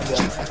sacode.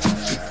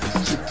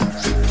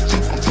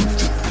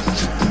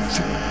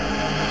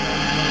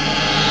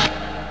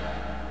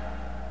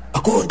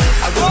 Acorda,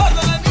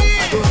 acorda, Nani.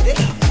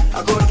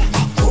 Acorda,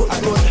 acorda,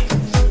 acorda,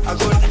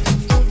 acorda,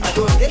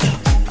 acorda,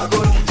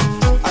 acorda,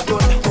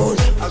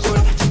 acorda,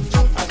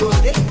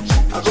 acorda,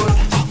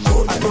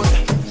 acorda, acorda.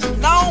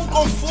 Não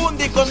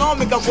confunde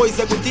econômica com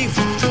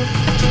executivo.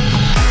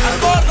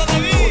 Acorda,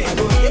 Davi!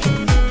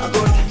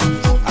 Acorda,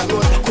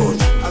 acorda,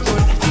 acorda,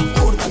 acorda,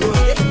 acorda, acorda, acorda, acorda,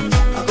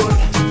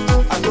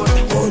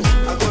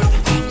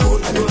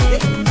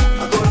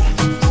 acorda,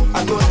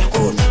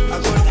 acorda, acorda,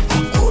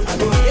 acorda,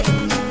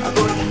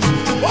 acorda,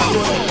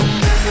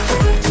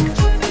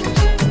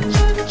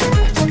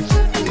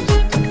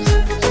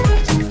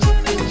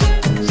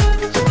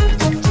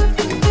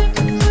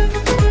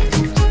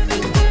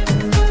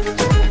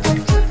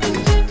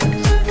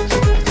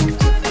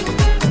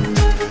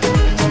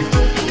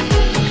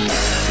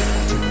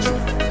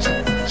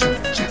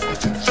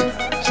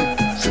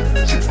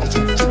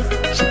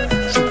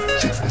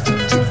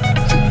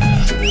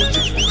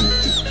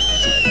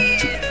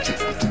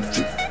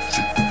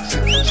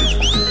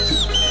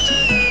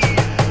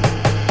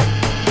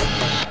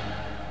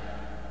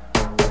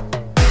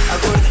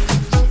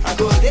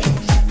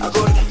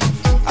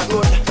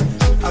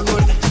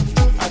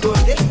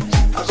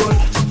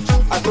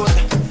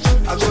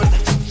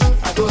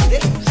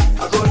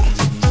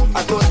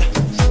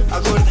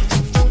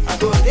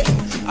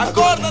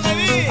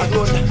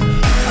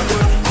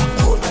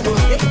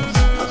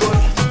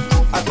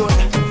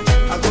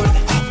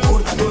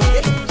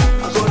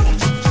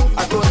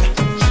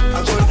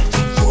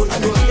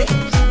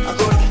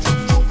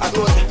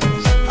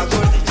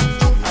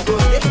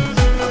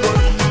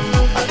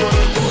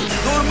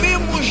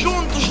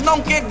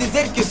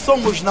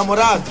 somos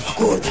namorados.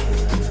 Acorda.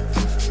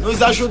 Nos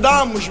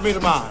ajudamos, minha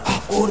irmã.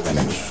 Acorda,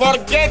 Nani.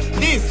 Forget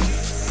this.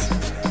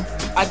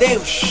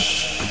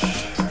 Adeus.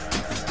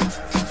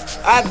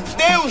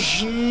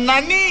 Adeus,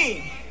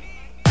 Nani.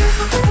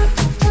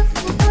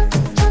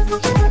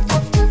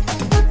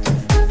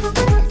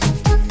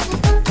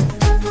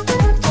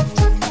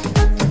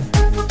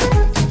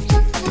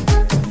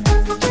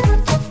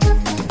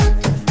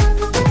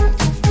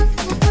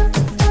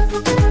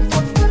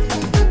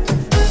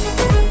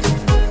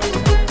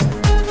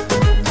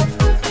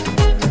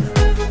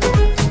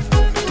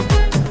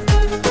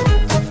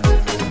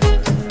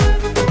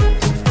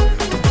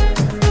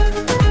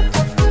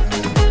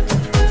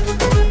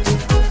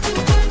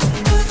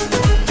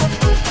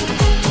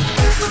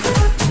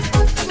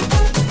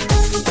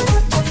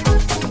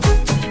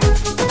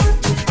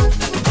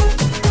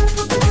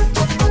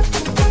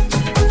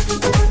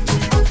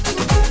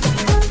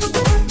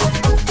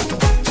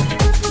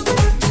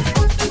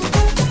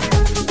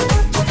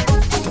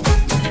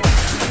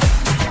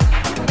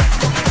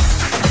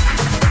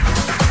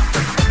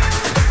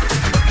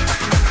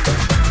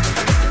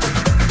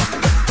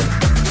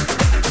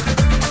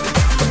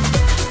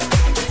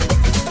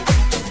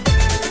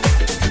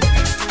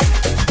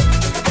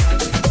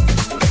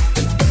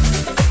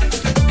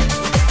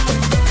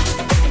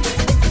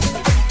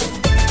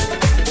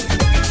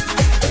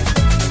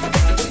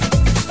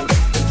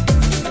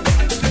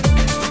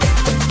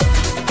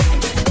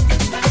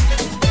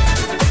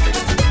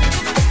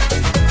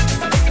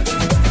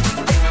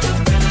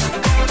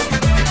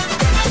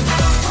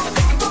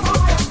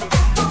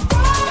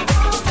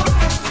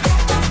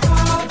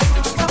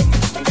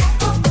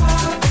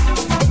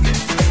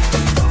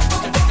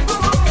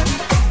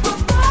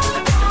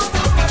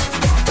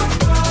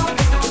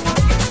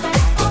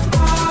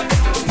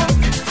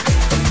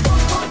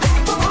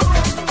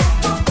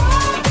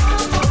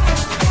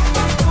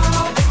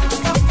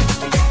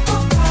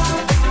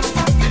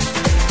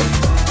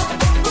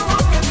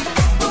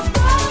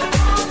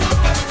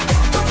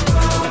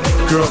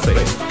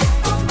 Crossfade.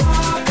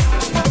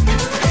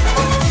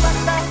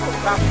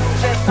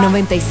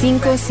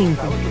 95.5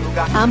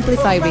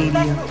 Amplify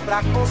Radio.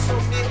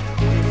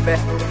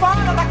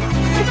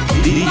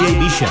 DJ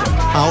Bisha,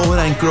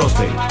 ahora en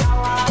Crossfade.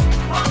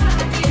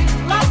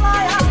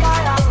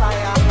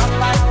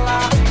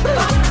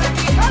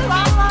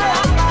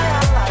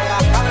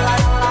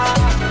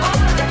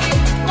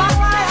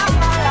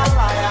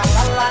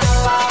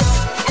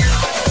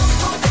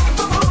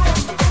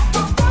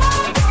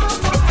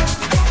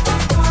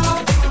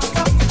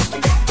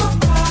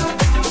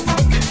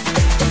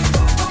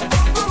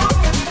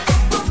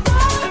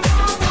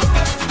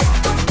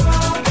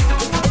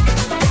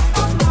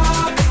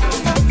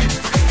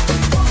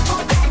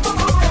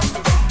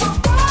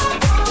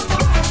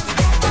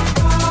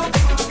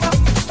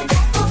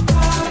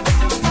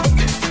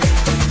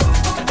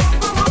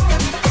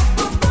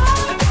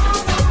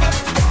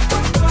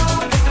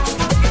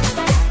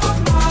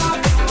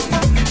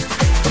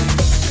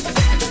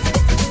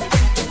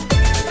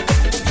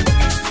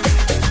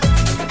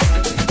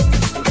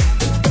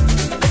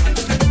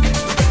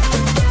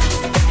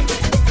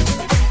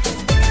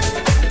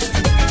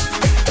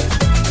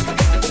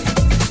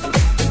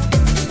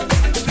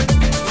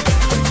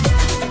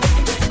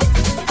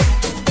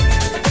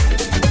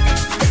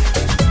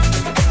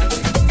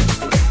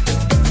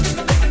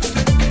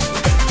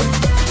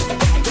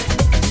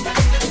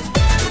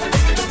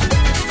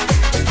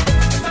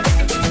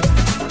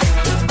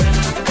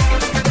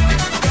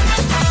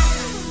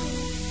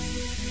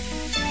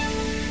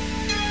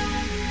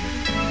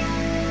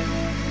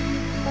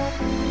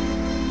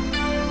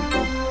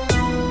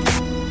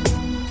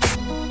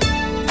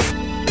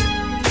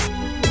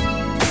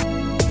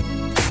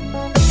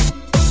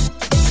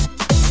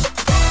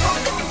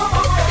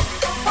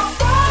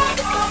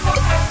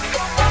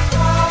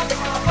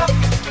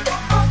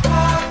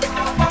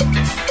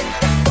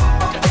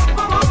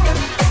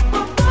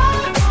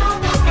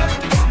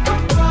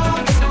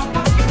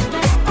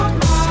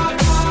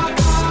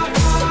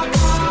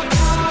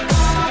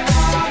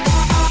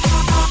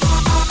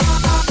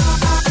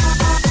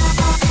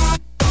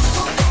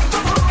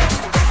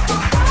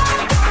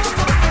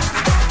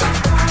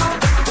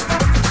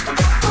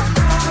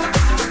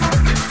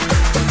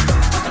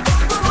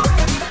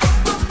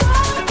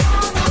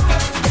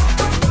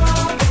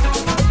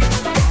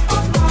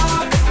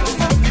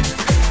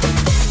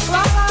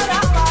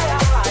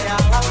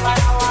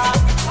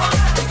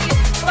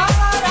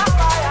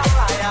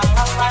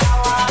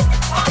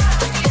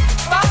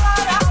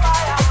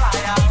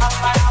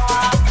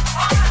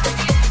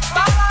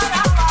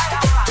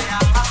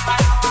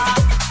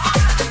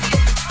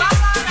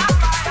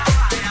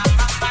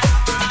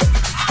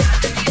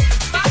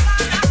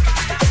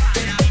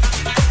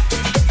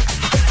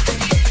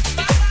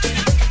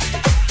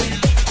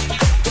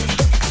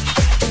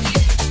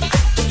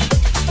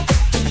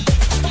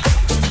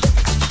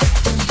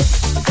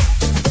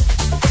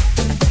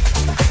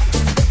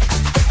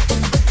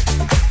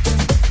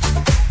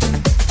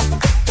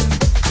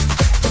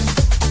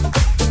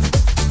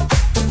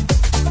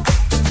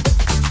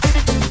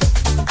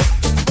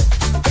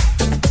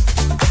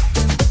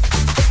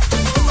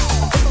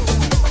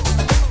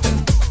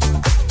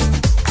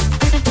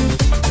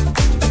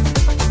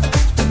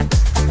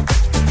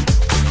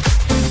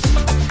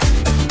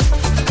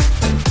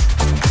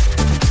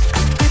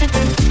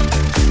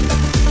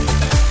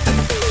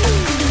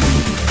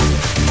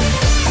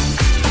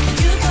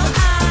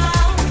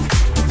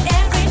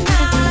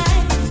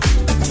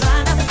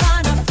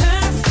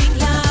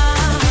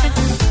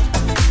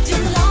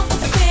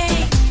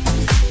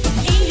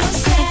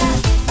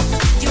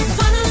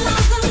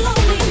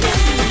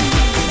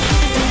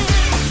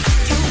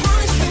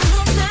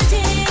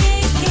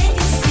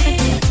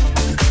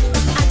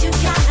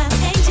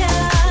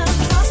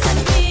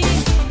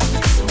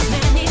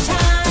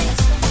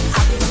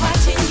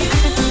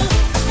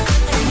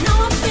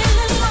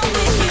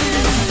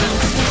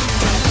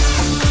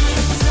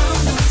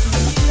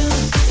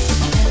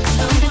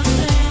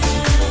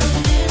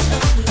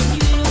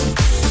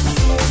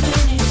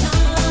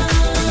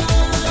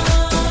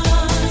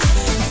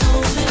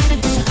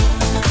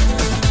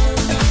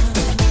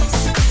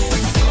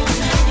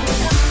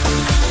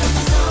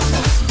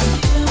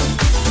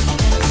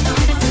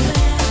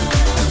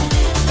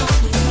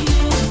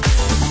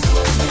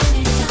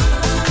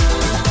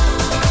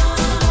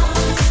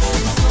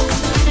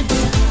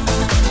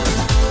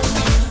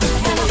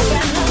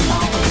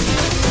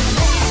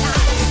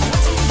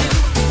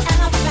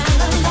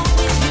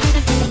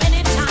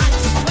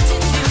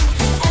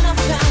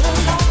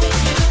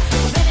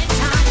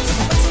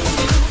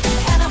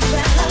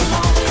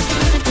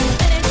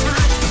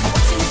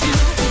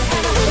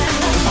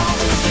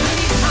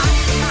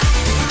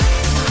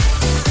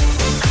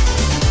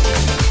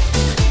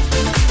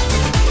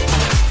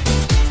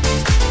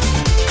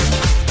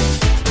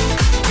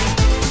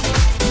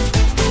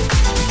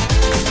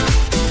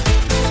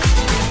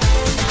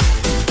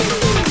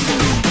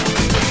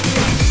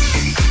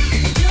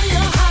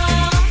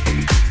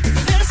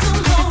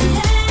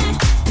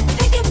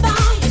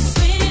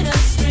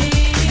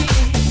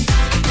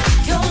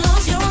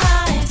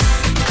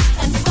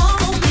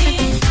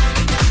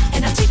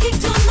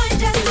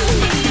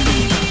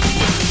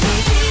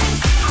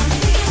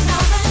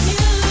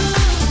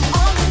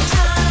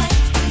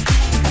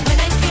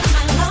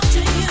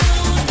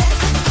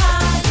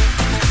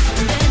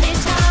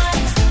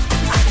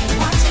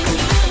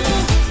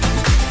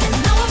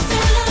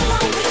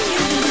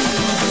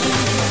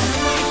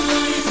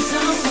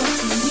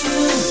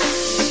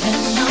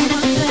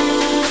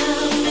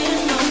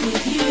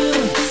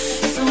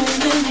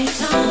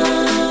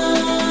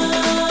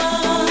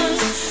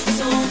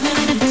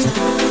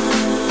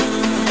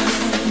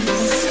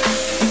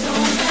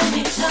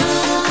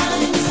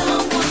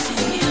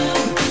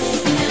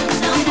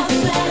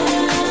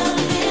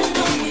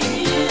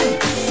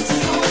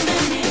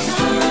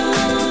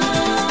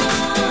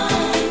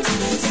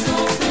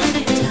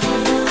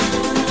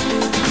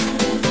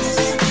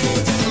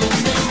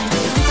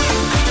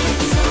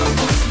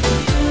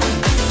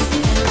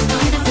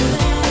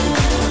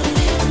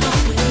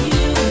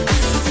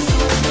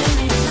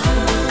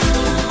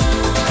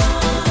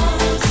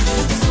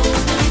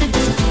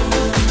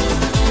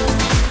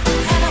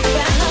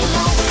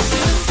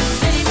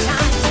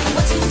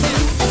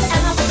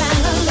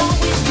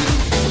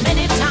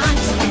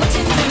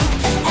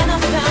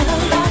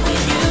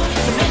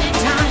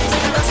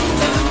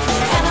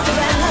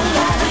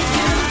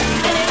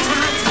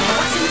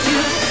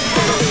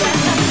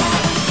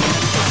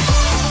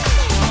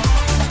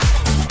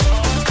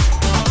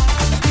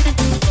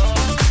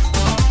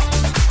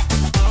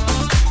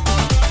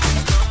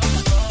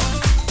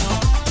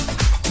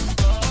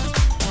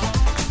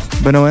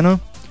 Bueno,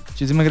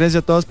 muchísimas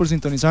gracias a todos por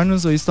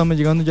sintonizarnos. Hoy estamos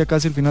llegando ya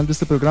casi al final de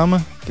este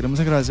programa. Queremos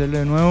agradecerle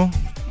de nuevo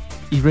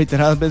y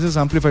reiteradas veces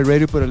a Amplify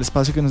Radio por el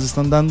espacio que nos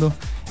están dando.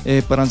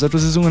 Para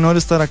nosotros es un honor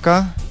estar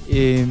acá.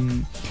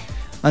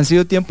 Han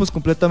sido tiempos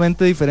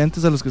completamente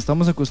diferentes a los que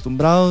estamos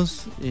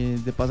acostumbrados,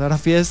 de pasar a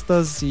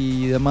fiestas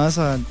y demás,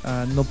 a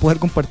no poder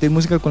compartir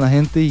música con la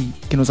gente, y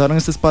que nos abran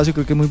este espacio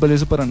creo que es muy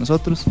valioso para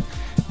nosotros.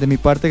 De mi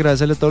parte,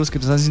 agradecerle a todos los que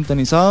nos han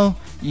sintonizado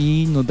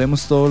y nos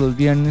vemos todos los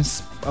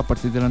viernes a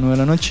partir de las 9 de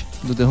la noche.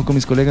 Los dejo con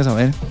mis colegas a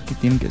ver qué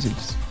tienen que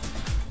decirles.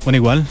 Bueno,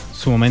 igual,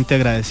 sumamente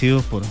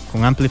agradecido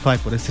con Amplify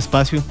por este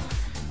espacio.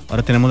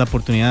 Ahora tenemos la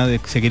oportunidad de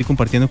seguir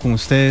compartiendo con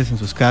ustedes en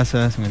sus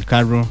casas, en el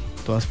carro,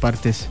 en todas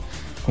partes,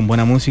 con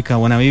buena música,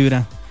 buena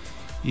vibra.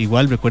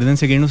 Igual recuerden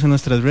seguirnos en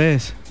nuestras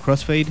redes,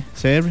 Crossfade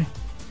CR.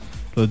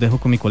 Los dejo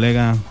con mi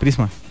colega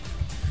Prisma.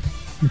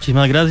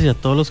 Muchísimas gracias a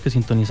todos los que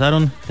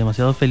sintonizaron.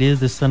 Demasiado feliz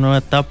de esta nueva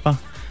etapa.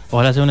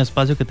 Ojalá sea un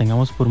espacio que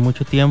tengamos por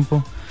mucho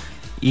tiempo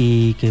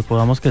y que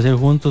podamos crecer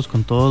juntos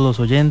con todos los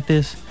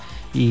oyentes,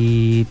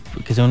 y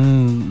que sea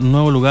un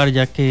nuevo lugar,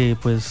 ya que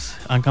pues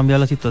han cambiado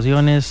las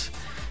situaciones,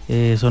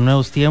 son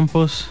nuevos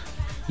tiempos,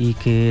 y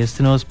que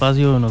este nuevo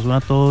espacio nos una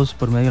a todos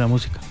por medio de la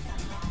música.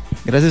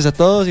 Gracias a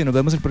todos y nos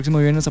vemos el próximo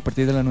viernes a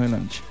partir de las 9 de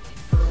la noche.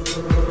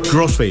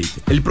 Crossfade,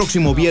 el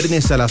próximo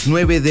viernes a las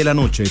 9 de la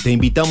noche. Te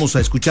invitamos a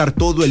escuchar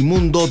todo el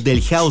mundo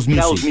del house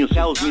music.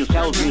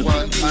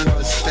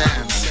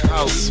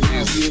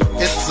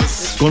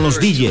 Con los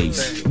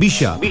DJs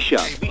Bishop,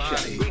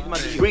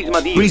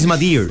 Prisma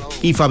Deer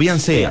y Fabián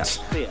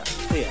Seas.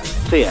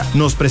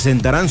 Nos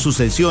presentarán sus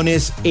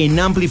sesiones en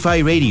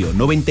Amplify Radio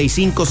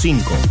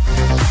 95.5.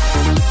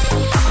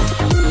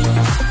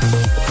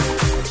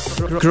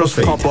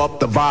 Crossfade. Pump up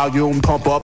the volume, pump up.